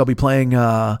couple of weeks, I'll be playing...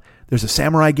 there's a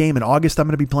samurai game in August I'm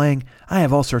going to be playing. I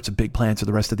have all sorts of big plans for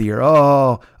the rest of the year.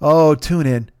 Oh, tune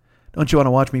in. Don't you want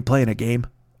to watch me play in a game?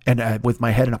 And with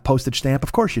my head in a postage stamp?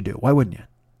 Of course you do. Why wouldn't you?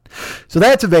 So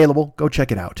that's available. Go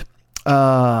check it out.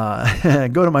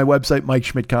 Go to my website,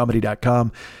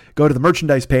 MikeSchmidtComedy.com. Go to the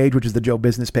merchandise page, which is the Joe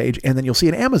Business page, and then you'll see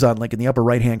an Amazon link in the upper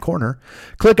right-hand corner.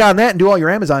 Click on that and do all your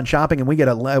Amazon shopping, and we get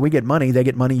money. They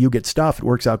get money. You get stuff. It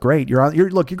works out great. You're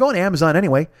going to Amazon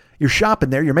anyway. You're shopping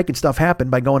there. You're making stuff happen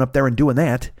by going up there and doing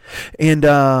that. And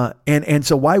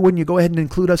so why wouldn't you go ahead and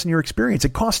include us in your experience?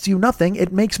 It costs you nothing.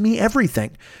 It makes me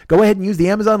everything. Go ahead and use the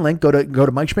Amazon link. Go to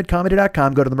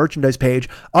MikeSchmidtComedy.com. Go to the merchandise page,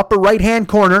 upper right-hand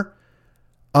corner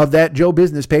of that Joe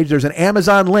Business page. There's an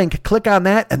Amazon link. Click on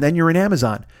that, and then you're in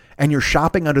Amazon. And you're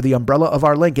shopping under the umbrella of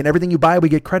our link. And everything you buy, we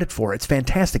get credit for. It's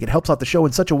fantastic. It helps out the show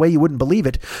in such a way you wouldn't believe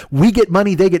it. We get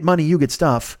money, they get money, you get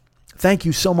stuff. Thank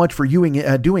you so much for doing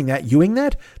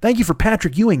that. Thank you for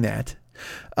Patrick Ewing that.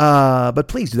 But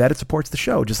please do that. It supports the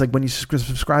show. Just like when you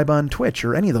subscribe on Twitch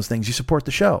or any of those things, you support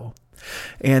the show.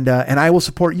 And I will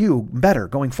support you better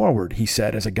going forward, he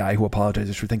said, as a guy who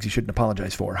apologizes for things he shouldn't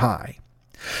apologize for. Hi.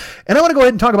 And I want to go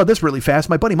ahead and talk about this really fast.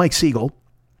 My buddy Mike Siegel.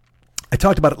 I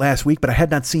talked about it last week, but I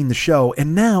had not seen the show,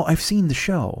 and now I've seen the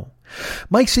show.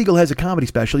 Mike Siegel has a comedy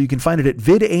special. You can find it at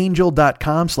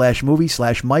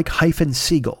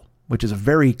vidangel.com/movie/Mike-Siegel, which is a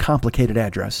very complicated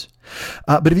address.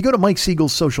 But if you go to Mike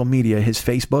Siegel's social media, his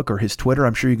Facebook or his Twitter,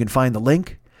 I'm sure you can find the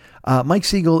link. Mike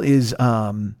Siegel is, you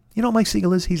know what Mike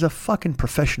Siegel is? He's a fucking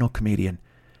professional comedian.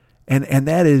 And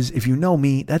that is, if you know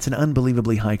me, that's an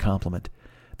unbelievably high compliment.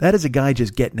 That is a guy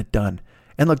just getting it done.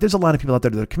 And look, there's a lot of people out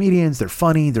there that are comedians, they're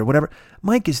funny, they're whatever.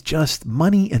 Mike is just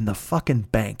money in the fucking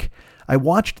bank. I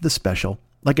watched the special.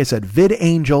 Like I said,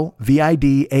 vidangel,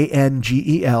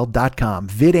 vidangel.com,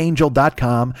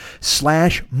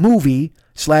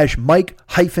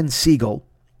 vidangel.com/movie/Mike-Siegel.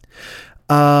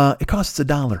 It costs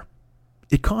 $1.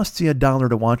 It costs you $1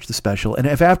 to watch the special. And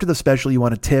if after the special you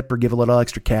want to tip or give a little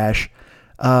extra cash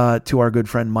to our good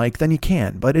friend Mike, then you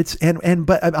can. But but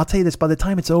I'll tell you this, by the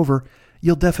time it's over,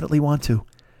 you'll definitely want to.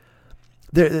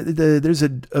 There's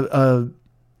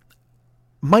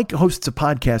Mike hosts a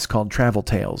podcast called Travel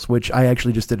Tales, which I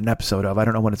actually just did an episode of. I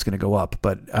don't know when it's going to go up,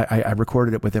 but I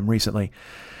recorded it with him recently.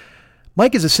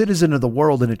 Mike is a citizen of the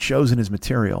world, and it shows in his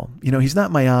material. You know, he's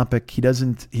not myopic. He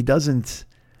doesn't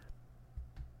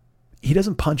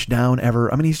punch down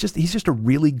ever. I mean, he's just a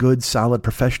really good, solid,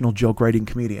 professional joke writing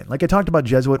comedian. Like I talked about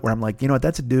Jesuit, where I'm like, you know what,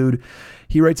 that's a dude.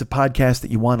 He writes a podcast that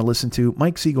you want to listen to.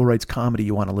 Mike Siegel writes comedy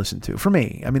you want to listen to. For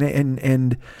me, I mean,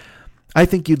 and I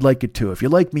think you'd like it too. If you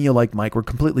like me, you like Mike. We're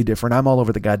completely different. I'm all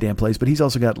over the goddamn place, but he's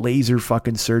also got laser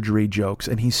fucking surgery jokes,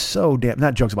 and he's so damn,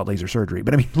 not jokes about laser surgery,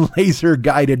 but I mean laser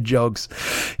guided jokes.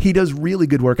 He does really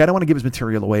good work. I don't want to give his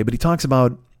material away, but he talks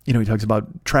about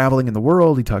traveling in the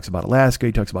world. He talks about Alaska.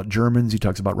 He talks about Germans. He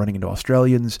talks about running into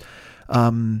Australians.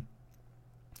 He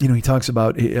talks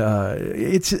about,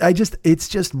 it's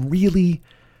just really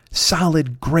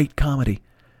solid, great comedy.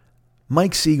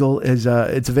 Mike Siegel is,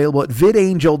 it's available at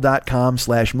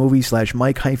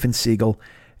vidangel.com/movie/Mike-Siegel.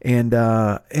 And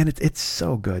it's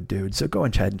so good, dude. So go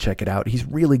ahead and check it out. He's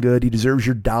really good. He deserves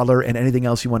your dollar and anything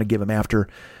else you want to give him after.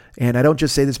 And I don't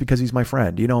just say this because he's my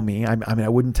friend. You know me. I mean, I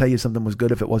wouldn't tell you something was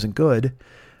good if it wasn't good.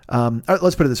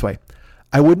 Let's put it this way.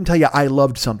 I wouldn't tell you I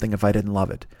loved something if I didn't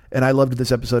love it. And I loved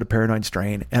this episode of Paranoid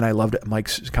Strain, and I loved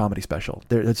Mike's comedy special.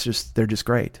 They're just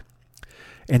great.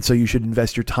 And so you should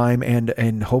invest your time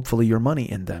and hopefully your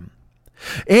money in them.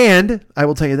 And I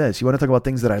will tell you this. You want to talk about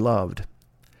things that I loved?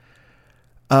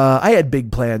 I had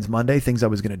big plans Monday, things I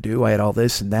was going to do. I had all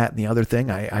this and that and the other thing.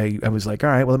 I was like, all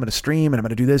right, well, I'm going to stream and I'm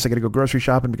going to do this. I got to go grocery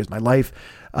shopping because my life,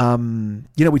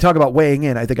 we talk about weighing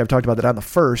in. I think I've talked about that on the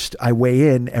first. I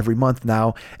weigh in every month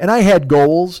now, and I had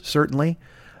goals, certainly.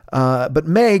 But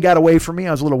May got away from me.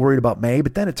 I was a little worried about May,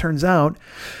 but then it turns out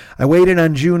I weighed in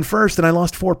on June 1st and I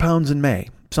lost 4 pounds in May.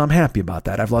 So I'm happy about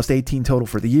that. I've lost 18 total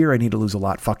for the year. I need to lose a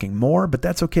lot fucking more, but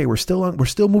that's okay. We're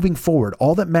still moving forward.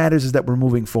 All that matters is that we're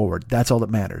moving forward. That's all that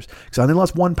matters. Because I only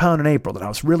lost 1 pound in April, and I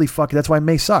was really fucking. That's why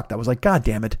May sucked. I was like, God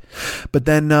damn it. But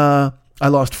then I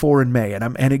lost 4 in May,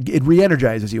 and it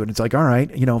re-energizes you, and it's like, all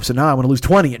right, so now I want to lose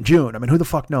 20 in June. I mean, who the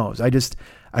fuck knows? I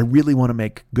really want to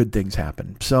make good things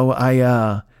happen. So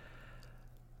I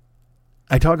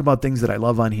talk about things that I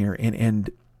love on here, and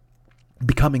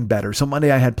becoming better. So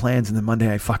Monday I had plans, and then Monday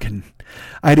I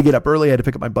had to get up early. I had to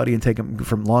pick up my buddy and take him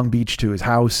from Long Beach to his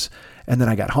house. And then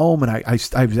I got home and I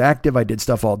was active. I did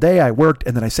stuff all day. I worked,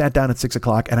 and then I sat down at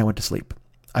 6:00 and I went to sleep.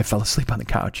 I fell asleep on the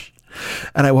couch,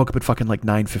 and I woke up at fucking like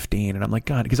 9:15, and I'm like,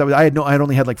 God, because I'd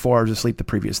only had like 4 hours of sleep the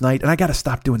previous night, and I got to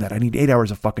stop doing that. I need 8 hours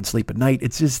of fucking sleep a night.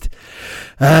 It's just,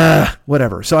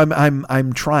 whatever. So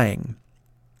I'm trying.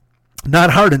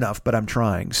 Not hard enough, but I'm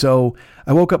trying. So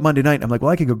I woke up Monday night and I'm like, well,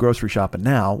 I could go grocery shopping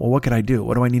now. Well, what can I do?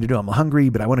 What do I need to do? I'm hungry,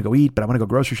 but I want to go eat, but I want to go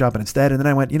grocery shopping instead. And then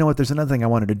I went, you know what? There's another thing I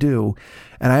wanted to do.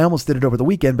 And I almost did it over the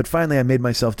weekend, but finally I made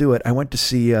myself do it. I went to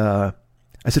see, I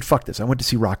said, fuck this. I went to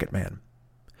see Rocket Man,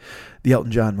 the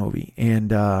Elton John movie.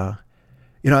 And, I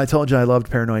told you I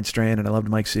loved Paranoid Strain and I loved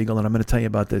Mike Siegel, and I'm going to tell you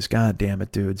about this. God damn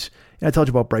it, dudes. I told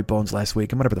you about Bright Bones last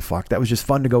week and whatever the fuck. That was just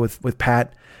fun to go with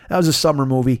Pat. That was a summer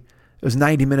movie. It was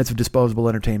 90 minutes of disposable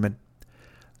entertainment.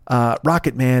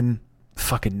 Rocket Man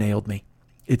fucking nailed me.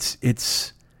 It's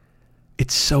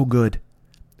so good.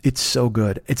 It's so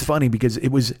good. It's funny because it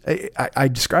was, I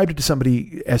described it to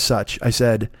somebody as such. I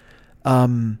said,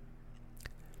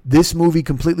 this movie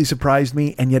completely surprised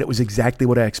me, and yet it was exactly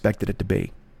what I expected it to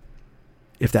be.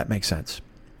 If that makes sense.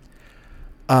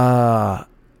 The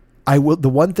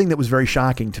one thing that was very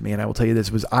shocking to me, and I will tell you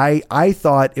this, was I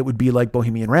thought it would be like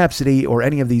Bohemian Rhapsody or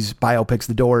any of these biopics,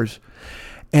 The Doors,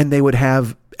 and they would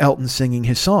have Elton singing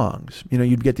his songs.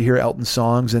 You'd get to hear Elton's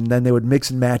songs, and then they would mix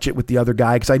and match it with the other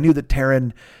guy, because I knew that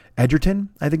Taron Egerton,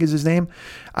 I think is his name,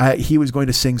 he was going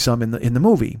to sing some in the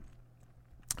movie.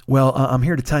 Well, I'm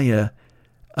here to tell you,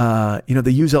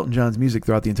 they use Elton John's music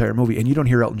throughout the entire movie, and you don't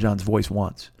hear Elton John's voice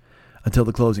once until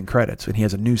the closing credits, and he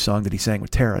has a new song that he sang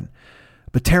with Taron.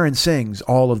 But Taron sings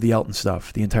all of the Elton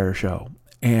stuff the entire show.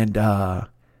 And,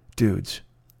 dudes,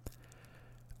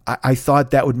 I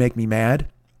thought that would make me mad.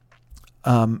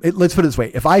 Let's put it this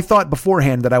way. If I thought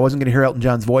beforehand that I wasn't going to hear Elton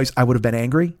John's voice, I would have been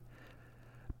angry.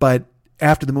 But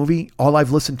after the movie, all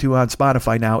I've listened to on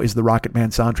Spotify now is the Rocket Man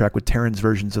soundtrack with Taron's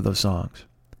versions of those songs.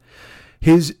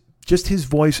 His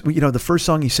voice, the first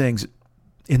song he sings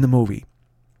in the movie,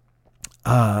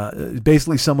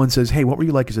 basically someone says, hey, what were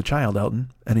you like as a child,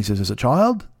 Elton? And he says, as a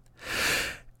child?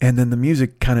 And then the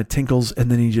music kind of tinkles,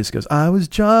 and then he just goes, I was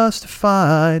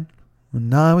justified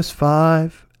when I was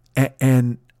 5.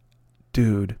 And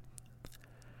dude,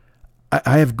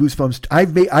 I have goosebumps.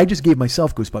 I just gave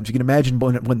myself goosebumps. You can imagine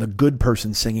when the good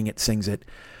person sings it.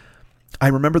 I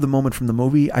remember the moment from the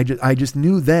movie. I just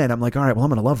knew then, I'm like, all right, well, I'm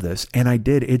going to love this. And I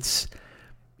did.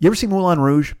 You ever see Moulin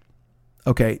Rouge?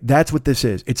 Okay, that's what this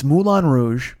is. It's Moulin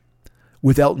Rouge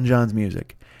with Elton John's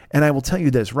music. And I will tell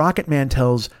you this, Rocket Man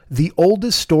tells the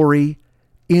oldest story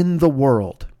in the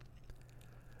world.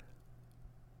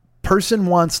 Person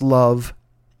wants love,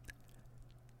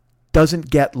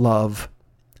 doesn't get love,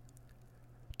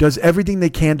 does everything they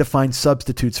can to find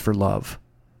substitutes for love,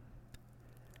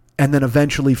 and then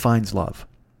eventually finds love.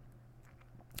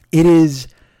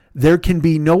 There can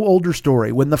be no older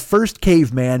story. When the first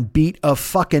caveman beat a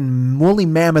fucking woolly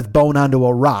mammoth bone onto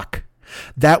a rock,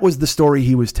 that was the story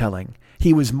he was telling.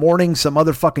 He was mourning some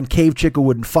other fucking cave chick who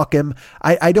wouldn't fuck him.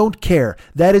 I don't care.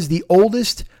 That is the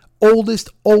oldest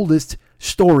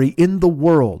story in the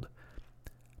world.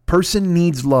 Person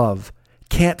needs love,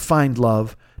 can't find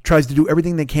love, tries to do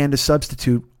everything they can to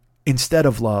substitute instead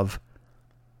of love,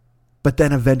 but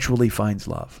then eventually finds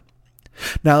love.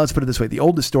 Now, let's put it this way. The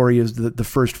oldest story is the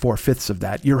first 4/5 of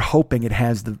that. You're hoping it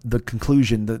has the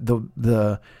conclusion,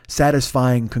 the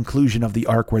satisfying conclusion of the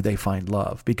arc where they find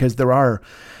love, because there are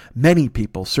many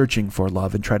people searching for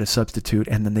love and try to substitute,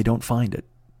 and then they don't find it.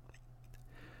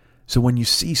 So when you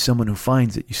see someone who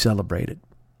finds it, you celebrate it.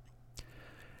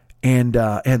 And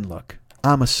look,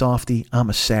 I'm a softie, I'm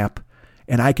a sap,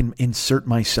 and I can insert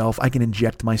myself, I can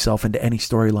inject myself into any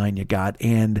storyline you got.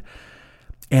 And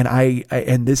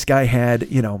this guy had,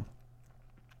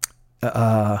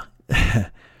 I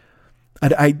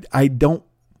don't,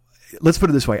 let's put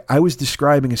it this way. I was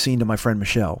describing a scene to my friend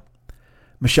Michelle.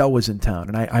 Michelle was in town,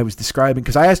 and I was describing,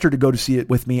 because I asked her to go to see it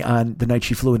with me on the night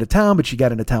she flew into town, but she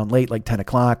got into town late, like 10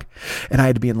 o'clock, and I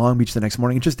had to be in Long Beach the next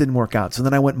morning. It just didn't work out. So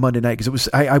then I went Monday night, because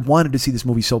I wanted to see this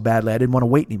movie so badly. I didn't want to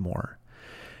wait anymore.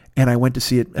 And I went to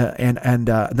see it, and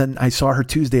then I saw her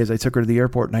Tuesday as I took her to the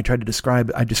airport, and I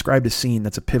described a scene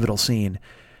that's a pivotal scene,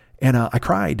 and I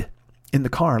cried in the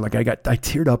car. Like I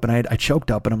teared up, and I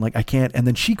choked up, and I'm like, I can't. And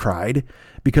then she cried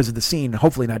because of the scene,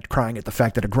 hopefully not crying at the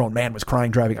fact that a grown man was crying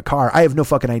driving a car. I have no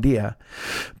fucking idea.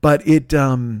 But it,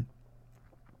 I mean,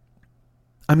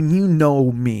 you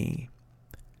know me.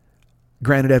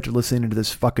 Granted, after listening to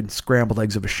this fucking scrambled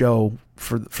eggs of a show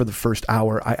for the first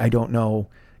hour, I don't know.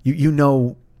 You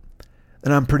know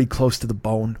that I'm pretty close to the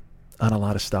bone on a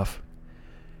lot of stuff.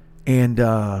 And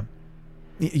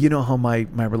you know how my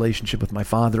relationship with my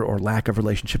father, or lack of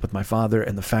relationship with my father,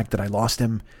 and the fact that I lost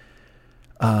him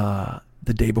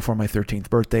the day before my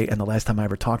 13th birthday, and the last time I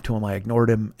ever talked to him, I ignored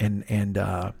him, and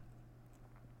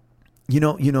you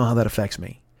know how that affects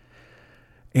me.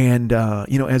 And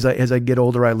as I get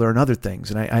older, I learn other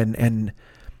things, and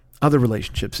other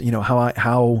relationships.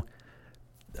 How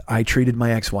I treated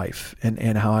my ex-wife,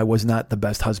 and how I was not the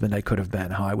best husband I could have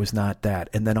been, how I was not that.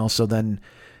 And then also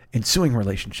ensuing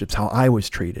relationships, how I was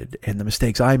treated, and the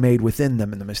mistakes I made within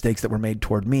them, and the mistakes that were made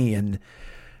toward me. And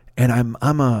I'm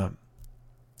an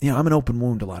open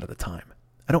wound a lot of the time.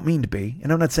 I don't mean to be,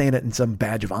 and I'm not saying it in some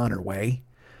badge of honor way.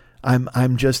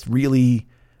 I'm just really,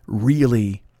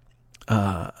 really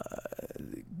close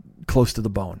to the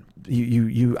bone.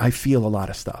 I feel a lot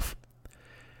of stuff.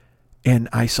 And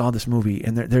I saw this movie,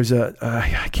 and there's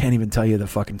I can't even tell you the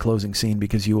fucking closing scene,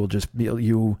 because you will just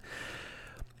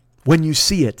when you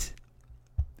see it,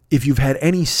 if you've had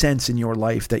any sense in your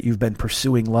life that you've been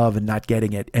pursuing love and not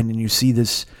getting it, and then you see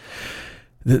this,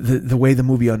 the way the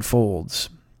movie unfolds,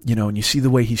 and you see the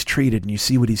way he's treated, and you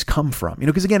see what he's come from,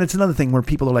 because again, it's another thing where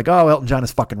people are like, oh, Elton John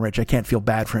is fucking rich, I can't feel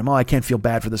bad for him. Oh, I can't feel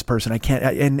bad for this person. I can't,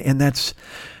 and that's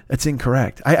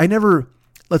incorrect. I never,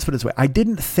 let's put it this way. I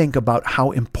didn't think about how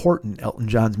important Elton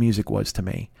John's music was to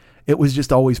me. It was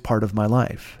just always part of my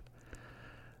life.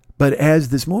 But as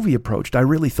this movie approached, I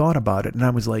really thought about it, and I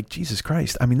was like, Jesus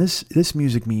Christ. I mean, this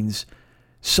music means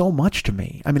so much to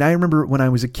me. I mean, I remember when I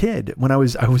was a kid, when I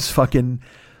was fucking,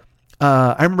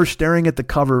 I remember staring at the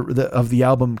cover of the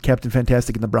album Captain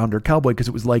Fantastic and the Brown Dirt Cowboy, because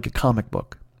it was like a comic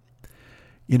book.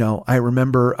 I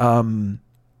remember I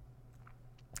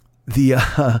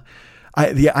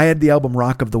had the album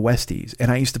Rock of the Westies,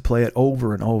 and I used to play it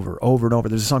over and over and over.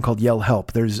 There's a song called Yell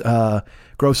Help. There's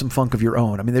Grow Some Funk of Your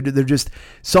Own. I mean, they're just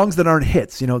songs that aren't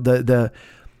hits. I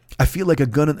feel like a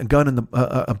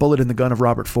bullet in the gun of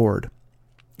Robert Ford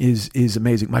is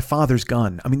amazing. My Father's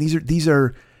Gun. I mean, these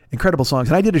are incredible songs.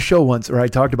 And I did a show once where I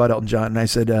talked about Elton John, and I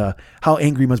said, how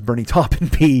angry must Bernie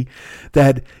Taupin be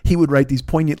that he would write these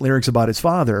poignant lyrics about his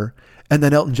father, and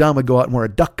then Elton John would go out and wear a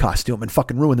duck costume and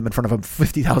fucking ruin them in front of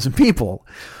 50,000 people.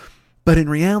 But in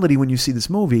reality, when you see this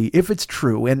movie, if it's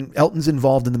true, and Elton's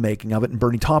involved in the making of it, and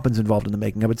Bernie Taupin's involved in the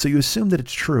making of it, so you assume that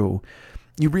it's true,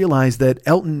 you realize that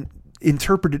Elton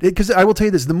interpreted it, because I will tell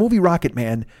you this, the movie Rocket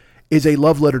Man is a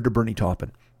love letter to Bernie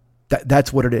Taupin.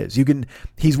 That's what it is.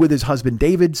 He's with his husband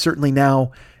David, certainly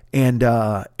now,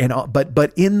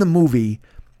 But in the movie,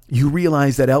 you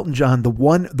realize that Elton John, the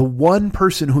one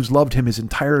person who's loved him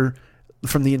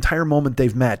from the entire moment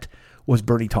they've met, was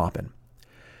Bernie Taupin.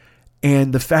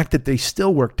 And the fact that they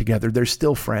still work together, they're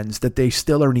still friends, that they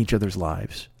still are in each other's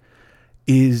lives,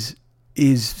 is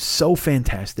so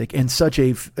fantastic, and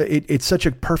it's such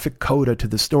a perfect coda to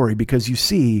the story, because you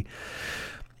see,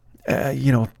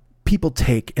 people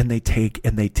take and they take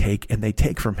and they take and they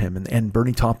take from him, and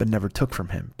Bernie Taupin never took from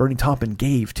him. Bernie Taupin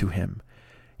gave to him.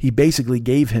 He basically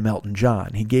gave him Elton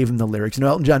John. He gave him the lyrics.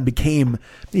 Elton John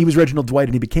he was Reginald Dwight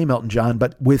and he became Elton John,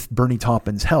 but with Bernie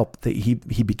Taupin's help, he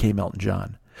became Elton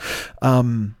John.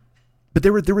 But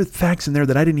there were facts in there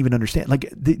that I didn't even understand.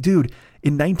 Like, dude,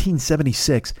 in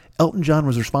 1976, Elton John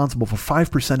was responsible for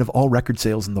 5% of all record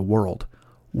sales in the world.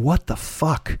 What the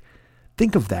fuck?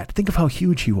 Think of that. Think of how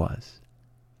huge he was.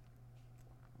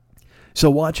 So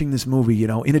watching this movie,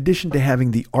 in addition to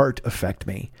having the art affect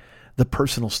me, the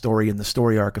personal story and the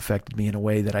story arc affected me in a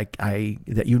way that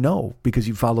that because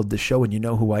you followed the show and you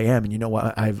know who I am and you know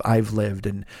what I've lived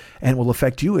and will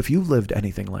affect you if you've lived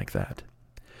anything like that.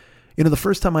 The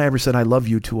first time I ever said I love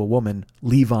you to a woman,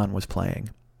 Levon was playing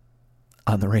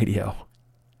on the radio.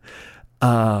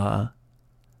 I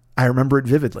remember it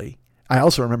vividly. I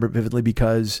also remember it vividly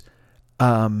because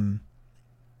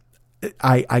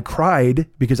I cried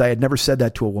because I had never said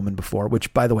that to a woman before,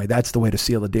 which, by the way, that's the way to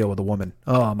seal the deal with a woman.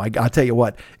 Oh my God. I'll tell you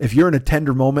what, if you're in a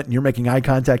tender moment and you're making eye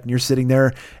contact and you're sitting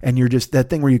there and you're just that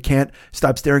thing where you can't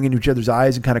stop staring into each other's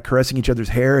eyes and kind of caressing each other's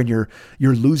hair, and you're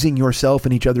losing yourself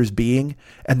in each other's being,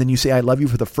 and then you say, I love you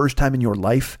for the first time in your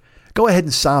life, go ahead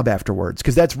and sob afterwards,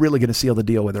 because that's really going to seal the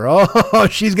deal with her. Oh,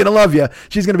 she's going to love you.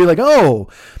 She's going to be like, oh,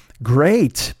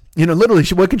 great. Literally,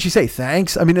 what can she say?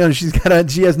 Thanks. I mean, she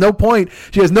has no point.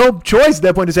 She has no choice at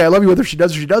that point to say, I love you, whether she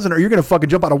does or she doesn't, or you're going to fucking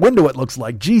jump out a window, it looks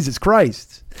like. Jesus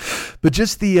Christ. But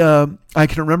just I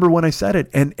can remember when I said it,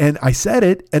 and I said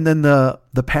it, and then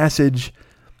the passage,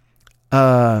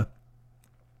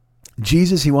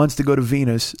 Jesus, he wants to go to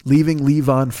Venus, leaving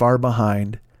Levon far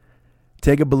behind,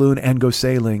 take a balloon and go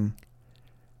sailing.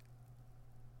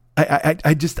 I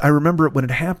remember it when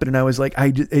it happened, and I was like,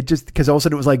 because all of a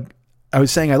sudden it was like, I was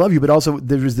saying I love you, but also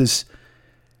there was this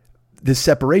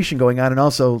separation going on, and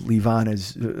also Levon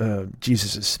is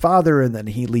Jesus' father, and then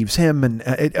he leaves him, and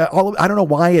I don't know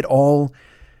why it all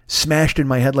smashed in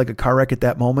my head like a car wreck at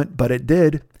that moment, but it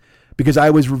did, because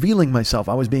I was revealing myself.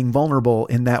 I was being vulnerable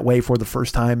in that way for the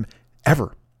first time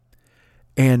ever,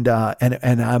 and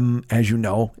I'm, as you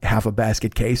know, half a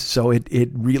basket case, so it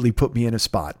really put me in a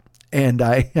spot. And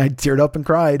I teared up and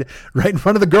cried right in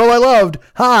front of the girl I loved.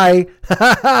 Hi.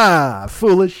 Ha ha.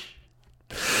 Foolish.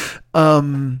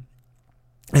 And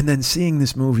then seeing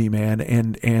this movie, man,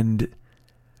 and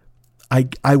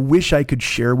I wish I could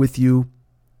share with you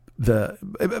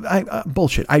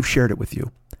bullshit. I've shared it with you.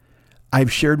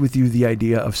 I've shared with you the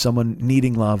idea of someone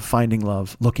needing love, finding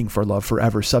love, looking for love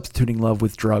forever, substituting love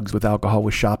with drugs, with alcohol,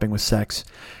 with shopping, with sex.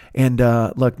 And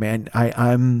look, man,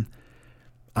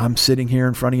 I'm sitting here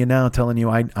in front of you now telling you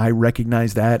I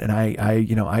recognize that, and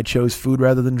I chose food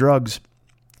rather than drugs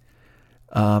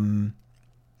and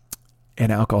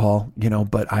alcohol,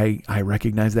 but I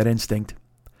recognize that instinct,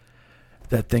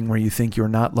 that thing where you think you're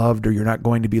not loved, or you're not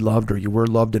going to be loved, or you were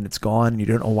loved and it's gone, and you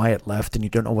don't know why it left, and you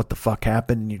don't know what the fuck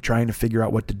happened, and you're trying to figure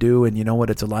out what to do. And you know what?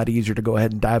 It's a lot easier to go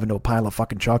ahead and dive into a pile of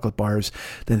fucking chocolate bars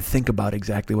than think about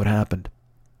exactly what happened.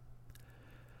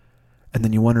 And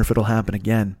then you wonder if it'll happen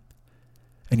again.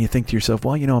 And you think to yourself,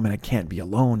 well, I can't be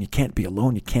alone. You can't be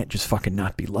alone. You can't just fucking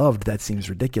not be loved. That seems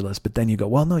ridiculous. But then you go,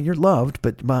 well, no, you're loved,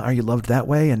 but are you loved that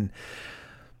way? And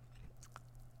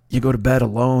you go to bed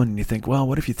alone and you think, well,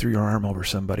 what if you threw your arm over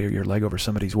somebody or your leg over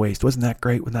somebody's waist? Wasn't that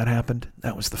great when that happened?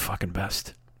 That was the fucking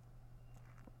best.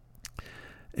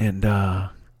 And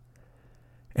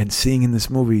seeing in this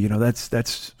movie,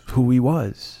 that's who he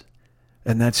was,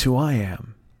 and that's who I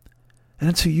am, and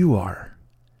that's who you are.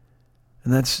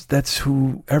 And that's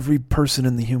who every person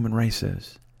in the human race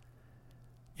is.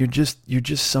 You're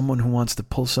just someone who wants to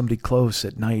pull somebody close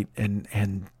at night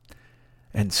and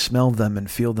smell them and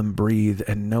feel them breathe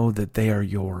and know that they are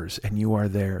yours and you are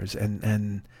theirs,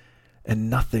 and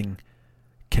nothing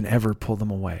can ever pull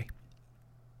them away.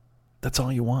 That's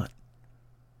all you want.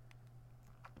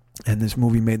 And this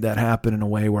movie made that happen in a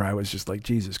way where I was just like,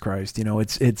 Jesus Christ,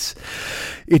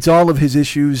 it's all of his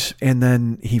issues, and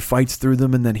then he fights through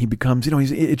them, and then he becomes,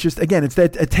 it's just, again, it's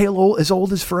that a tale as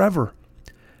old as forever.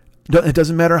 It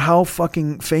doesn't matter how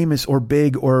fucking famous or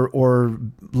big or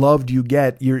loved you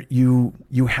get,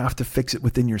 you have to fix it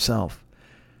within yourself.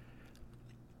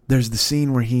 There's the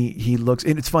scene where he looks,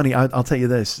 and it's funny, I'll tell you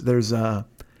this, there's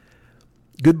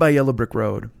Goodbye Yellow Brick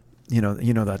Road. You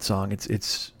know that song.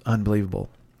 It's unbelievable.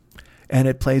 And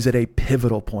it plays at a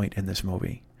pivotal point in this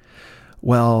movie.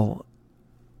 Well,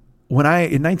 in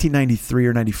 1993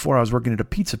 or 94, I was working at a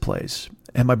pizza place,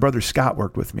 and my brother Scott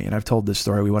worked with me. And I've told this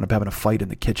story. We wound up having a fight in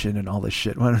the kitchen and all this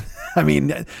shit. I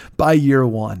mean, by year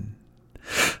one.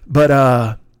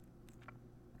 But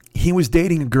he was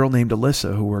dating a girl named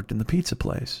Alyssa who worked in the pizza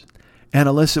place. And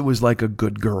Alyssa was like a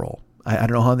good girl. I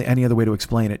don't know any other way to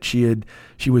explain it.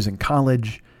 She was in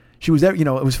college. She was there, it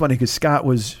was funny because Scott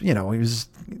was, he was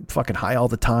fucking high all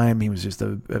the time. He was just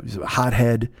a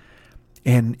hothead.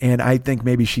 And I think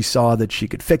maybe she saw that she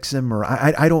could fix him, or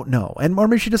I don't know. And or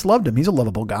maybe she just loved him. He's a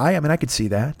lovable guy. I mean, I could see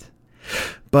that.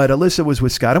 But Alyssa was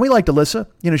with Scott, and we liked Alyssa.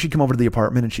 She'd come over to the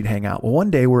apartment and she'd hang out. Well,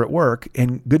 one day we're at work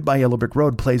and Goodbye Yellow Brick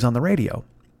Road plays on the radio.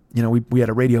 We had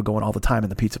a radio going all the time in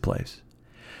the pizza place.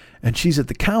 And she's at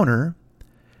the counter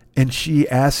and she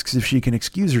asks if she can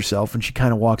excuse herself, and she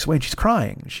kind of walks away and she's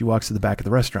crying. She walks to the back of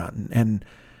the restaurant. And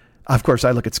of course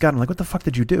I look at Scott and I'm like, what the fuck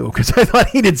did you do? Because I thought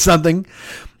he did something.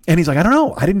 And he's like, I don't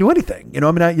know. I didn't do anything.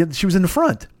 She was in the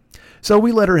front. So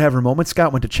we let her have her moment.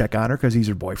 Scott went to check on her because he's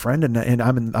her boyfriend. And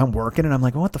I'm working and I'm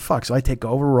like, well, what the fuck? So I take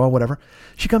over or whatever.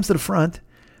 She comes to the front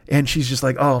and she's just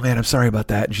like, oh man, I'm sorry about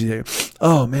that. And she's like,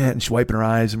 oh man. And she's wiping her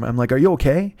eyes. And I'm like, are you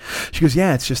okay? She goes,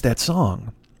 yeah, it's just that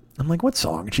song. I'm like, what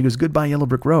song? And she goes, Goodbye Yellow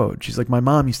Brick Road. She's like, my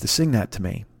mom used to sing that to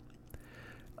me.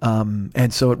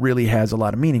 And so it really has a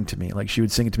lot of meaning to me. Like she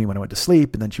would sing it to me when I went to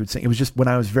sleep, and then she would sing. It was just when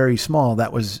I was very small,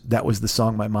 that was the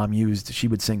song my mom used. She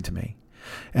would sing to me,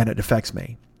 and it affects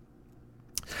me.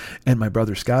 And my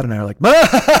brother Scott and I are like,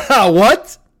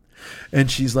 what?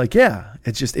 And she's like, yeah,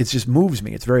 it just moves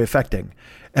me. It's very affecting.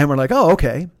 And we're like, oh,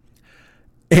 okay.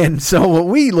 And so what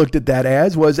we looked at that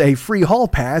as was a free hall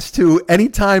pass to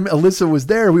anytime Alyssa was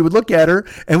there, we would look at her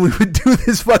and we would do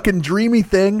this fucking dreamy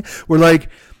thing. We're like,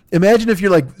 imagine if you're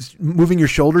like moving your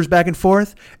shoulders back and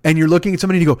forth and you're looking at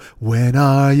somebody and you go, when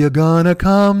are you gonna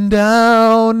come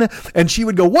down? And she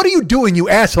would go, what are you doing, you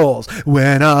assholes?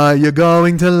 When are you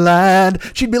going to land?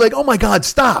 She'd be like, oh my God,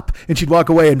 stop. And she'd walk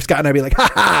away and Scott and I'd be like, ha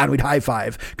ha, and we'd high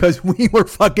five because we were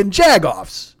fucking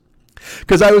jagoffs.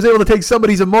 Because I was able to take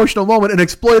somebody's emotional moment and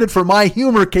exploit it for my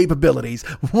humor capabilities.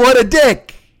 What a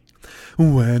dick.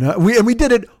 We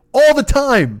did it all the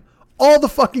time. All the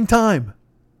fucking time.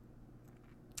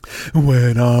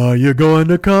 When are you going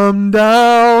to come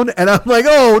down? And I'm like,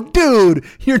 oh, dude,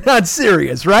 you're not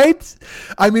serious, right?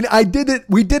 I mean,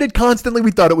 we did it constantly.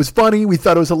 We thought it was funny. We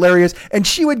thought it was hilarious. And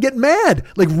she would get mad,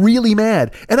 like really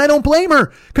mad. And I don't blame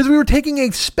her because we were taking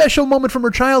a special moment from her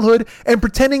childhood and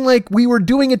pretending like we were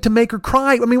doing it to make her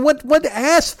cry. I mean, what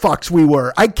ass fucks we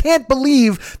were. I can't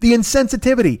believe the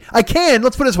insensitivity.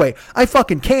 Let's put it this way. I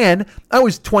fucking can. I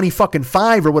was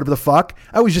 25 or whatever the fuck.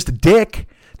 I was just a dick.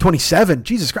 27.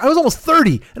 Jesus Christ. I was almost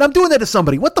 30 and I'm doing that to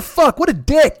somebody. What the fuck? What a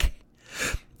dick.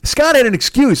 Scott had an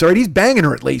excuse. All right. He's banging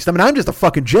her at least. I mean, I'm just a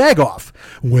fucking jagoff.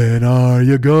 When are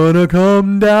you gonna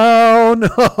come down?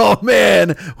 Oh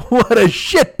man. What a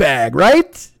shitbag,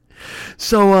 right?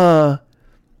 So,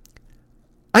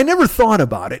 I never thought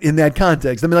about it in that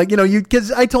context. I mean, like,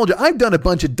 because I told you, I've done a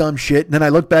bunch of dumb shit. And then I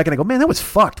look back and I go, man, that was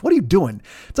fucked. What are you doing?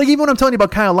 It's like, even when I'm telling you about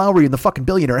Kyle Lowry and the fucking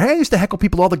billionaire, hey, I used to heckle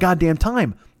people all the goddamn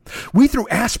time. We threw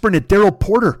aspirin at Daryl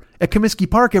Porter at Comiskey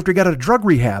Park after he got out of drug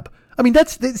rehab. I mean,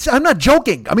 I'm not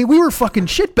joking. I mean, we were fucking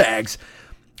shitbags.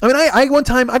 I mean, one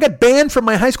time I got banned from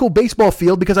my high school baseball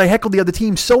field because I heckled the other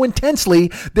team so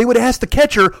intensely, they would ask the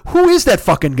catcher, who is that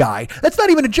fucking guy? That's not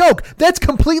even a joke. That's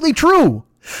completely true.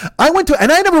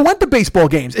 And I never went to baseball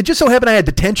games. It just so happened I had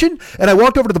detention and I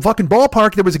walked over to the fucking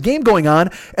ballpark. There was a game going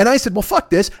on and I said, well, fuck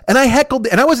this. And I heckled,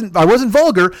 and I wasn't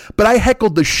vulgar, but I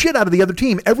heckled the shit out of the other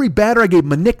team. Every batter, I gave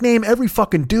him a nickname. Every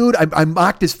fucking dude, I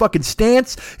mocked his fucking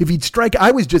stance. If he'd strike,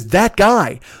 I was just that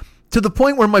guy. To the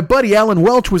point where my buddy Alan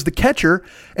Welch was the catcher,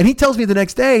 and he tells me the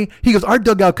next day, he goes, our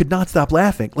dugout could not stop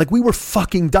laughing. Like, we were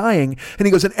fucking dying. And he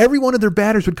goes, and every one of their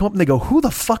batters would come up and they go, who the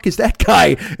fuck is that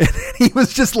guy? And he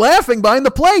was just laughing behind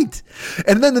the plate.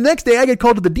 And then the next day I get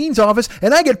called to the dean's office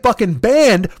and I get fucking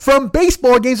banned from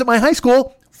baseball games at my high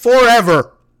school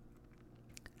forever.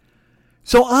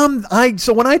 So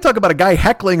when I talk about a guy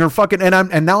heckling or fucking,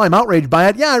 and now I'm outraged by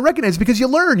it, yeah, I recognize it because you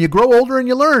learn. You grow older and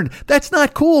you learn. That's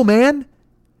not cool, man.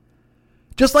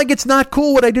 Just like it's not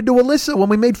cool what I did to Alyssa when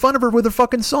we made fun of her with her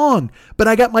fucking song. But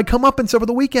I got my comeuppance over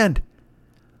the weekend.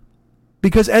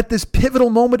 Because at this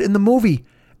pivotal moment in the movie,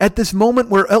 at this moment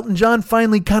where Elton John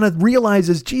finally kind of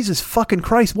realizes, Jesus fucking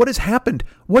Christ, what has happened?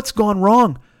 What's gone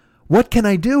wrong? What can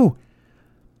I do?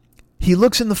 He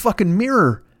looks in the fucking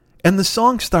mirror and the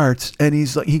song starts and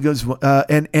he goes,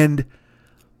 and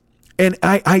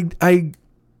I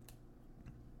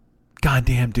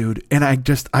goddamn, dude. And I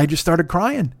just started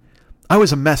crying. I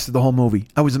was a mess through the whole movie.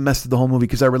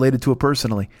 Because I related to it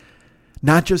personally.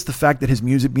 Not just the fact that his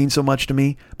music means so much to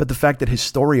me, but the fact that his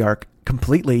story arc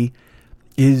completely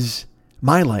is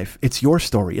my life. It's your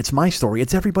story. It's my story.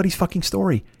 It's everybody's fucking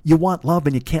story. You want love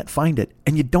and you can't find it.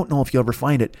 And you don't know if you'll ever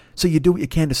find it. So you do what you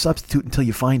can to substitute until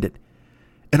you find it.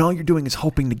 And all you're doing is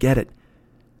hoping to get it.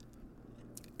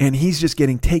 And he's just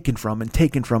getting taken from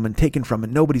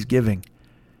and nobody's giving.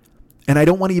 And I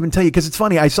don't want to even tell you, because it's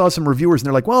funny. I saw some reviewers and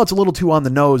they're like, well, it's a little too on the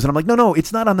nose. And I'm like, no,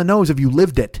 it's not on the nose if you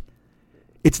lived it.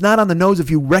 It's not on the nose if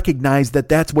you recognize that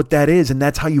that's what that is and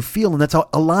that's how you feel and that's how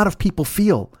a lot of people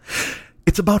feel.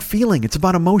 It's about feeling. It's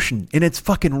about emotion. And it's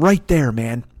fucking right there,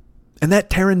 man. And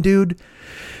that Taryn dude,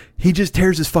 he just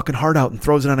tears his fucking heart out and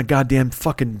throws it on a goddamn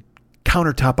fucking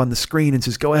countertop on the screen and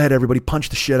says, go ahead, everybody, punch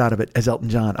the shit out of it as Elton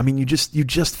John. I mean, you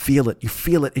just feel it. You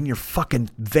feel it in your fucking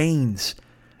veins.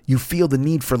 You feel the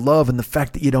need for love and the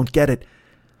fact that you don't get it.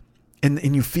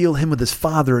 And you feel him with his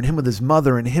father and him with his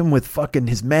mother and him with fucking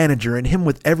his manager and him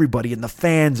with everybody and the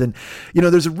fans. And,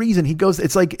 there's a reason he goes,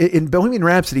 it's like in Bohemian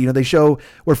Rhapsody, they show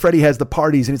where Freddie has the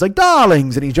parties and he's like,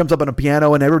 darlings, and he jumps up on a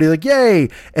piano and everybody's like, yay.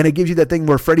 And it gives you that thing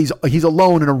where he's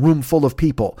alone in a room full of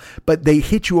people, but they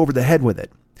hit you over the head with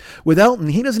it. With Elton,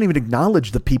 he doesn't even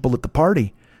acknowledge the people at the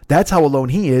party. That's how alone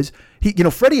he is.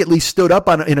 Freddie at least stood up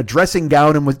in a dressing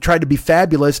gown and tried to be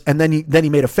fabulous, and then he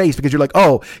made a face because you're like,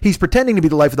 oh, he's pretending to be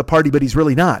the life of the party, but he's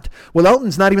really not. Well,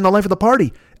 Elton's not even the life of the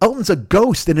party. Elton's a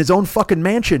ghost in his own fucking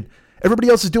mansion. Everybody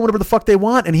else is doing whatever the fuck they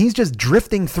want, and he's just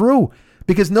drifting through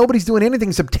because nobody's doing anything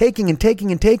except taking and taking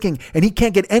and taking, and he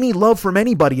can't get any love from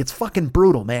anybody. It's fucking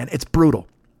brutal, man. It's brutal.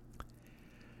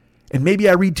 And maybe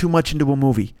I read too much into a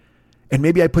movie, and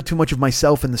maybe I put too much of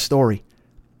myself in the story,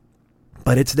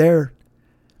 but it's there.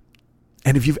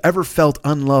 And if you've ever felt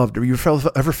unloved or you've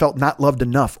ever felt not loved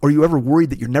enough or you ever worried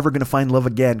that you're never going to find love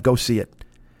again, go see it.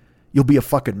 You'll be a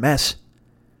fucking mess.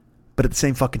 But at the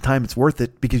same fucking time, it's worth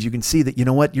it because you can see that, you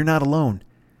know what? You're not alone.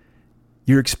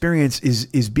 Your experience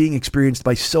is being experienced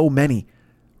by so many,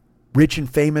 rich and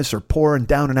famous or poor and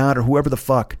down and out or whoever the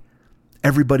fuck.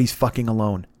 Everybody's fucking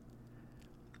alone.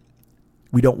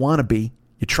 We don't want to be.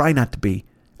 You try not to be.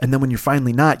 And then when you're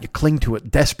finally not, you cling to it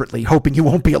desperately, hoping you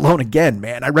won't be alone again,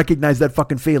 man. I recognize that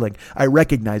fucking feeling. I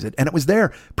recognize it. And it was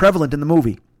there, prevalent in the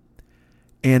movie.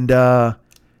 And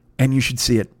you should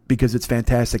see it because it's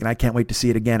fantastic. And I can't wait to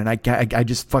see it again. And I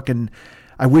just fucking,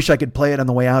 I wish I could play it on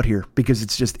the way out here because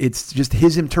it's just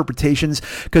his interpretations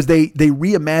because they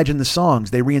reimagine the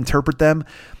songs. They reinterpret them.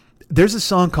 There's a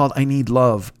song called I Need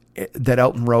Love that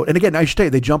Elton wrote. And again, I should tell you,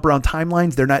 they jump around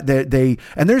timelines.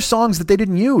 And there's songs that they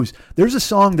didn't use. There's a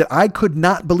song that I could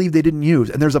not believe they didn't use.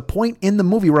 And there's a point in the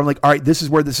movie where I'm like, all right, this is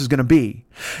where this is going to be.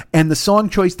 And the song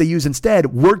choice they use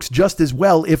instead works just as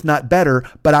well, if not better.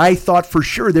 But I thought for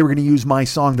sure they were going to use my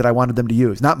song that I wanted them to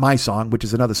use. Not my song, which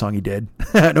is another song he did.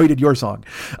 No, he did your song.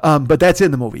 But that's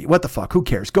in the movie. What the fuck? Who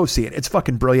cares? Go see it. It's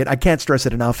fucking brilliant. I can't stress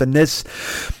it enough. And this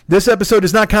episode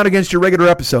does not count against your regular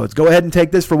episodes. Go ahead and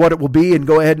take this for what it will be and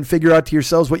go ahead and figure out to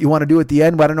yourselves what you want to do at the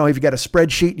end. I don't know if you got a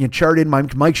spreadsheet and you chart in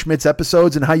Mike Schmidt's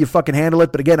episodes and how you fucking handle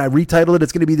it. But again, I retitled it.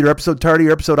 It's going to be either episode Tardy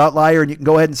or episode Outlier. And you can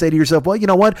go ahead and say to yourself, well, you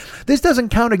know what? This doesn't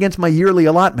count against my yearly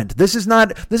allotment. This is not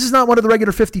one of the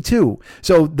regular 52.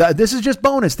 So this is just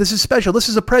bonus. This is special. This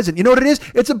is a present. You know what it is?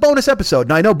 It's a bonus episode.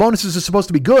 Now I know bonuses are supposed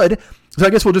to be good. So I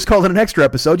guess we'll just call it an extra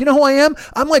episode. You know who I am?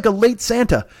 I'm like a late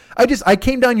Santa. I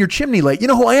came down your chimney late. You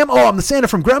know who I am? Oh, I'm the Santa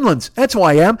from Gremlins. That's who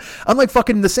I am. I'm like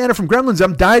fucking the Santa from Gremlins.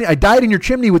 I died in your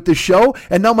chimney with this show,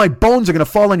 and now my bones are going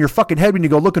to fall on your fucking head when you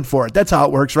go looking for it. That's how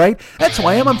it works, right? That's who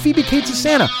I am. I'm Phoebe Cates'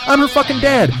 Santa. I'm her fucking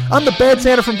dad. I'm the bad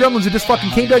Santa from Gremlins who just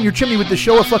fucking came down your chimney with this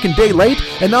show a fucking day late,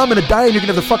 and now I'm going to die, and you're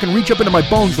going to have to fucking reach up into my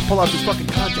bones to pull out this fucking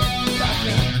content.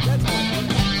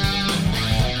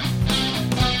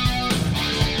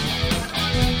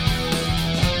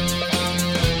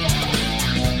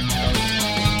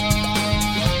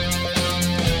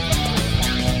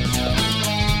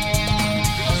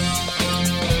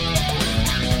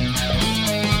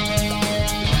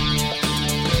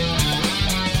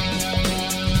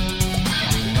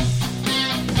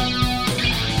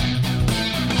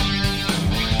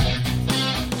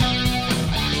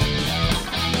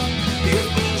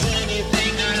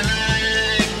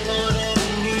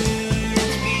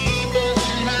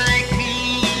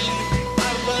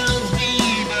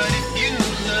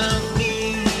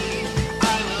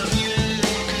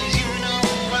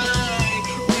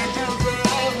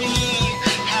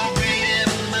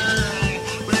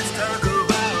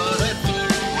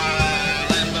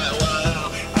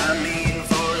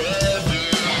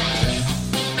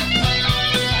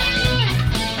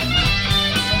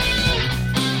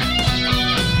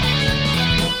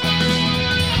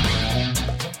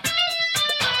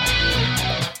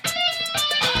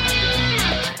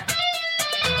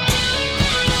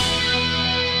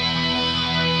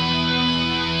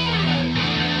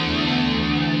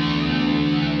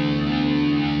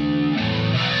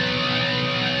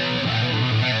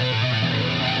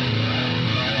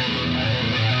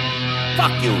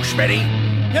 Fuck you, Schmitty.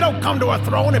 You don't come to a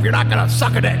throne if you're not gonna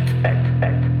suck a dick.